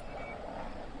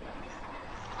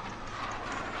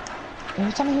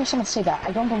 Every time I hear someone say that,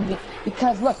 I don't believe it.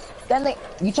 Because look, then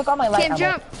you took all my light Can't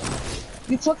ammo. jump.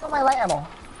 You took all my light ammo.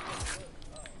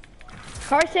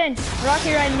 Carson,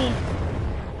 rocket ride me.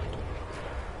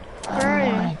 Where are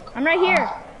you? my I'm right here.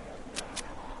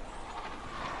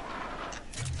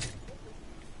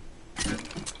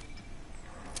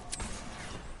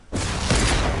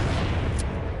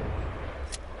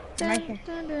 I'm right here.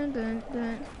 Dun, dun, dun, dun,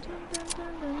 dun,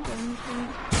 dun, dun, dun.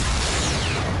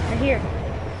 Right here.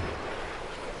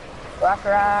 Rock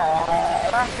ride,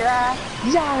 rock ride.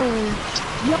 Yo,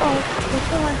 what's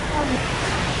going on?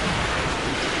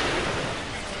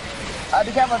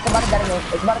 Be careful, it's about to detonate.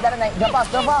 It's about to detonate. Jump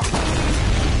off, jump off!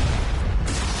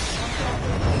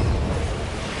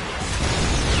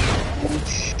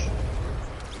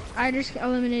 I just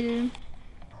eliminated him.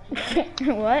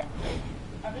 What?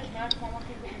 I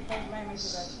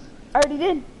already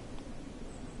did.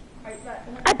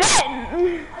 I bet!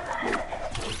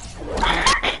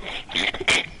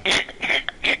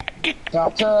 Y'all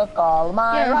took all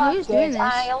my Yeah, who's doing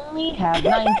rockets. this? I only have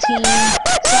 19.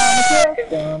 Time to take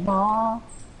them all.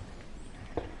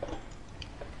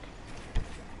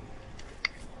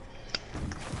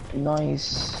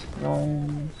 Nice.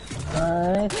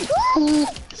 Nice.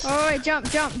 Oh, wait, jump.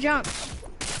 Alright,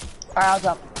 I'll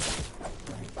jump.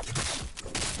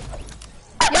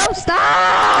 Yo,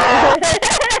 stop!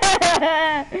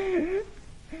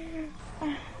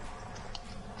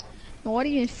 What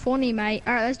even funny, mate?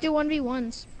 Alright, let's do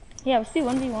 1v1s. Yeah, let's do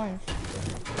 1v1s.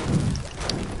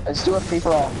 Let's do a free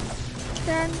for all.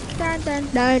 Dun, dun, dun,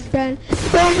 dun, dun,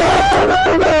 dun,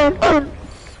 dun, dun.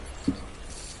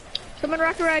 Someone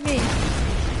rocket ride me.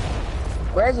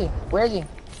 Where is he? Where is he?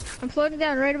 I'm floating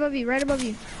down right above you, right above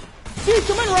you. Dude,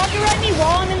 someone rocket ride me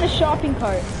while I'm in the shopping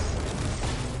cart.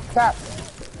 Stop.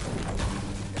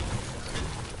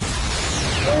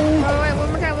 Oh, wait,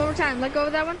 one more time. Let go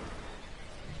of that one.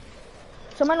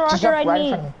 Someone Just rocket jump ride right in me.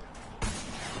 front of me.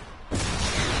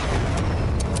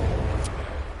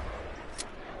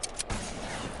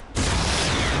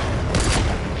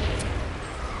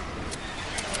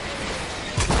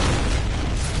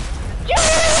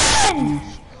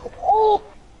 Oh!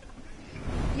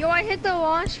 Yo, I hit the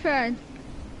launch pad.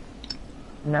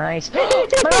 Nice. My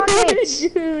rockets!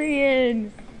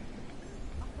 Julian!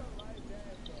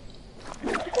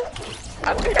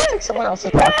 I'm gonna take someone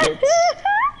else's rockets.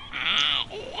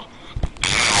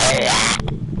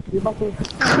 You're about to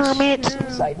Kermit.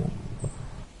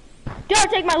 Don't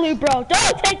take my loot, bro!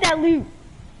 Don't take that loot!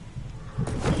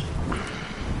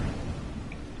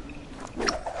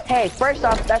 Hey, first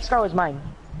off, that scar was mine.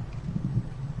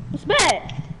 Let's bet!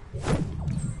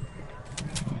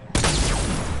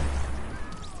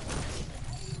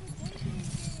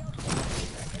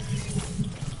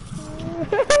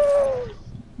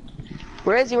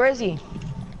 Where is he? Where is he?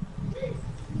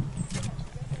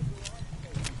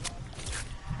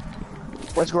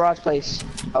 Where's garage place?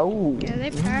 Oh. Yeah,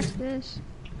 they passed this.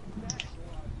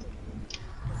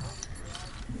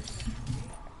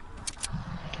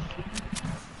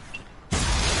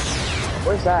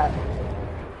 Where's that?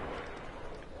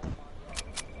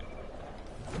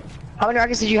 How many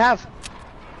rockets did you have?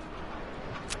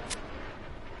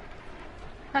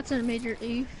 That's a major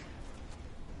Eve.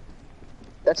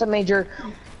 That's a major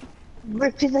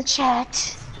rip in the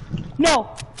chat.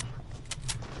 No!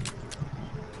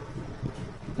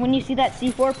 When you see that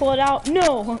C4, pull it out.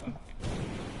 No!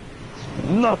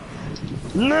 No.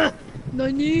 No.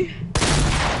 Nani?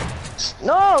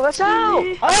 No, let's go.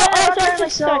 Oh, sorry,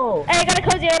 myself. sorry. Hey, I got a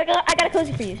cozy, I got a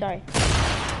cozy for you, sorry.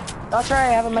 I'll try,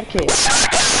 I have a med kit.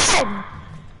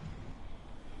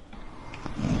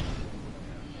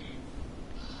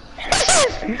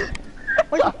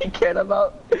 What are you caring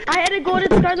about? I had a golden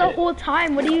scar the whole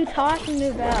time. What are you talking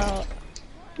about?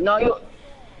 No, you.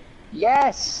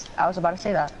 Yes, I was about to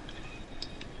say that.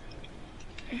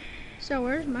 So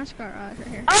where's my scar? Oh, it's right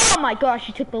here. Oh my gosh,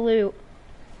 you took the loot.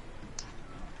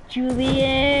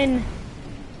 Julian.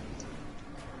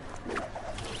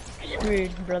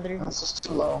 Screwed, brother. That's just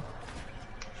too low.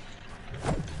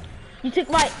 You took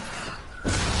my...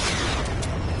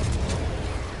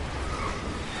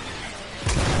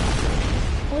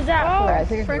 What was that Oh, for? I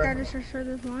think it's frick, I right. just destroyed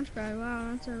this launch pad.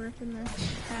 Wow, that's a rip in the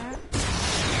chat.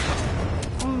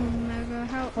 Oh, mega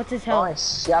help. What's his health?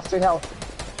 Nice. You have 3 health.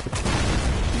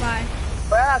 Bye.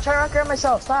 Well, I'll try to rock around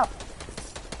myself. Stop.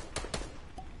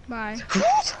 Bye.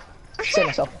 Save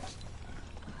myself.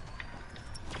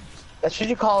 That's what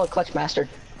you call a clutch master.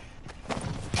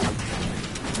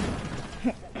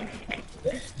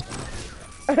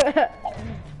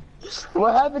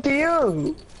 What happened to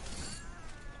you?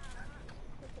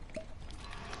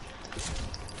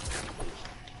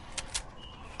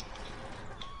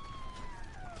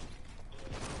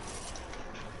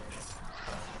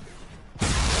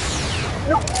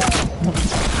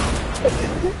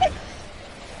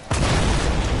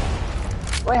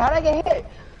 Wait, how'd I get hit?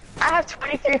 I have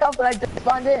 23 health and I just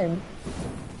spawned in.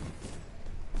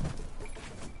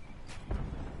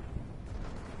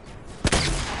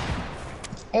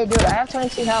 Hey dude, I have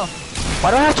 23 health.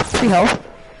 Why do I have 23 health?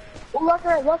 Oh, left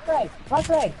right, left right, left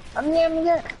right. I'm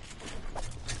there.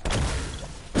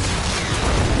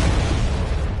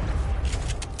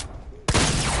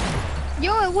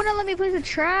 Yo, it wouldn't let me place a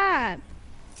trap.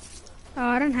 Oh,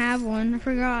 I don't have one. I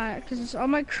forgot because all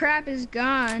my crap is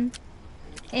gone,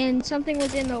 and something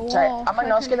was in the wall. Sorry, I'm a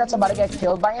no-skid that's about to get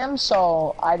killed by him,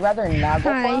 so I'd rather not go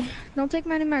for Hi. him. Don't take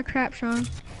any of my crap, Sean.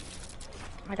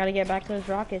 I gotta get back those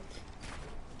rockets.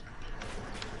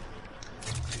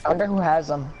 I wonder who has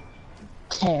them.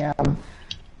 Cam.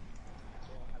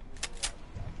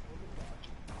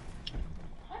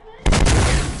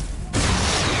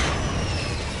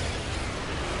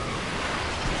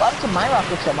 Up to my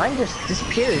rocket ship, mine just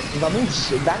disappeared. I mean,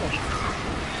 just vanished.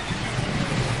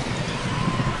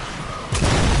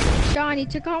 Sean, you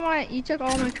took all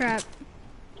my crap.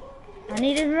 I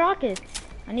needed rockets.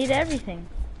 I need everything.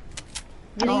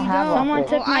 I don't have Someone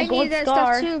rockets. took my I gold need that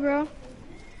star. stuff too, bro.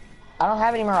 I don't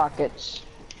have any more rockets.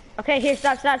 Okay, here,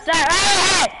 stop.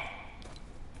 Ah!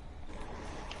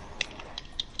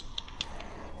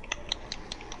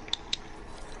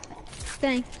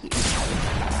 Thank you.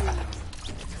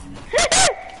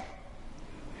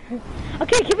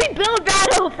 Okay, can we build a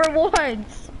battle for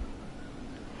once?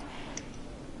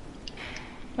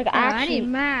 Like Yeah, I actually, need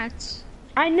mats.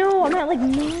 I know, I'm at like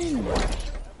 9.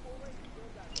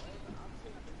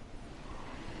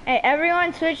 Hey,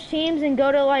 everyone switch teams and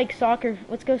go to like soccer.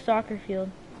 Let's go soccer field.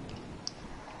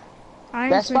 I'm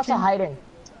Best spot to switching. hide in.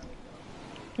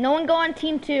 No one go on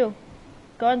team 2.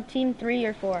 Go on team 3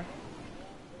 or 4.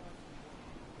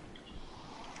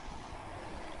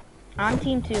 I'm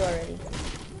team 2 already.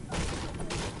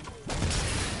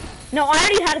 No, I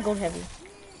already had a gold heavy.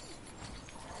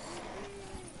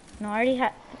 No, I already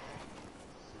had.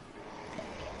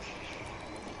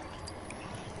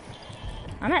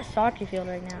 I'm at soccer field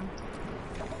right now.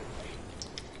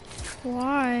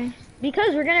 Why?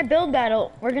 Because we're gonna build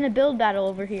battle. We're gonna build battle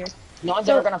over here. No one's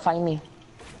So- ever gonna find me.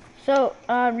 So,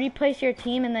 replace your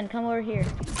team and then come over here.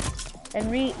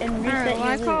 And reset Alright, well,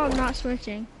 I your call loot. not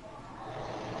switching.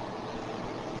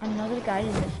 Another guy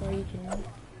in this way you can move.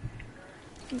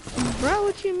 Bro,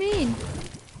 what you mean?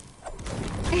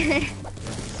 I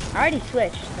already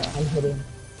switched, so. I'm hidden.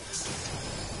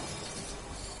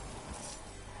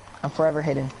 I'm forever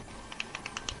hidden.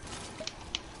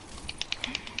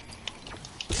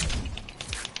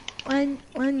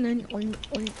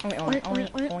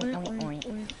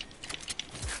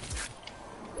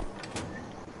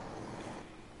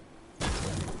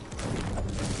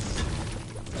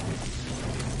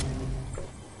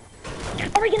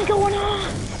 Are we gonna go one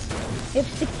off? We have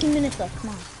 16 minutes left, come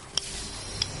on.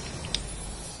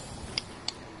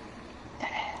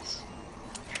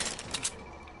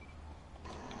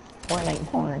 Fortnite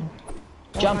porn.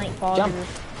 Jump, Fortnite jump.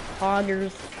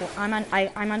 Poggers. I'm on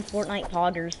Fortnite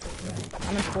Poggers.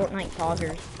 I'm on Fortnite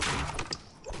Poggers.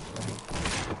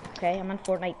 Okay, I'm on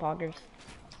Fortnite Poggers.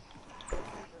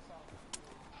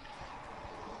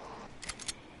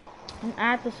 I'm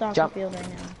at the soccer Jump. field right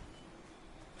now.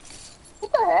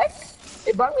 What the heck?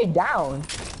 It brought me down.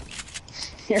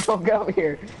 Here, we'll go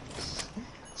here.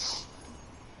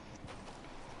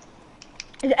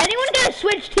 Is anyone gonna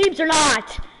switch teams or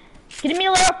not? Getting me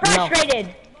a little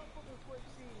frustrated.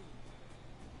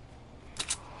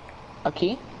 A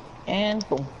key, and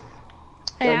boom.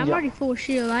 Hey, Good I'm job. already full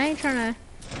shield. I ain't trying to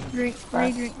Right.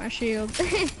 re-drink my shield.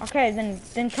 Okay,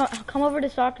 then come over to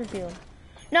soccer field.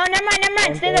 No, never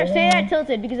mind. Stay there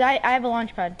tilted because I have a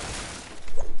launch pad.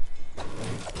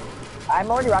 I'm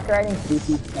already rocket riding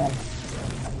CC, man.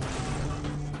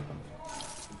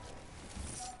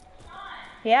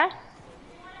 Yeah?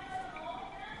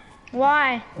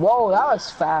 Why? Whoa, that was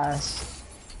fast.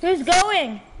 Who's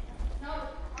going?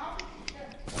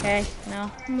 Okay,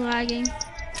 no. I'm lagging.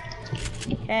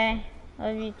 Okay,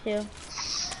 love you too.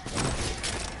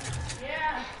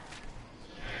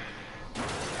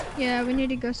 Yeah, we need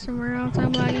to go somewhere else.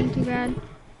 I'm lagging too bad.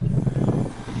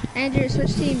 Andrew,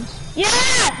 switch teams. Yeah!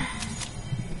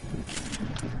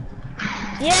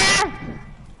 Yeah!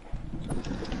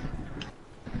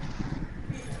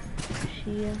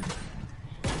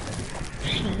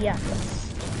 Shia.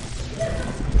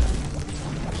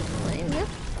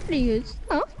 That's pretty good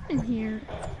stuff in here.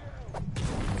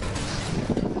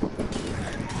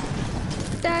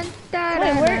 Dun, dun, Wait,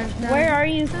 dun, where dun, where are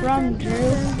you from, Drew?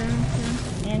 dun,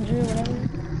 dun, Andrew, whatever.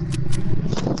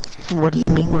 What do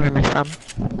you mean, where am I from?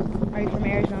 Are you from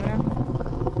Arizona?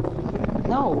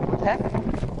 No, what the heck?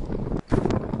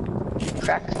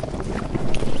 Crack. dun.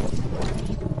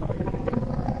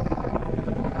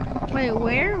 Wait,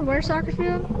 where? Where's soccer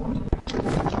field?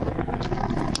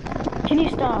 Can you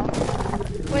stop?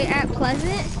 Wait, at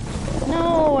Pleasant?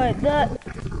 No, is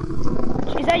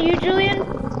that you, Julian?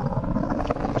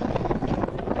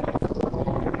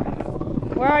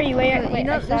 Where are you? Wait, You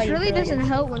know, I saw this you really earlier. doesn't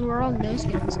help when we're all no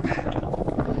skins.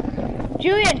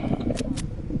 Julian!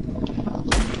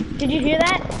 Did you hear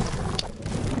that?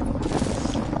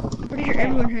 I'm pretty sure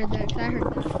everyone heard that, 'cause I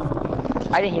heard that.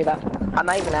 I didn't hear that. I'm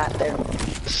not even at there.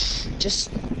 Just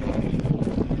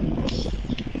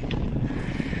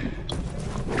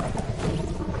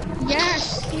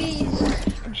Yes, please.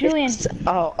 Julian.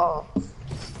 oh.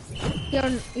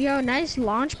 Yo, nice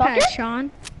launch pad, Soccer?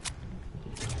 Sean.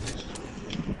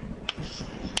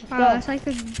 Wow, go. that's like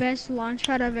the best launch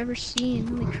pad I've ever seen.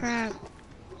 Holy crap.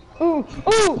 Ooh,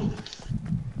 ooh.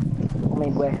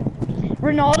 Midway.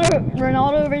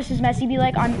 Ronaldo versus Messi. Be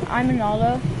like, I'm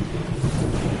Ronaldo.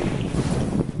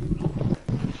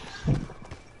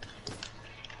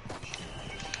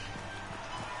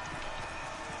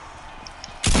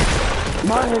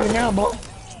 Mine right now, bro.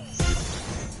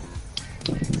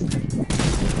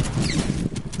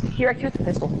 Here, I killed the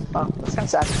pistol. Oh, that's kind of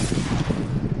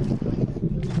sad.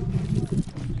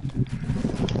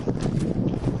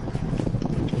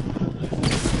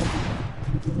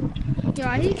 Yo,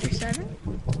 I hit for 7.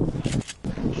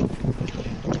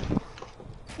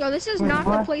 Yo, this is not the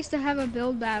what? place to have a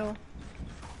build battle.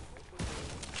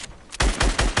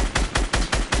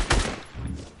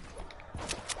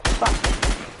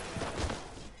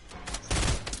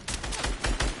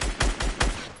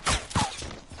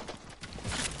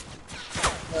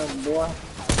 Oh, boy.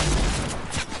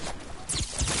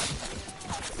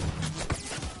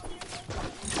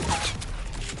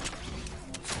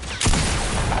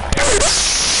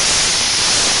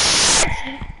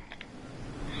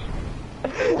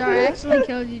 Sorry, I accidentally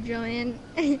killed you, Julian.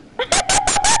 You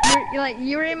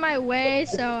were in my way,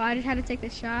 so I just had to take the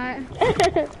shot.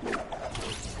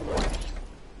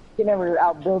 You never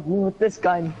outbuild me with this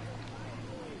gun.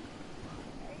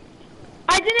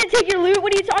 I didn't take your loot.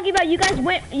 What are you talking about?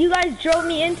 You guys drove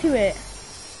me into it.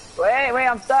 Wait,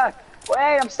 I'm stuck.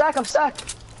 Wait, I'm stuck.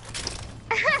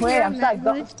 Wait, Yeah, I'm stuck. that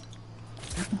Don't-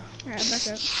 Alright, back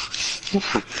up.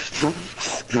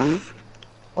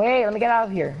 Wait, let me get out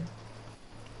of here.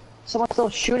 Someone's still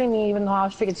shooting me even though I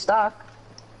was freaking stuck.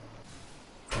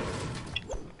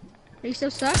 Are you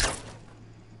still stuck?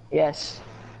 Yes.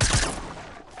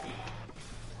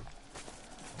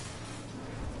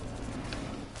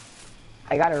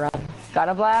 I gotta run.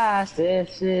 Gotta blast.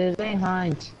 This is a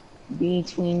hunt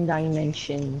between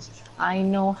dimensions. I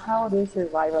know how to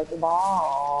survive like a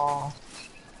ball.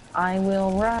 I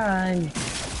will run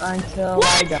until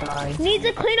I die. Needs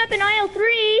to clean up in aisle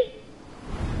 3.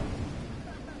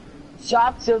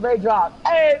 Shop till they drop.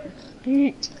 Hey!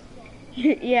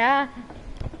 Yeah.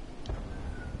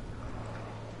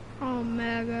 Oh,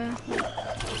 mega.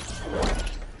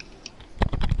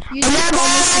 You just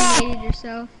almost invaded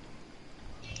yourself.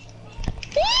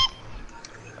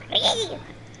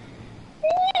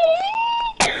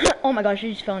 Oh my gosh, I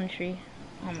just fell in a tree.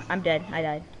 I'm dead. I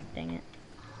died. Dang it.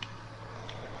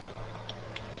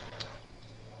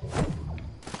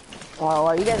 Oh,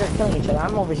 well, you guys are killing each other.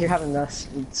 I'm over here having the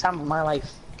time of my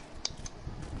life.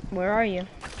 Where are you?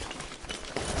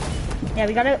 Yeah,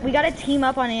 we gotta team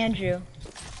up on Andrew.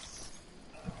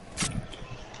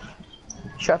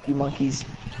 Shut up, you monkeys.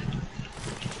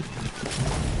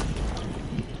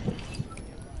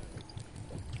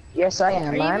 Yes, I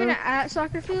am. Are you I'm, even at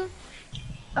soccer field?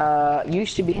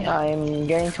 used to be. I'm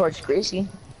getting towards Gracie.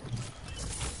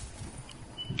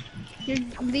 You're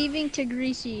leaving to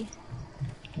Greasy.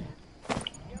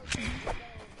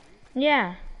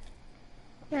 Yeah.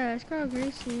 Yeah, let's go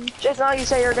Greasy. Just now you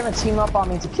say you're gonna team up on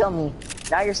me to kill me.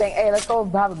 Now you're saying, hey, let's go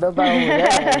have a build battle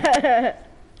over there.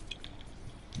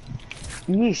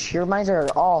 Yeesh, your minds are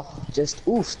all just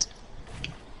oofed.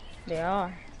 They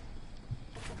are.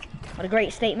 What a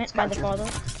great statement by the father.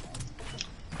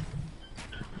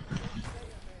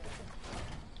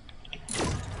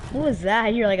 What was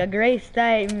that? You're like a great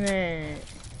statement.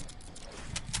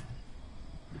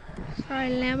 Sorry,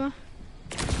 Llama.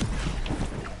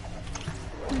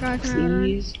 Guys, can I run?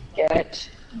 Please get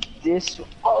this.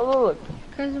 Oh, look.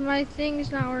 Because my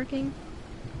thing's not working.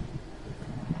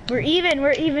 We're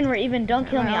even. Don't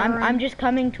kill me. I'm Alright. just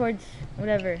coming towards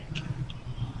whatever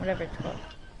it's called.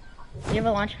 You have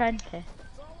a launch pad? Okay.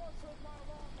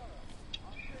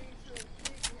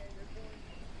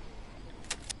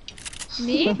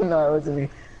 Me? No, it wasn't me.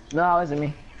 No, it wasn't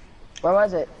me. Where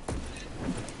was it?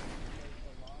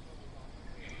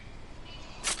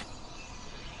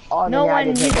 Oh, No yeah, I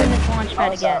one did using take it. this launch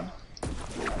pad Oh, again.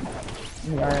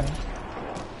 Yeah.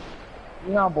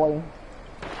 No, boy.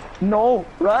 No,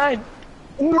 run!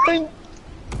 Run!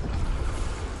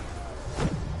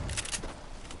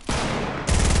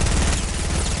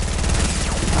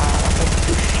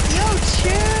 Yo,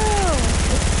 chill!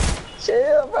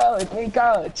 Chill, bro. It's me,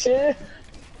 Carl. Chill.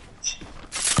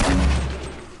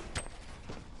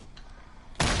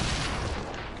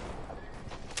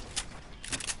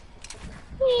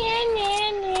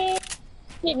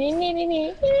 I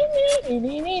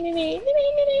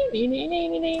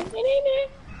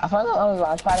found it on the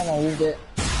launch pad and I used it.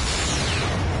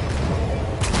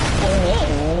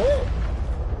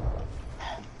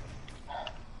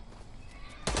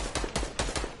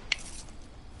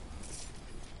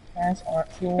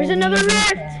 There's another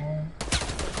rift!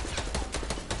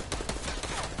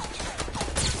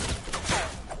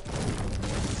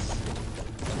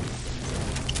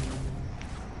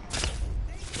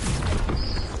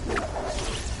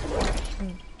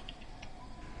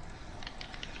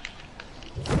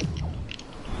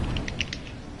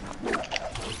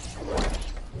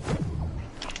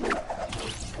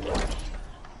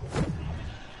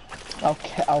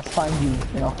 I'll find you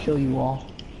and I'll kill you all.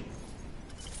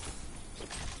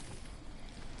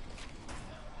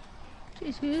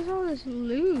 Jeez, who's all this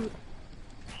loot?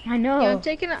 I know.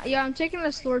 Yeah, I'm taking a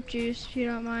slurp juice if you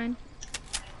don't mind.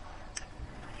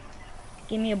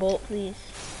 Give me a bolt, please.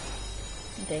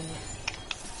 Dang it.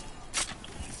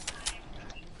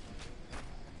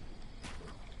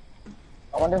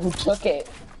 I wonder who took it.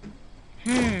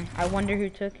 I wonder who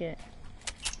took it.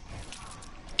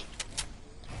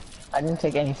 I didn't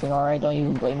take anything, alright? Don't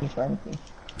even blame me for anything.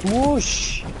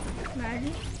 Whoosh!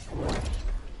 Imagine.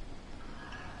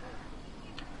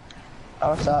 Oh,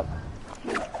 what's up?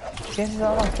 Chances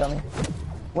are don't kill me.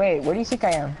 Wait, where do you think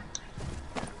I am?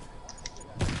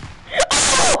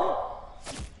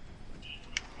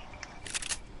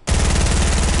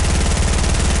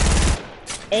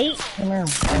 Eight? Come here,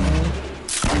 boy.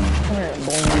 Come here,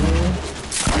 boy.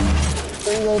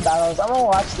 3-way battles. I'm gonna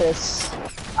watch this.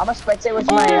 I'm gonna spectate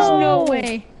with my There's no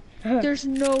way. There's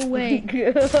no way.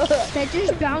 Good. That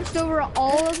just bounced over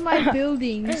all of my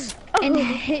buildings and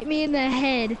hit me in the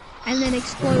head and then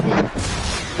exploded.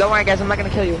 Don't worry, guys. I'm not gonna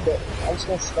kill you with it. I'm just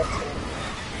gonna spectate.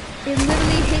 It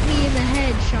literally hit me in the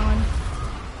head, Sean.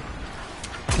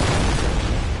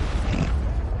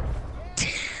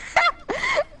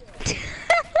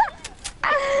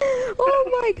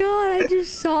 Oh my god, I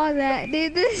just saw that.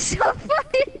 Dude, this is so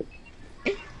funny.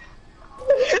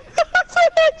 That's an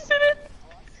accident.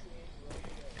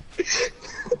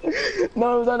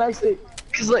 No, it was on accident.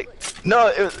 Cause like,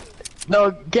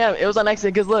 Cam, it was on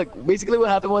accident. Cause look, basically what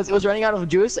happened was it was running out of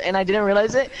juice, and I didn't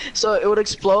realize it. So it would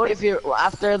explode if you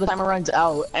after the timer runs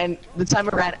out, and the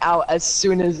timer ran out as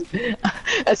soon as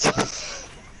as.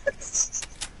 I still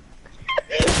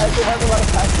have a lot of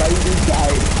past by these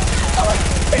guys.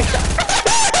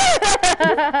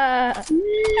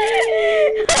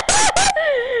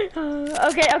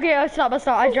 Okay, I'll stop.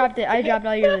 I dropped it. I dropped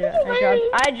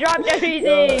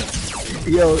everything.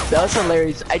 Yo, that was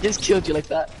hilarious. I just killed you like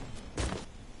that.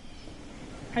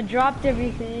 I dropped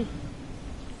everything.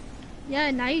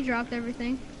 Yeah, now you dropped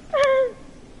everything.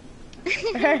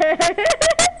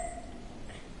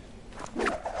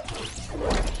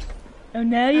 Oh,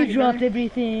 now you dropped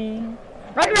everything.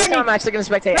 Right, This time I'm actually gonna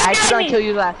spectate. I actually gonna kill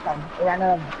you last time. I ran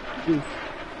out of juice.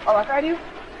 Oh, like I do?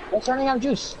 It's running out of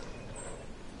juice.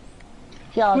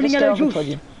 Yeah, I'll just Running stay out of over juice. towards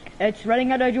you. It's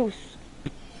running out of juice.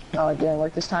 Oh, it didn't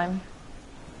work this time?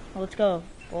 Well, let's go.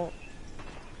 Well,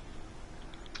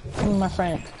 My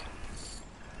friend.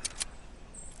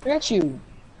 Look at you.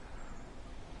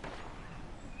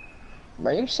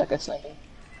 Bro, you suck at sniping.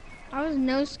 I was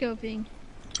no-scoping.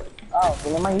 Oh,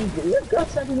 well, am I using you're good at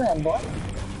sniping then, boy.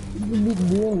 You be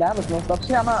doing that with no stuff.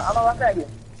 See, I'm a rock ride you.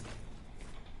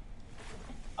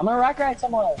 I'm gonna rock ride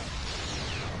someone.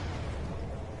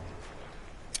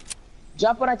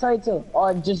 Jump when I tell you to,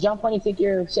 or just jump when you think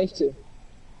you're safe to.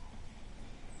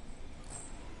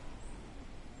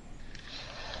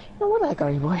 Now, where the heck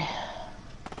are you, boy?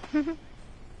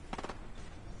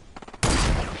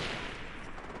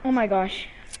 oh my gosh.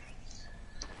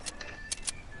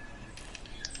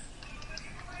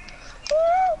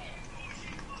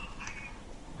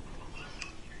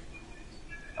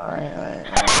 Alright.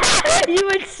 You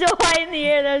went so high in the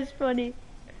air, that was funny.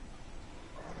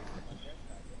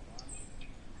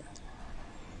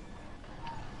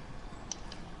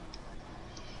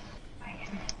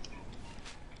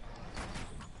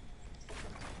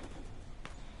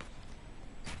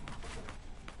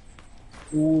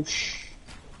 Whoosh.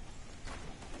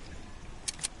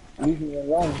 Leave me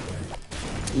alone.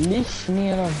 Leave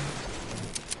me alone.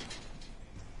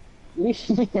 Leave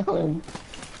me alone.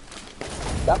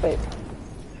 Stop it.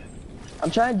 I'm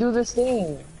trying to do this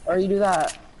thing. Or you do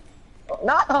that.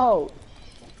 No!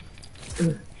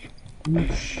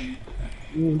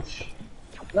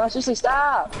 No, seriously,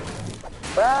 stop!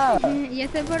 Bruh! You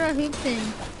have to put a hoop in.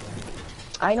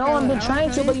 I know, I've been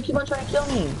trying to, but you keep on trying to kill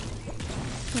me.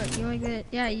 Look, you like that?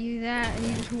 Yeah, you that, and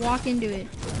you just walk into it.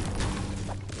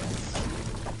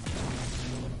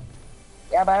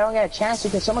 Yeah, but I don't get a chance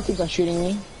because someone keeps on shooting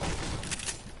me.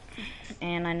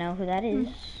 And I know who that is.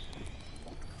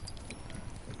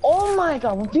 Oh my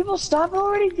god, when people stop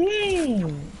already,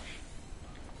 dang.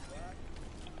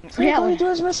 Yeah, All you do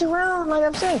is mess around, like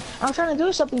I'm saying. I'm trying to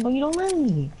do something, but you don't let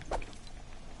me.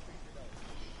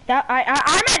 that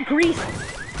I'm at Greece.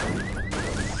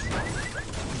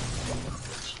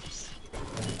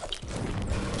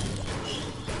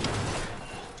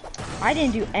 I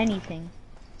didn't do anything.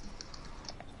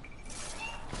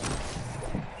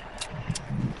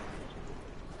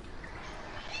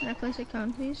 Can I place a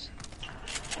cone, please?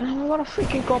 I wanna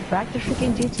freaking go back to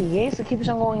freaking GTA, so keeps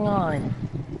on going on.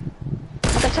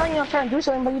 Like I'm telling you I'm trying to do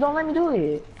something, but you don't let me do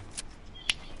it.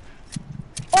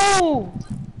 Oh!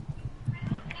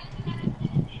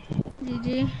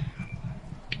 GG.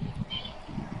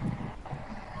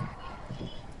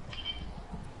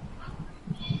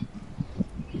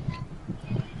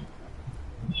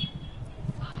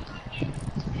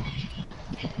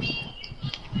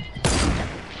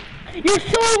 You're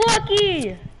so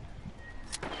lucky!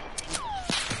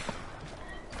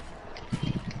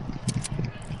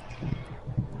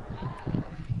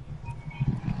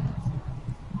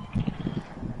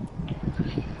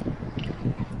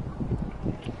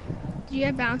 Do you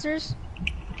have bouncers?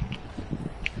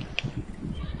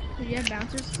 Do you have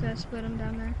bouncers? Cause I split them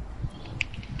down there.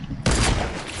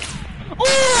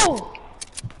 Oh!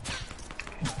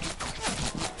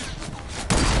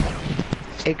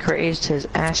 It crazed his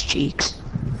ass cheeks.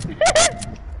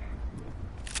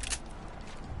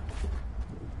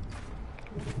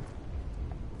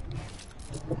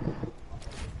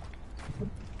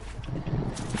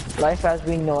 Life as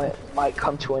we know it might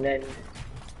come to an end.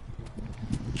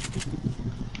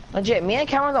 Legit, me and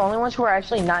Cam are the only ones who are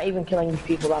actually not even killing these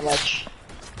people that much.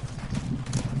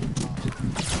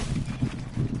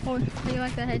 Oh, you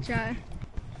like that headshot?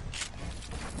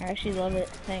 I actually love it.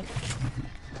 Thanks.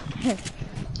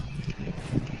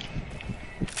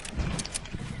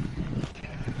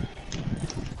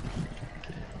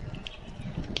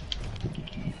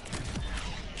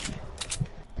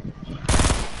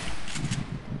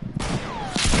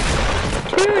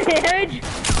 Two damage.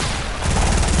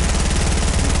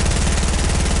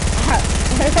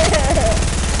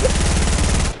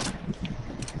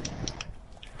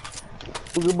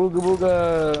 Booga booga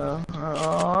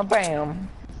booga. Bam.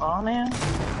 Oh man.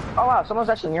 Oh wow, someone's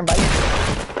actually nearby.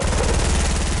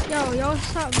 Yo, y'all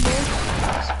stop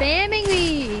spamming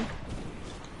me!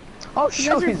 Oh You shoot,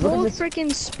 guys are he's looking both this. freaking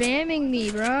spamming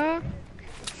me, bro.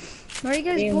 Why are you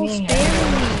guys What do you both mean?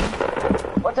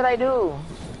 spamming What did I do?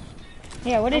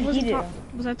 Yeah, what me? did he do?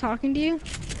 Was I talking to you?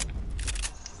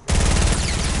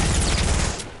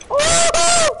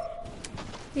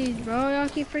 Please, bro, y'all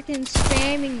keep freaking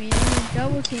spamming me. You're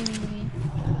double teaming me.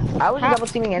 I wasn't double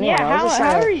teaming anyone. Yeah, I was just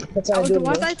how trying are to. you- That's how I do it,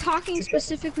 Was bro. I talking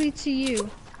specifically to you?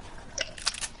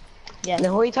 Yes.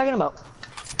 Then who are you talking about?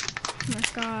 Oh my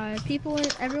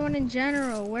god, everyone in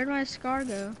general. Where'd my scar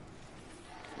go?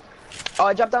 Oh,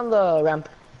 I dropped down the ramp.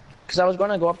 Because I was going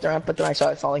to go up the ramp, but then I saw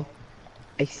it falling.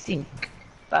 I think.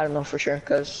 I don't know for sure,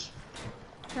 because...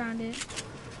 Found it.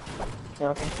 Yeah,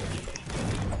 okay.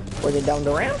 Was it down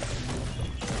the ramp?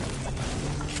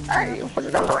 Hey, was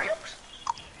it down the ramp?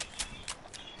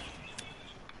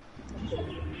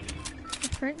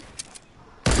 Different.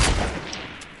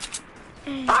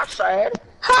 I said,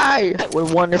 hi!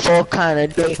 What wonderful kind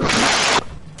of day.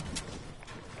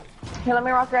 Here, let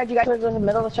me rock ride you guys towards the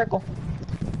middle of the circle.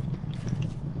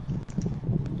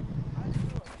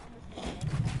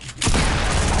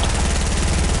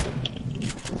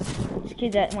 This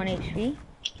kid's at 1 HP.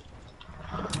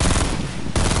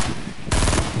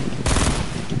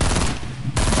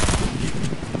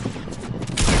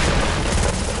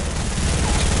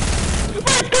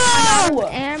 Let's go!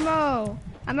 Ammo!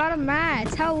 I'm out of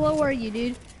mats. How low are you,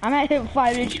 dude? I'm at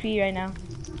 5 HP right now.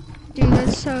 Dude,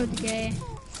 that's so gay.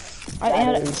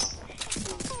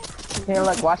 Here,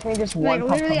 look, watch me just Like, one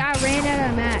literally, pump. I ran out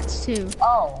of mats, too.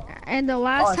 Oh, And the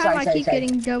last Oh, time sorry, I keep sorry.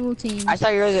 getting double teamed. I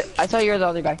thought you were the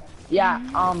other guy. Yeah,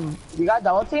 you got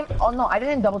double team? Oh no, I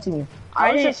didn't double team you.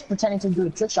 I was just pretending to do a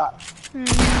trick shot.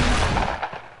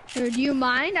 Dude, do you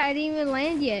mind? I didn't even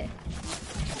land yet.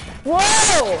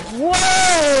 Whoa!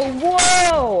 Whoa!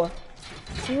 Whoa!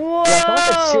 Whoa! Yeah, someone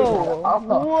said shoot. Oh.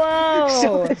 Whoa!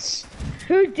 Someone-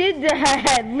 Who did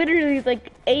that? Literally, like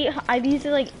I used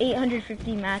like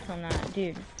 850 mats on that,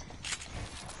 dude.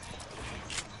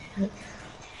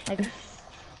 Like,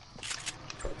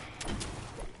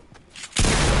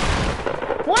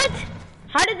 what?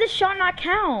 How did this shot not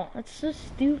count? That's so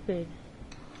stupid.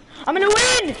 I'm gonna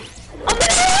win! I'm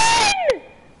gonna win!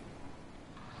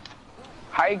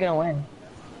 How are you gonna win?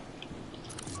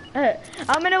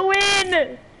 I'm gonna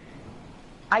win!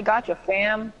 I got you,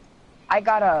 fam. I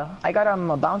got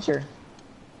a bouncer.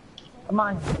 Come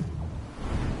on.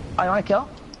 Oh, you wanna kill?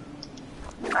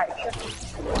 Alright, sure.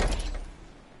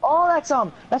 Oh,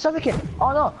 that's other kid.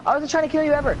 Oh no, I wasn't trying to kill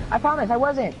you ever. I promise, I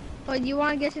wasn't. Oh, you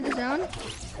want to get to the zone?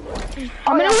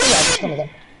 I'm gonna win!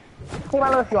 Take my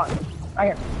loot if you want.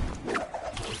 Right here.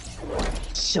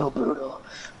 So brutal.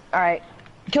 Alright.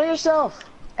 Kill yourself!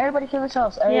 Everybody kill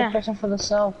themselves. Every person for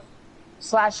themselves. /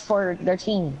 for their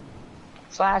team.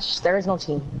 / there is no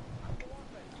team.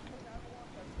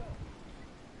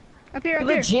 Up here, You up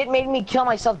here. legit made me kill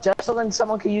myself just so then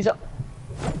someone could use it.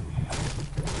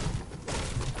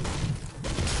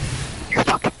 You're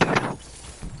fucking brutal.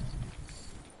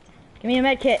 Give me a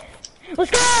med kit.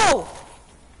 Let's go!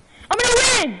 I'm gonna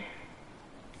win!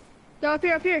 Go up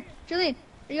here, up here. Julian,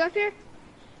 are you up here?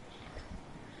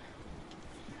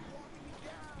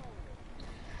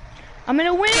 I'm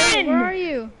gonna win! Hey, where are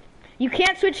you? You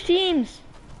can't switch teams.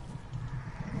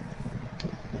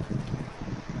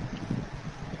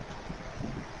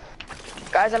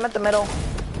 Guys, I'm at the middle.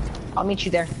 I'll meet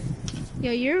you there.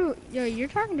 You're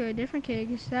talking to a different kid,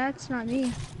 'cause that's not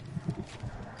me.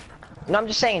 No, I'm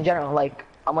just saying in general, like,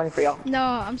 I'm waiting for y'all. No,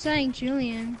 I'm saying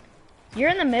Julian. You're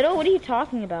in the middle? What are you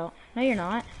talking about? No, you're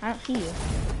not. I don't see you.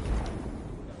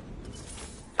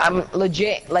 I'm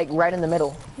legit, like, right in the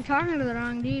middle. You're talking to the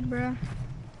wrong dude, bro.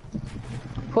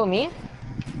 Who, me?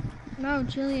 No,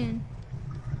 Julian.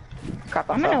 Crap,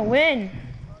 I'm gonna win.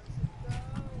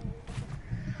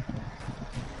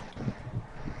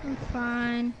 I'm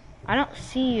fine. I don't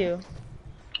see you.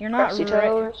 You're not Crusty right.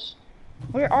 toes.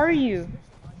 Where are you?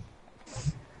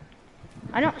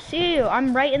 I don't see you.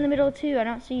 I'm right in the middle too. I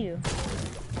don't see you.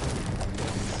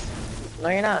 No,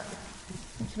 you're not.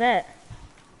 It's that.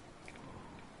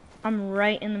 I'm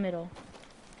right in the middle.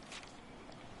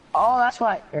 Oh, that's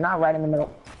why. You're not right in the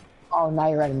middle. Oh, now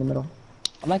you're right in the middle.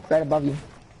 I'm like right above you.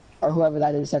 Or whoever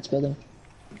that is that's building.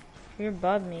 You're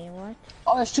above me. What?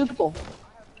 Oh, there's 2 people.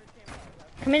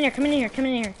 Come in here. Come in here. Come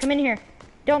in here. Come in here.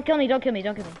 Don't kill me. Don't kill me.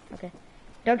 Don't kill me. Okay.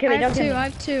 Don't kill me. Don't kill me. I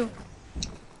have two.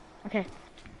 Okay.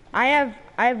 I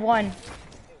have 1.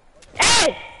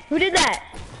 Hey! Who did that?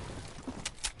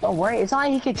 Don't worry. It's not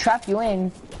like he could trap you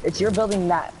in. It's your building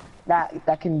that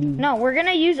can be. No, we're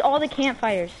gonna use all the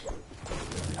campfires.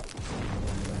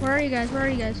 Where are you guys? Where are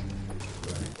you guys?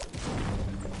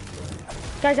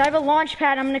 Guys, I have a launch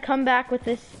pad. I'm gonna come back with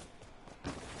this.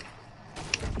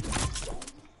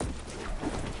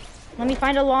 Let me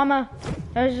find a llama.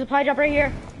 There's a supply drop right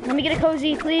here. Let me get a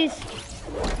cozy, please.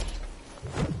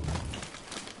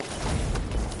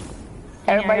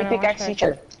 Everybody Yeah, I pickaxe gotta each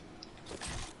other.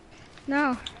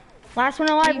 No. Last one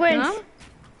alive You wins. come?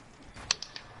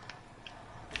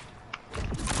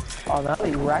 Oh, now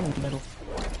you're right in the middle.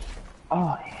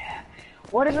 Oh, yeah.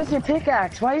 What is with your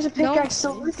pickaxe? Why is your pickaxe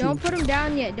so little? Don't put him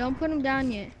down yet. Don't put him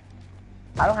down yet.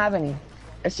 I don't have any.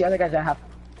 It's the other guys that have.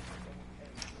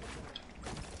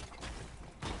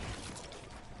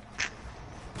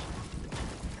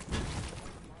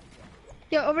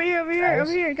 Yo, over here, over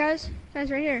here, guys. Guys,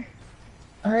 right here.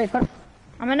 Alright, put him.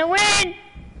 I'm gonna win.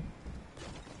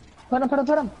 Put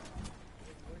him.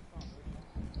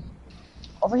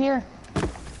 Over here.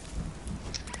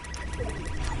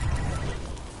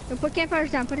 Yo, put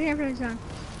campfires down. Put campfires down.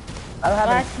 I don't have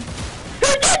any.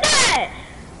 Who did that?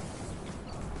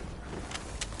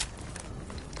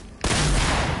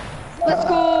 Let's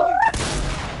go.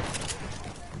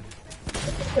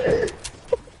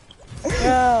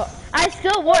 Bro, I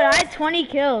still won. I had 20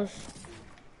 kills.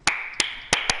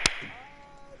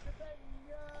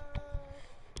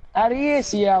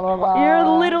 Adios, yellow ball. You're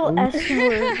a little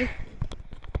S-word.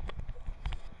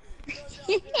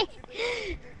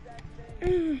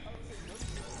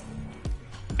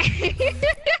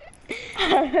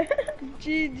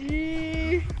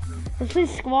 GG. Let's play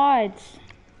squads.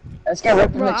 Let's get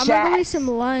ripped in Bro, the I'm gonna go chat. eat some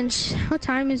lunch. What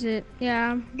time is it?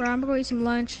 Yeah, bro, I'm gonna go eat some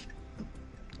lunch.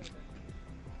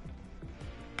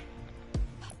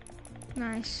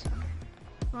 Nice.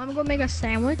 Well, I'm gonna go make a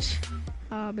sandwich.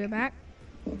 I'll be back.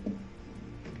 I'm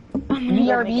gonna go make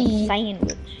a BRB.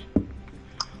 sandwich.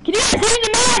 Can you guys see the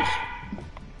match?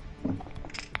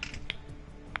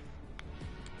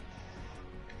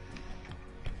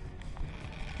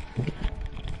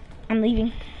 I'm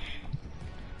leaving.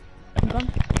 I'm gone.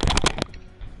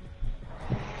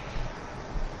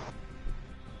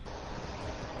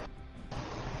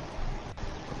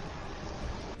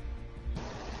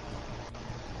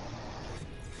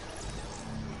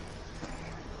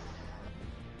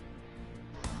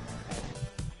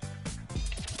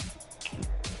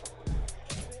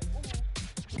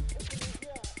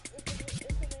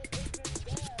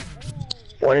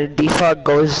 When the default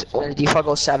goes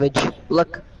savage.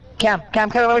 Look, Cam,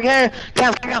 over here.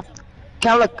 Cam,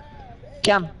 look,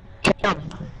 Cam.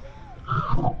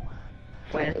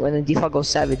 When the default goes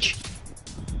savage.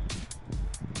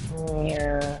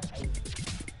 Yeah.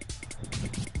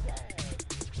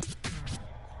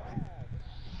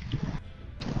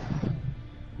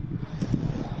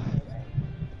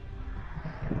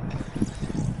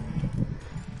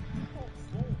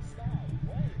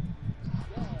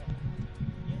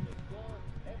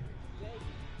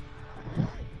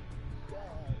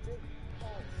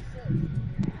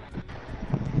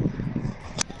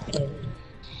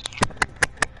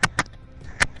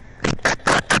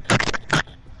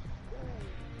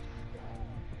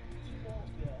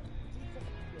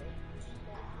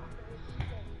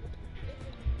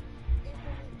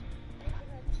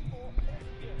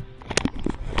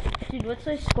 Dude, what's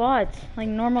those squads? Like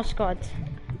normal squads.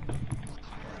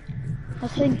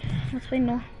 Let's play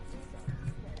normal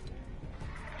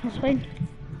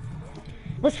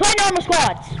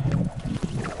squads.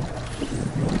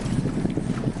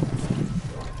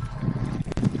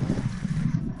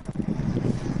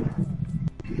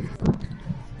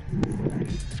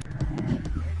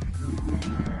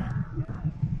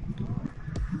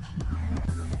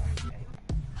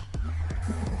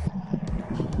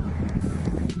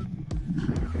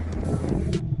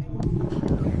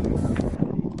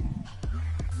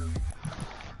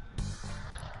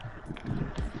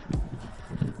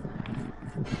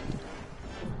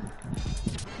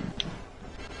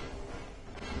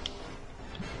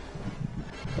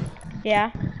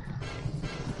 Yeah.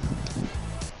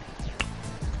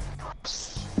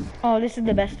 Oh, this is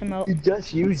the best emote. You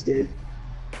just used it.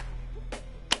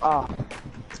 Ah,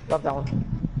 love that one.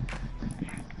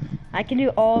 I can do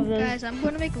all of those. Guys, I'm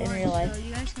gonna make in lunch, real life. so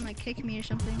you guys can like kick me or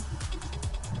something.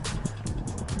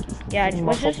 Yeah,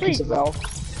 let's just Piece of L.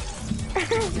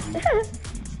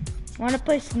 Wanna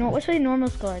play let's play normal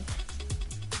squads.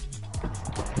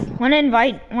 Wanna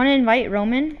invite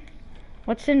Roman?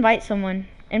 Let's invite someone.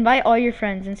 Invite all your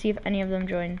friends and see if any of them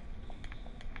join.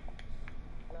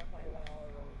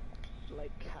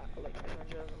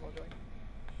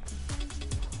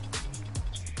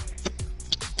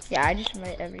 Yeah, I just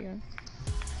invite everyone.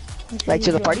 Like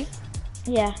to the party?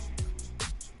 Yeah.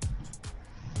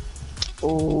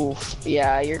 Oh,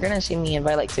 yeah, you're gonna see me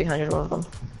invite like 300 of them.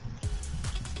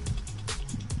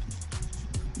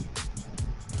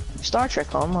 Star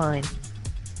Trek Online.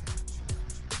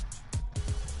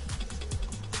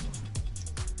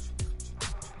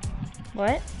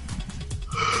 What?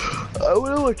 I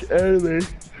wanna watch anime.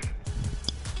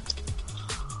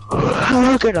 I'm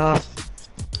gonna get off.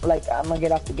 Like, I'm gonna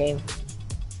get off the game.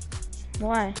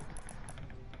 Why?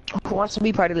 Who wants to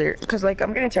be part of it? Cause like,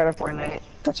 I'm getting tired of Fortnite.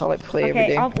 That's all I play every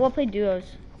Okay, day. we'll play duos.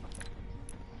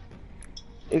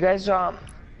 You guys, who wants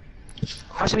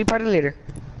to be part of the leader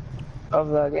of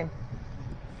the game?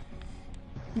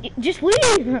 Just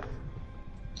leave!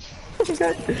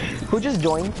 Who just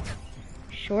joined?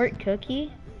 Short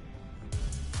cookie?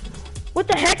 What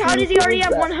the heck? How does he already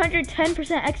have 110%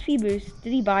 XP boost?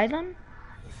 Did he buy them?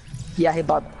 Yeah, he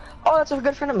bought. Oh, that's a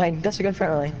good friend of mine. That's a good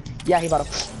friend of mine. Yeah, he bought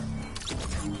them.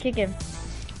 Kick him.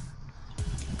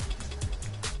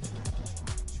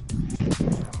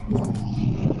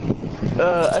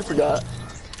 I forgot.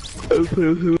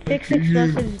 Fix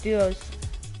explosives duos.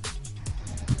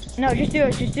 No, just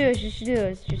duos.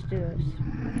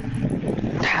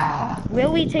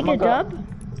 Will we take a dub?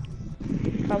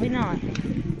 Probably not.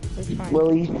 That's fine.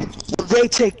 Will they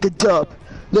take the dub?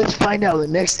 Let's find out in the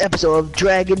next episode of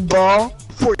Dragon Ball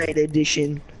Fortnite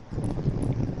Edition.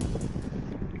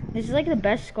 This is like the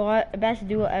best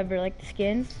duo ever. Like the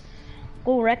skins,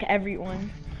 go wreck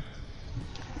everyone.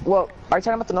 Well, are you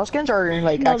talking about the no skins or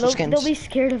like No, actual skins? they'll be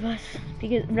scared of us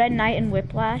because Red Knight and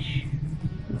Whiplash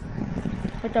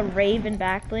with the Raven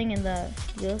backbling and the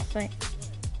steel sight.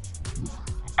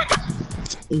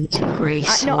 It's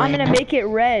Grace. No, I'm gonna make it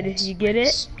red. You get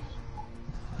it?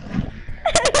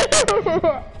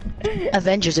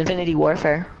 Avengers: Infinity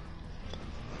Warfare.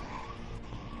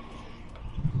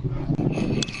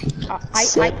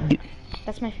 That's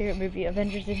my favorite movie,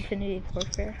 Avengers: Infinity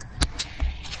Warfare.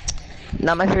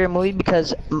 Not my favorite movie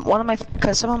because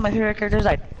some of my favorite characters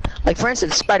died. Like for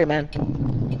instance, Spider-Man.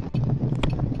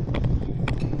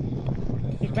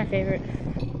 He's my favorite,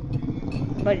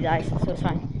 but he dies, so it's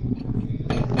fine.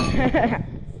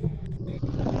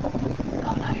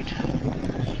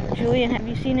 Julian, have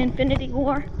you seen Infinity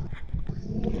War?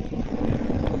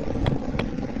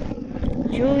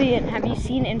 Julian, have you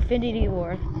seen Infinity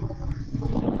War?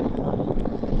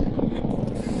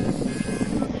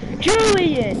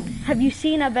 Julian! Have you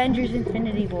seen Avengers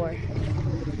Infinity War?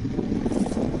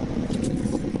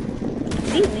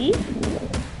 Did he leave?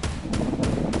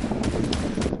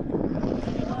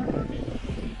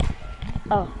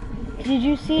 Oh. Did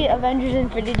you see Avengers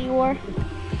Infinity War?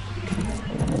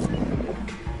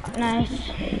 Nice.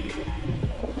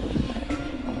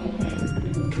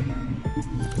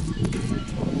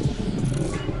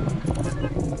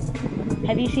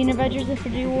 Have you seen Avengers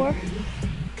Infinity War?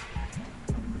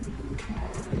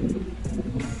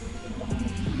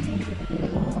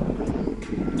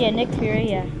 Yeah, Nick Fury,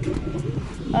 yeah.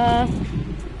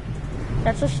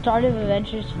 That's the start of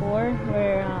Avengers 4,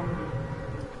 where,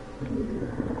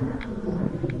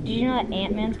 did you know that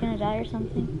Ant-Man's gonna die or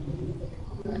something?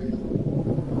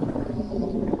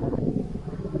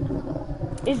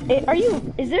 Is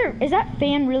that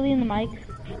fan really in the mic?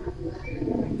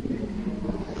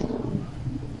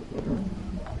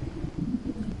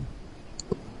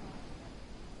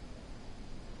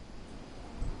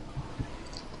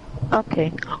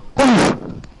 Okay.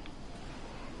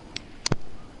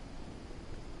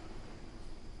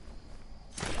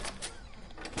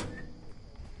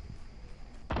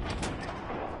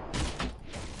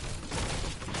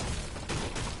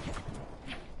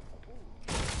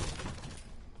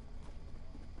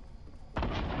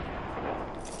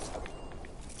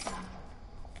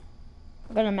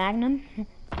 I got a Magnum.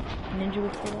 Ninja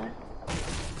would say that.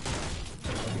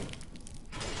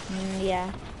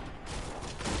 Yeah.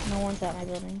 No one's at my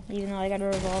building. Even though I got a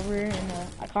revolver and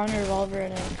I found a revolver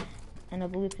and a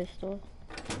blue pistol.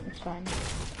 It's fine.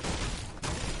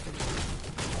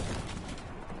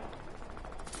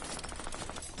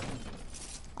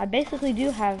 I basically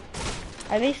do have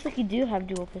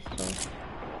dual pistols.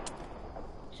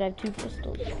 So I have 2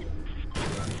 pistols.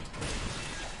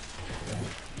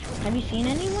 Have you seen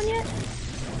anyone yet?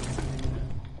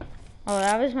 Oh,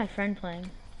 that was my friend playing.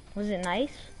 Was it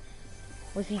nice?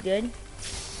 Was he good?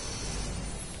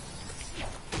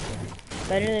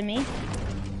 Better than me?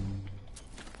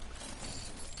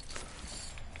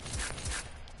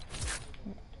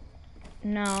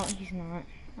 No, he's not.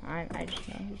 I just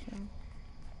know he's not.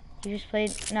 He just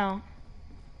played, no.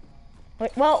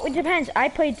 Wait, well, it depends. I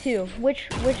played 2. Which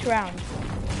round?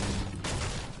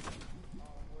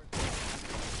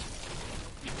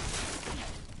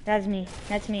 That's me.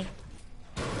 That's me.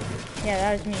 Yeah,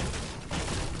 that was me.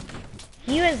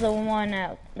 He was the one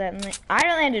that I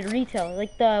landed retail,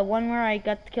 like the one where I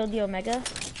killed the Omega.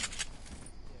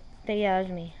 Yeah, that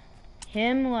was me.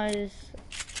 Him was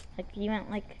like he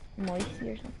went like Moisty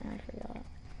or something. I forgot.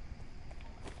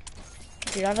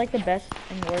 Dude, I have like the best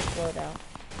and worst loadout.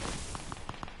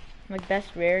 Like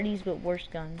best rarities, but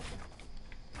worst guns.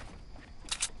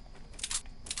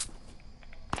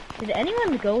 Did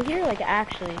anyone go here? Like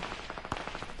actually?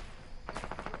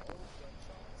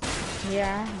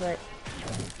 Yeah, but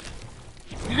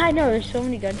I know there's so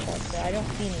many gunshots there. I don't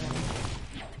see anyone.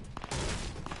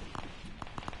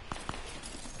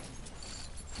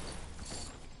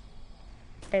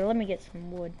 Okay, let me get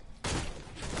some wood.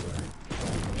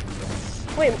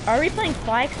 Wait, are we playing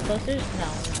fly explosives?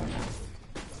 No, we're not.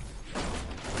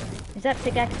 Is that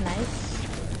pickaxe nice?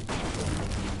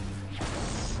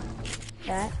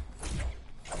 That?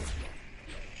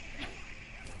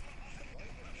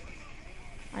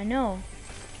 I know.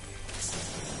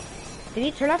 Did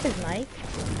he turn off his mic?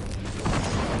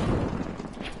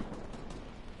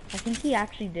 I think he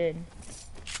actually did.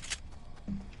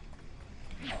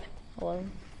 Hello?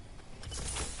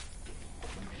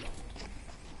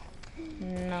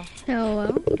 No.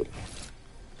 Hello.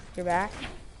 You're back?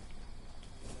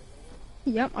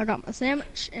 Yep, I got my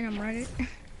sandwich and I'm ready.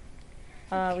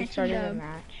 We started a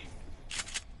match.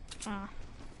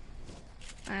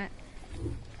 Alright.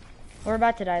 We're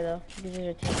about to die though, because there's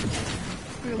a team.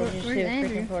 Where's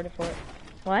Andrew? Freaking 4-4.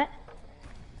 What?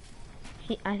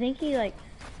 I think he like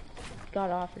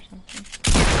got off or something.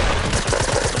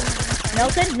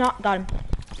 Melton? Not got him.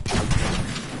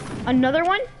 Another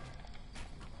one?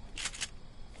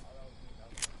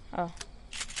 Oh.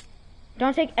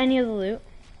 Don't take any of the loot.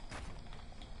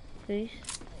 Please.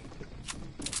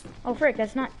 Oh frick,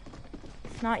 it's not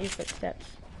your footsteps.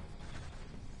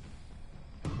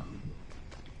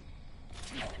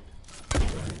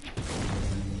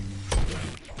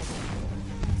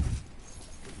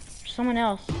 Someone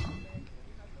else.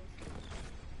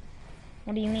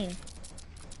 What do you mean?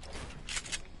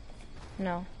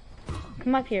 No.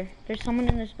 Come up here. There's someone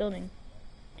in this building.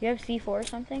 Do you have C4 or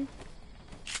something?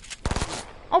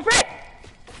 Oh, frick!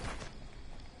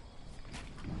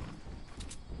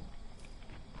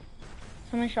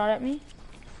 Someone shot at me.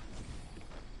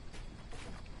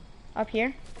 Up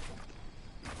here.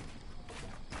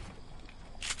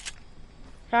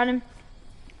 Found him.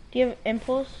 Do you have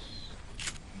impulse?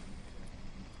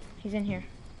 He's in here.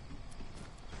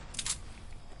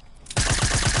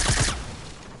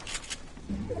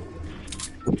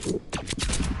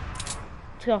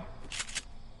 Let's go.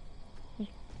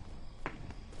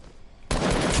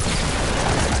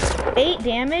 8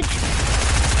 damage.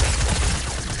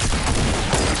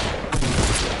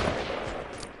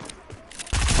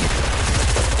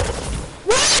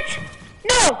 What?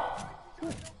 No.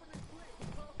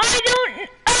 I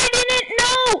didn't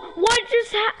know. What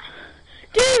just happened?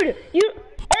 Dude, you.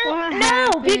 What No,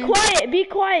 happened? be quiet. Be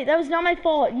quiet. That was not my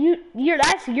fault.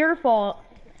 That's your fault.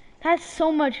 That's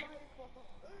so much.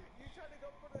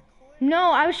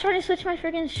 No, I was trying to switch my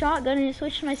freaking shotgun and it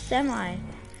switched to my semi.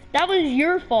 That was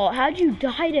your fault. How'd you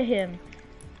die to him?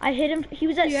 I hit him. He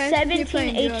was at You guys keep 17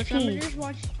 playing duos. I'm gonna HP. just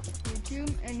watch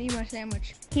YouTube and eat my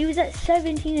sandwich. He was at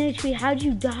 17 HP. How'd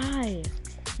you die?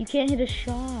 You can't hit a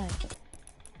shot.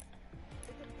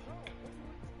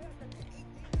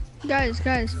 Guys,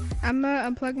 I'm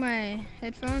gonna unplug my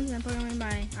headphones and plug them in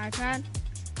my iPad.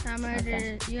 I'm gonna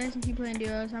Okay. just, you guys can keep playing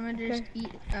duos. I'm gonna just Okay.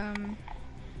 eat,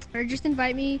 or just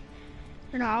invite me.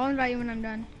 Or no, I'll invite you when I'm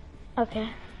done. Okay.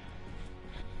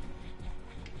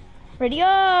 Ready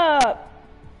up!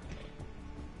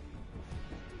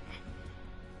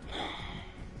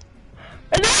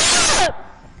 Ready up!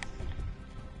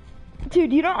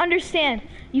 Dude, you don't understand.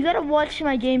 You gotta watch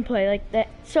my gameplay like that.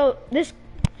 So this,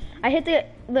 I hit the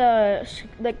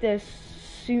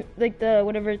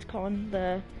whatever it's called,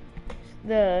 the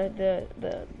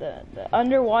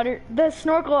underwater, the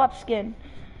snorkel up skin,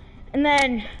 and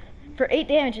then for 8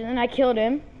 damage, and then I killed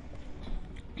him.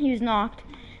 He was knocked.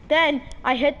 Then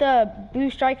I hit the blue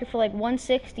striker for like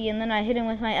 160, and then I hit him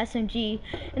with my SMG,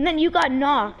 and then you got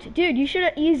knocked. Dude, you should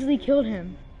have easily killed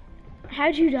him.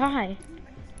 How'd you die?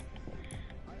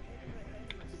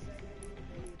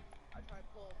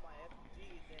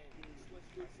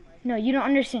 No, you don't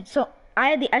understand. So I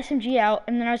had the SMG out,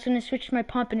 and then I was gonna switch to my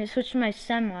pump, and it switched to my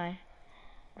semi,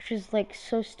 which is like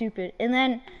so stupid. And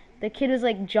then the kid was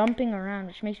like jumping around,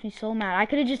 which makes me so mad. I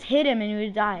could have just hit him and he would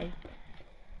have died.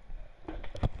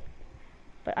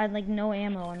 But I had like no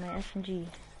ammo on my SMG.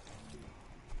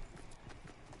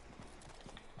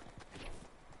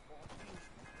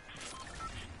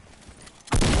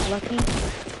 Lucky.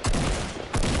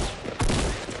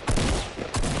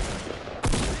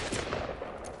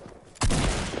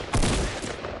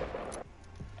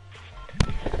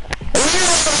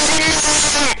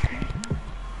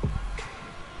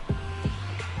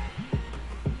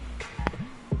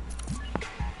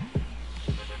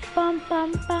 Bum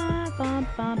bum bum bum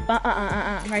bum bum.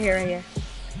 Right here, right here.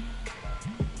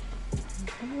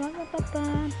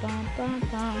 Bum, bum, bum,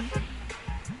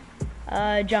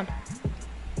 bum. Jump.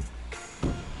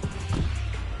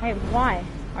 Wait, why?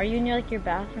 Are you near like your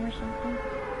bathroom or something?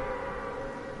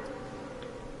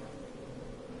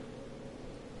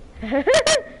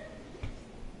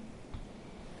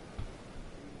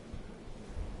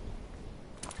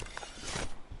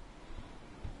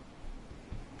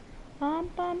 Bum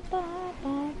bum bum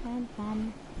bum bum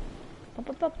bum. Bum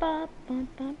bum bum bum bum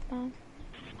bum bum.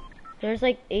 There's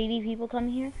like 80 people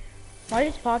coming here. Why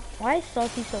is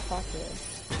Salty so popular?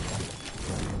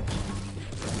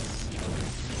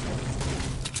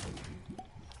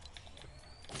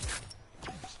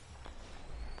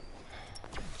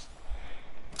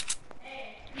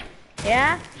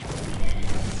 Yeah?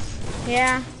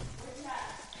 Yeah.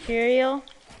 Cereal.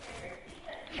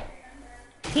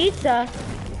 Pizza.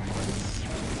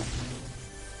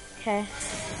 Okay.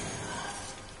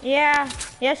 Yeah.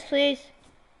 Yes, please.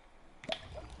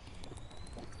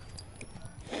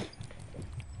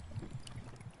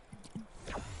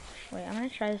 Wait, I'm gonna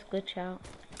try this glitch out.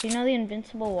 Do you know the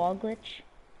invincible wall glitch?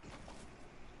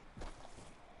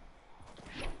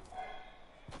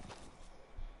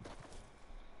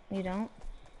 You don't?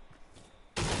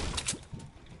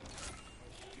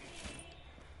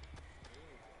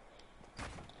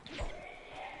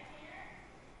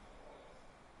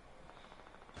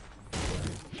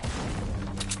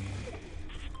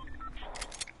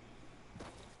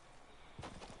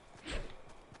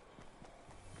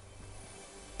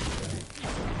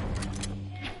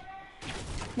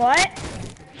 What?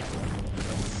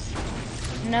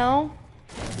 No.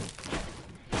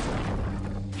 I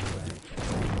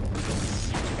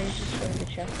just showed the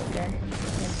chest up there.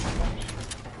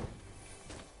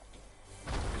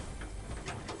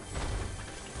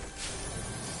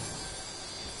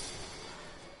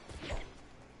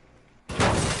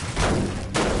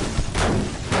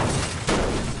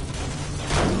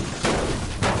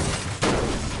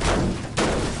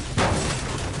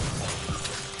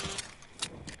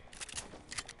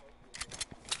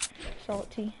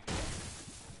 T?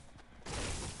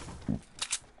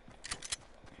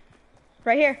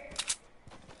 Right here.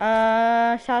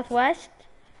 Southwest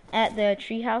at the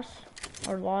tree house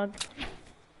or log.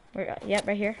 Yep,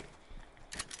 right here.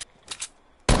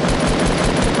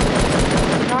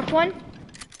 Knocked one.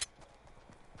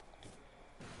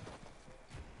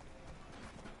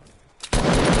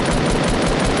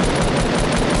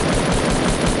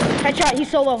 Headshot,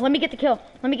 he's solo. Let me get the kill.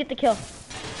 Let me get the kill.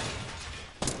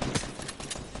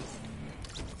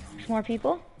 There's more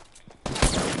people.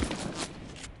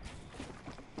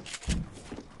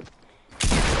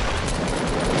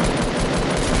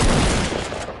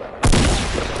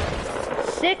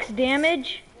 Six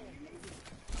damage.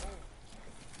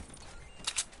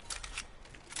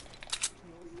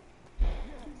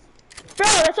 Bro,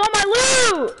 that's all my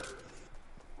loot!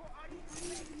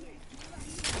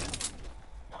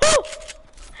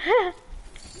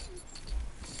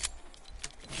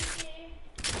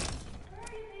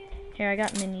 Here, I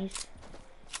got minis.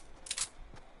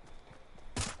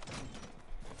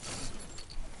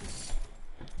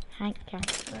 Hi, cat.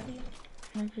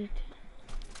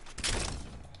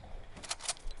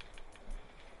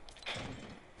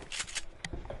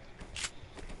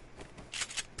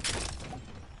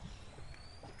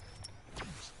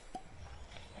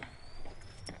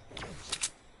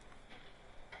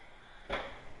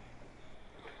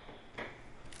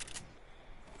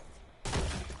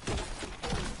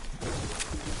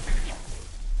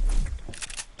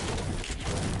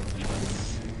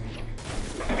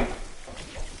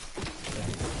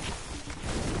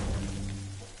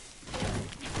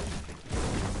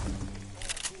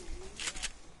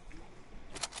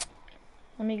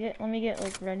 Let me get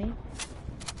like ready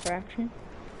for action.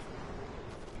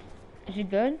 Is it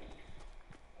good?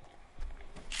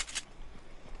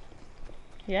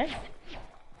 Yeah.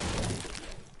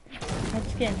 What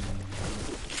skin?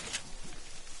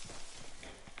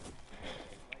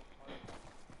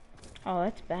 Oh,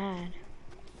 that's bad.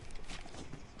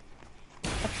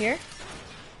 Up here?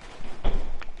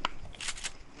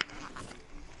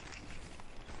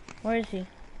 Where is he?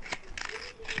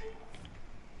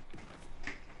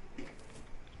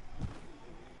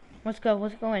 Let's go,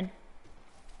 let's go in.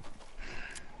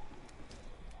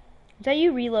 Is that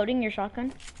you reloading your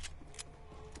shotgun?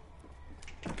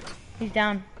 He's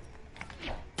down.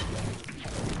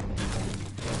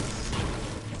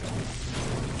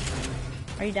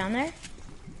 Are you down there?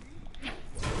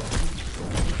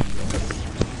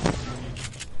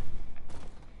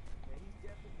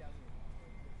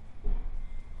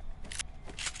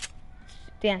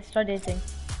 Dance, start dancing.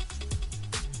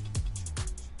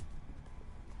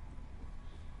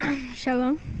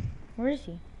 Shalom. Where is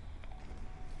he?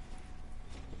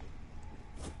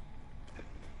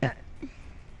 Can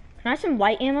I have some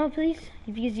light ammo, please?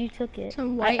 Because you took it.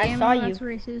 Some white I ammo? saw you. That's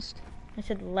racist. I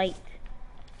said light.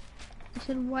 I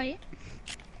said white.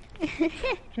 Can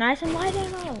I have some light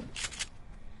ammo?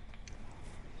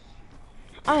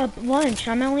 I have lunch.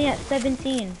 I'm only at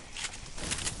 17.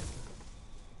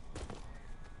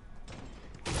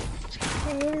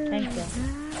 Thank you.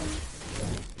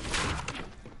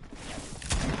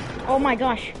 Oh my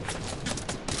gosh.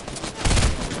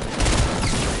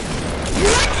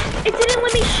 What? It didn't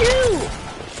let me shoot!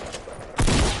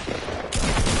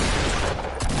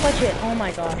 Clutch it. Oh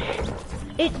my gosh.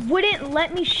 It wouldn't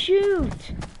let me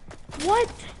shoot.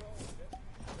 What?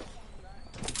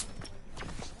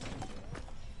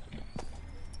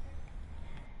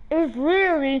 It was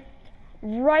literally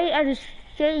right at his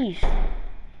face.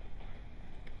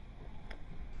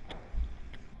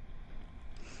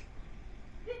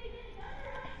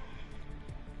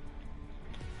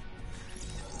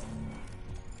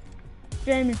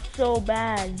 Game is so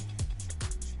bad.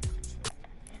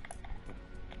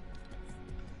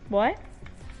 What?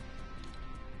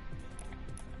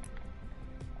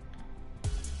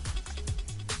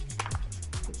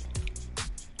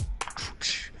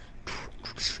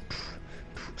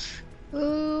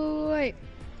 Oh, wait.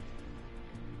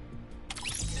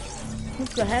 What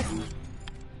the heck?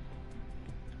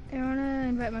 I wanna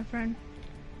invite my friend.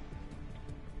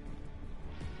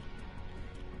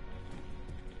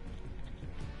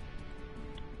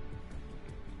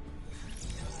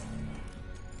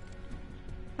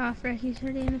 Ah, Frankie's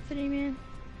already in the 50-man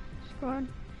squad.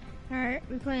 Alright,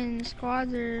 we playing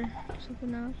squads or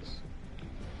something else?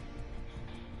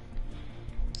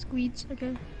 Squeeds,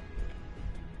 okay.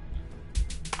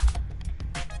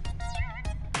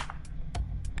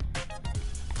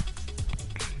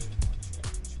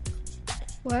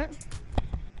 What?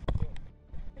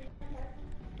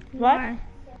 What?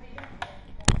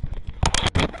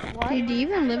 Dude, do you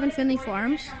even live in Finley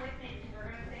Farms?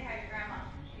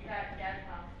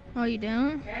 Oh, you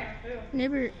don't?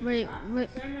 Never. Wait. What?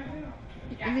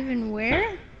 You live in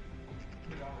where?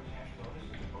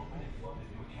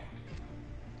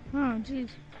 Oh, jeez.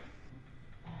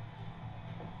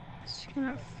 It's kind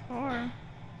of far.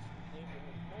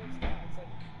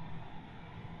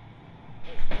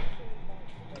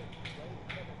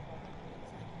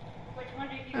 Which one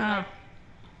do you Oh.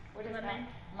 What is lemon?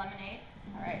 Lemonade?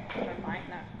 Alright, try mine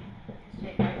now.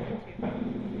 Shake that too.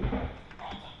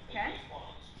 Okay?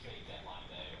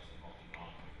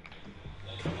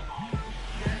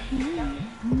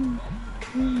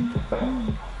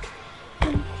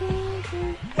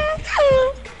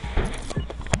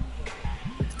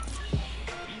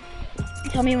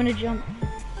 Tell me when to jump.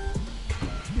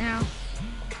 Now.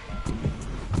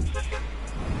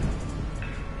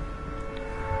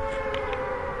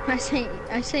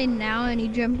 I say now, and you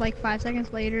jump like 5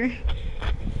 seconds later.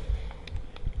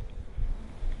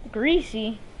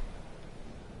 Greasy.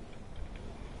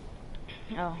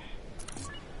 Oh.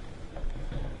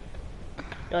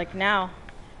 You're like now.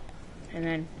 And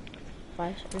then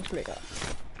 5 seconds later.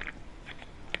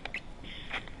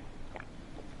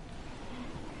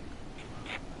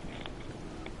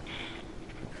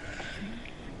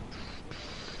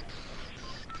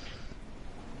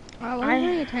 I wasn't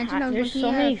paying attention. I was there's looking so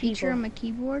at many a feature people. on my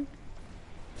keyboard.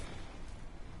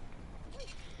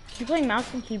 You playing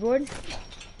mouse and keyboard?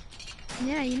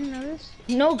 Yeah, you didn't know this?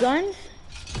 No guns?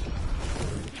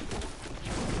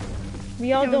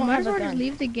 We all Yeah, we don't might have as a well gun. just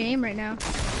leave the game right now.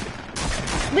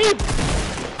 Leave!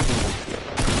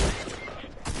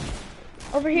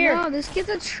 Over here. No, this kid's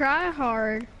a try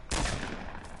hard.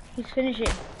 He's finishing.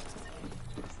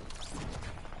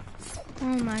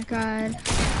 Oh my god.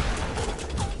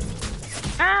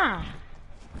 Ah!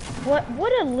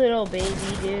 What a little baby,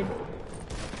 dude.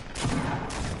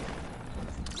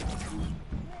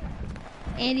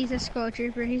 Andy's a skull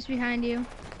trooper. He's behind you.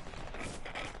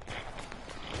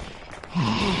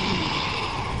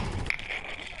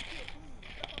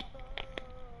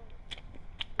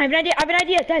 I have an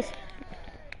idea, guys.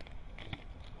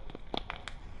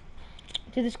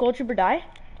 Did the skull trooper die?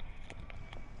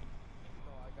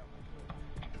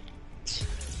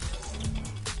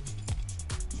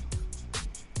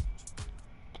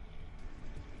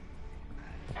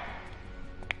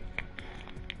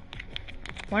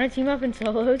 Want to team up in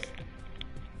solos?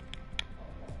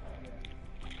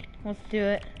 Let's do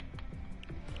it.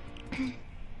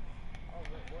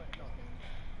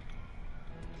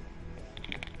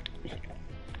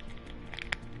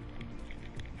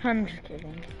 I'm just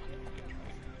kidding.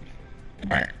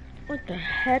 What the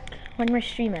heck? When my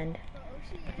stream end?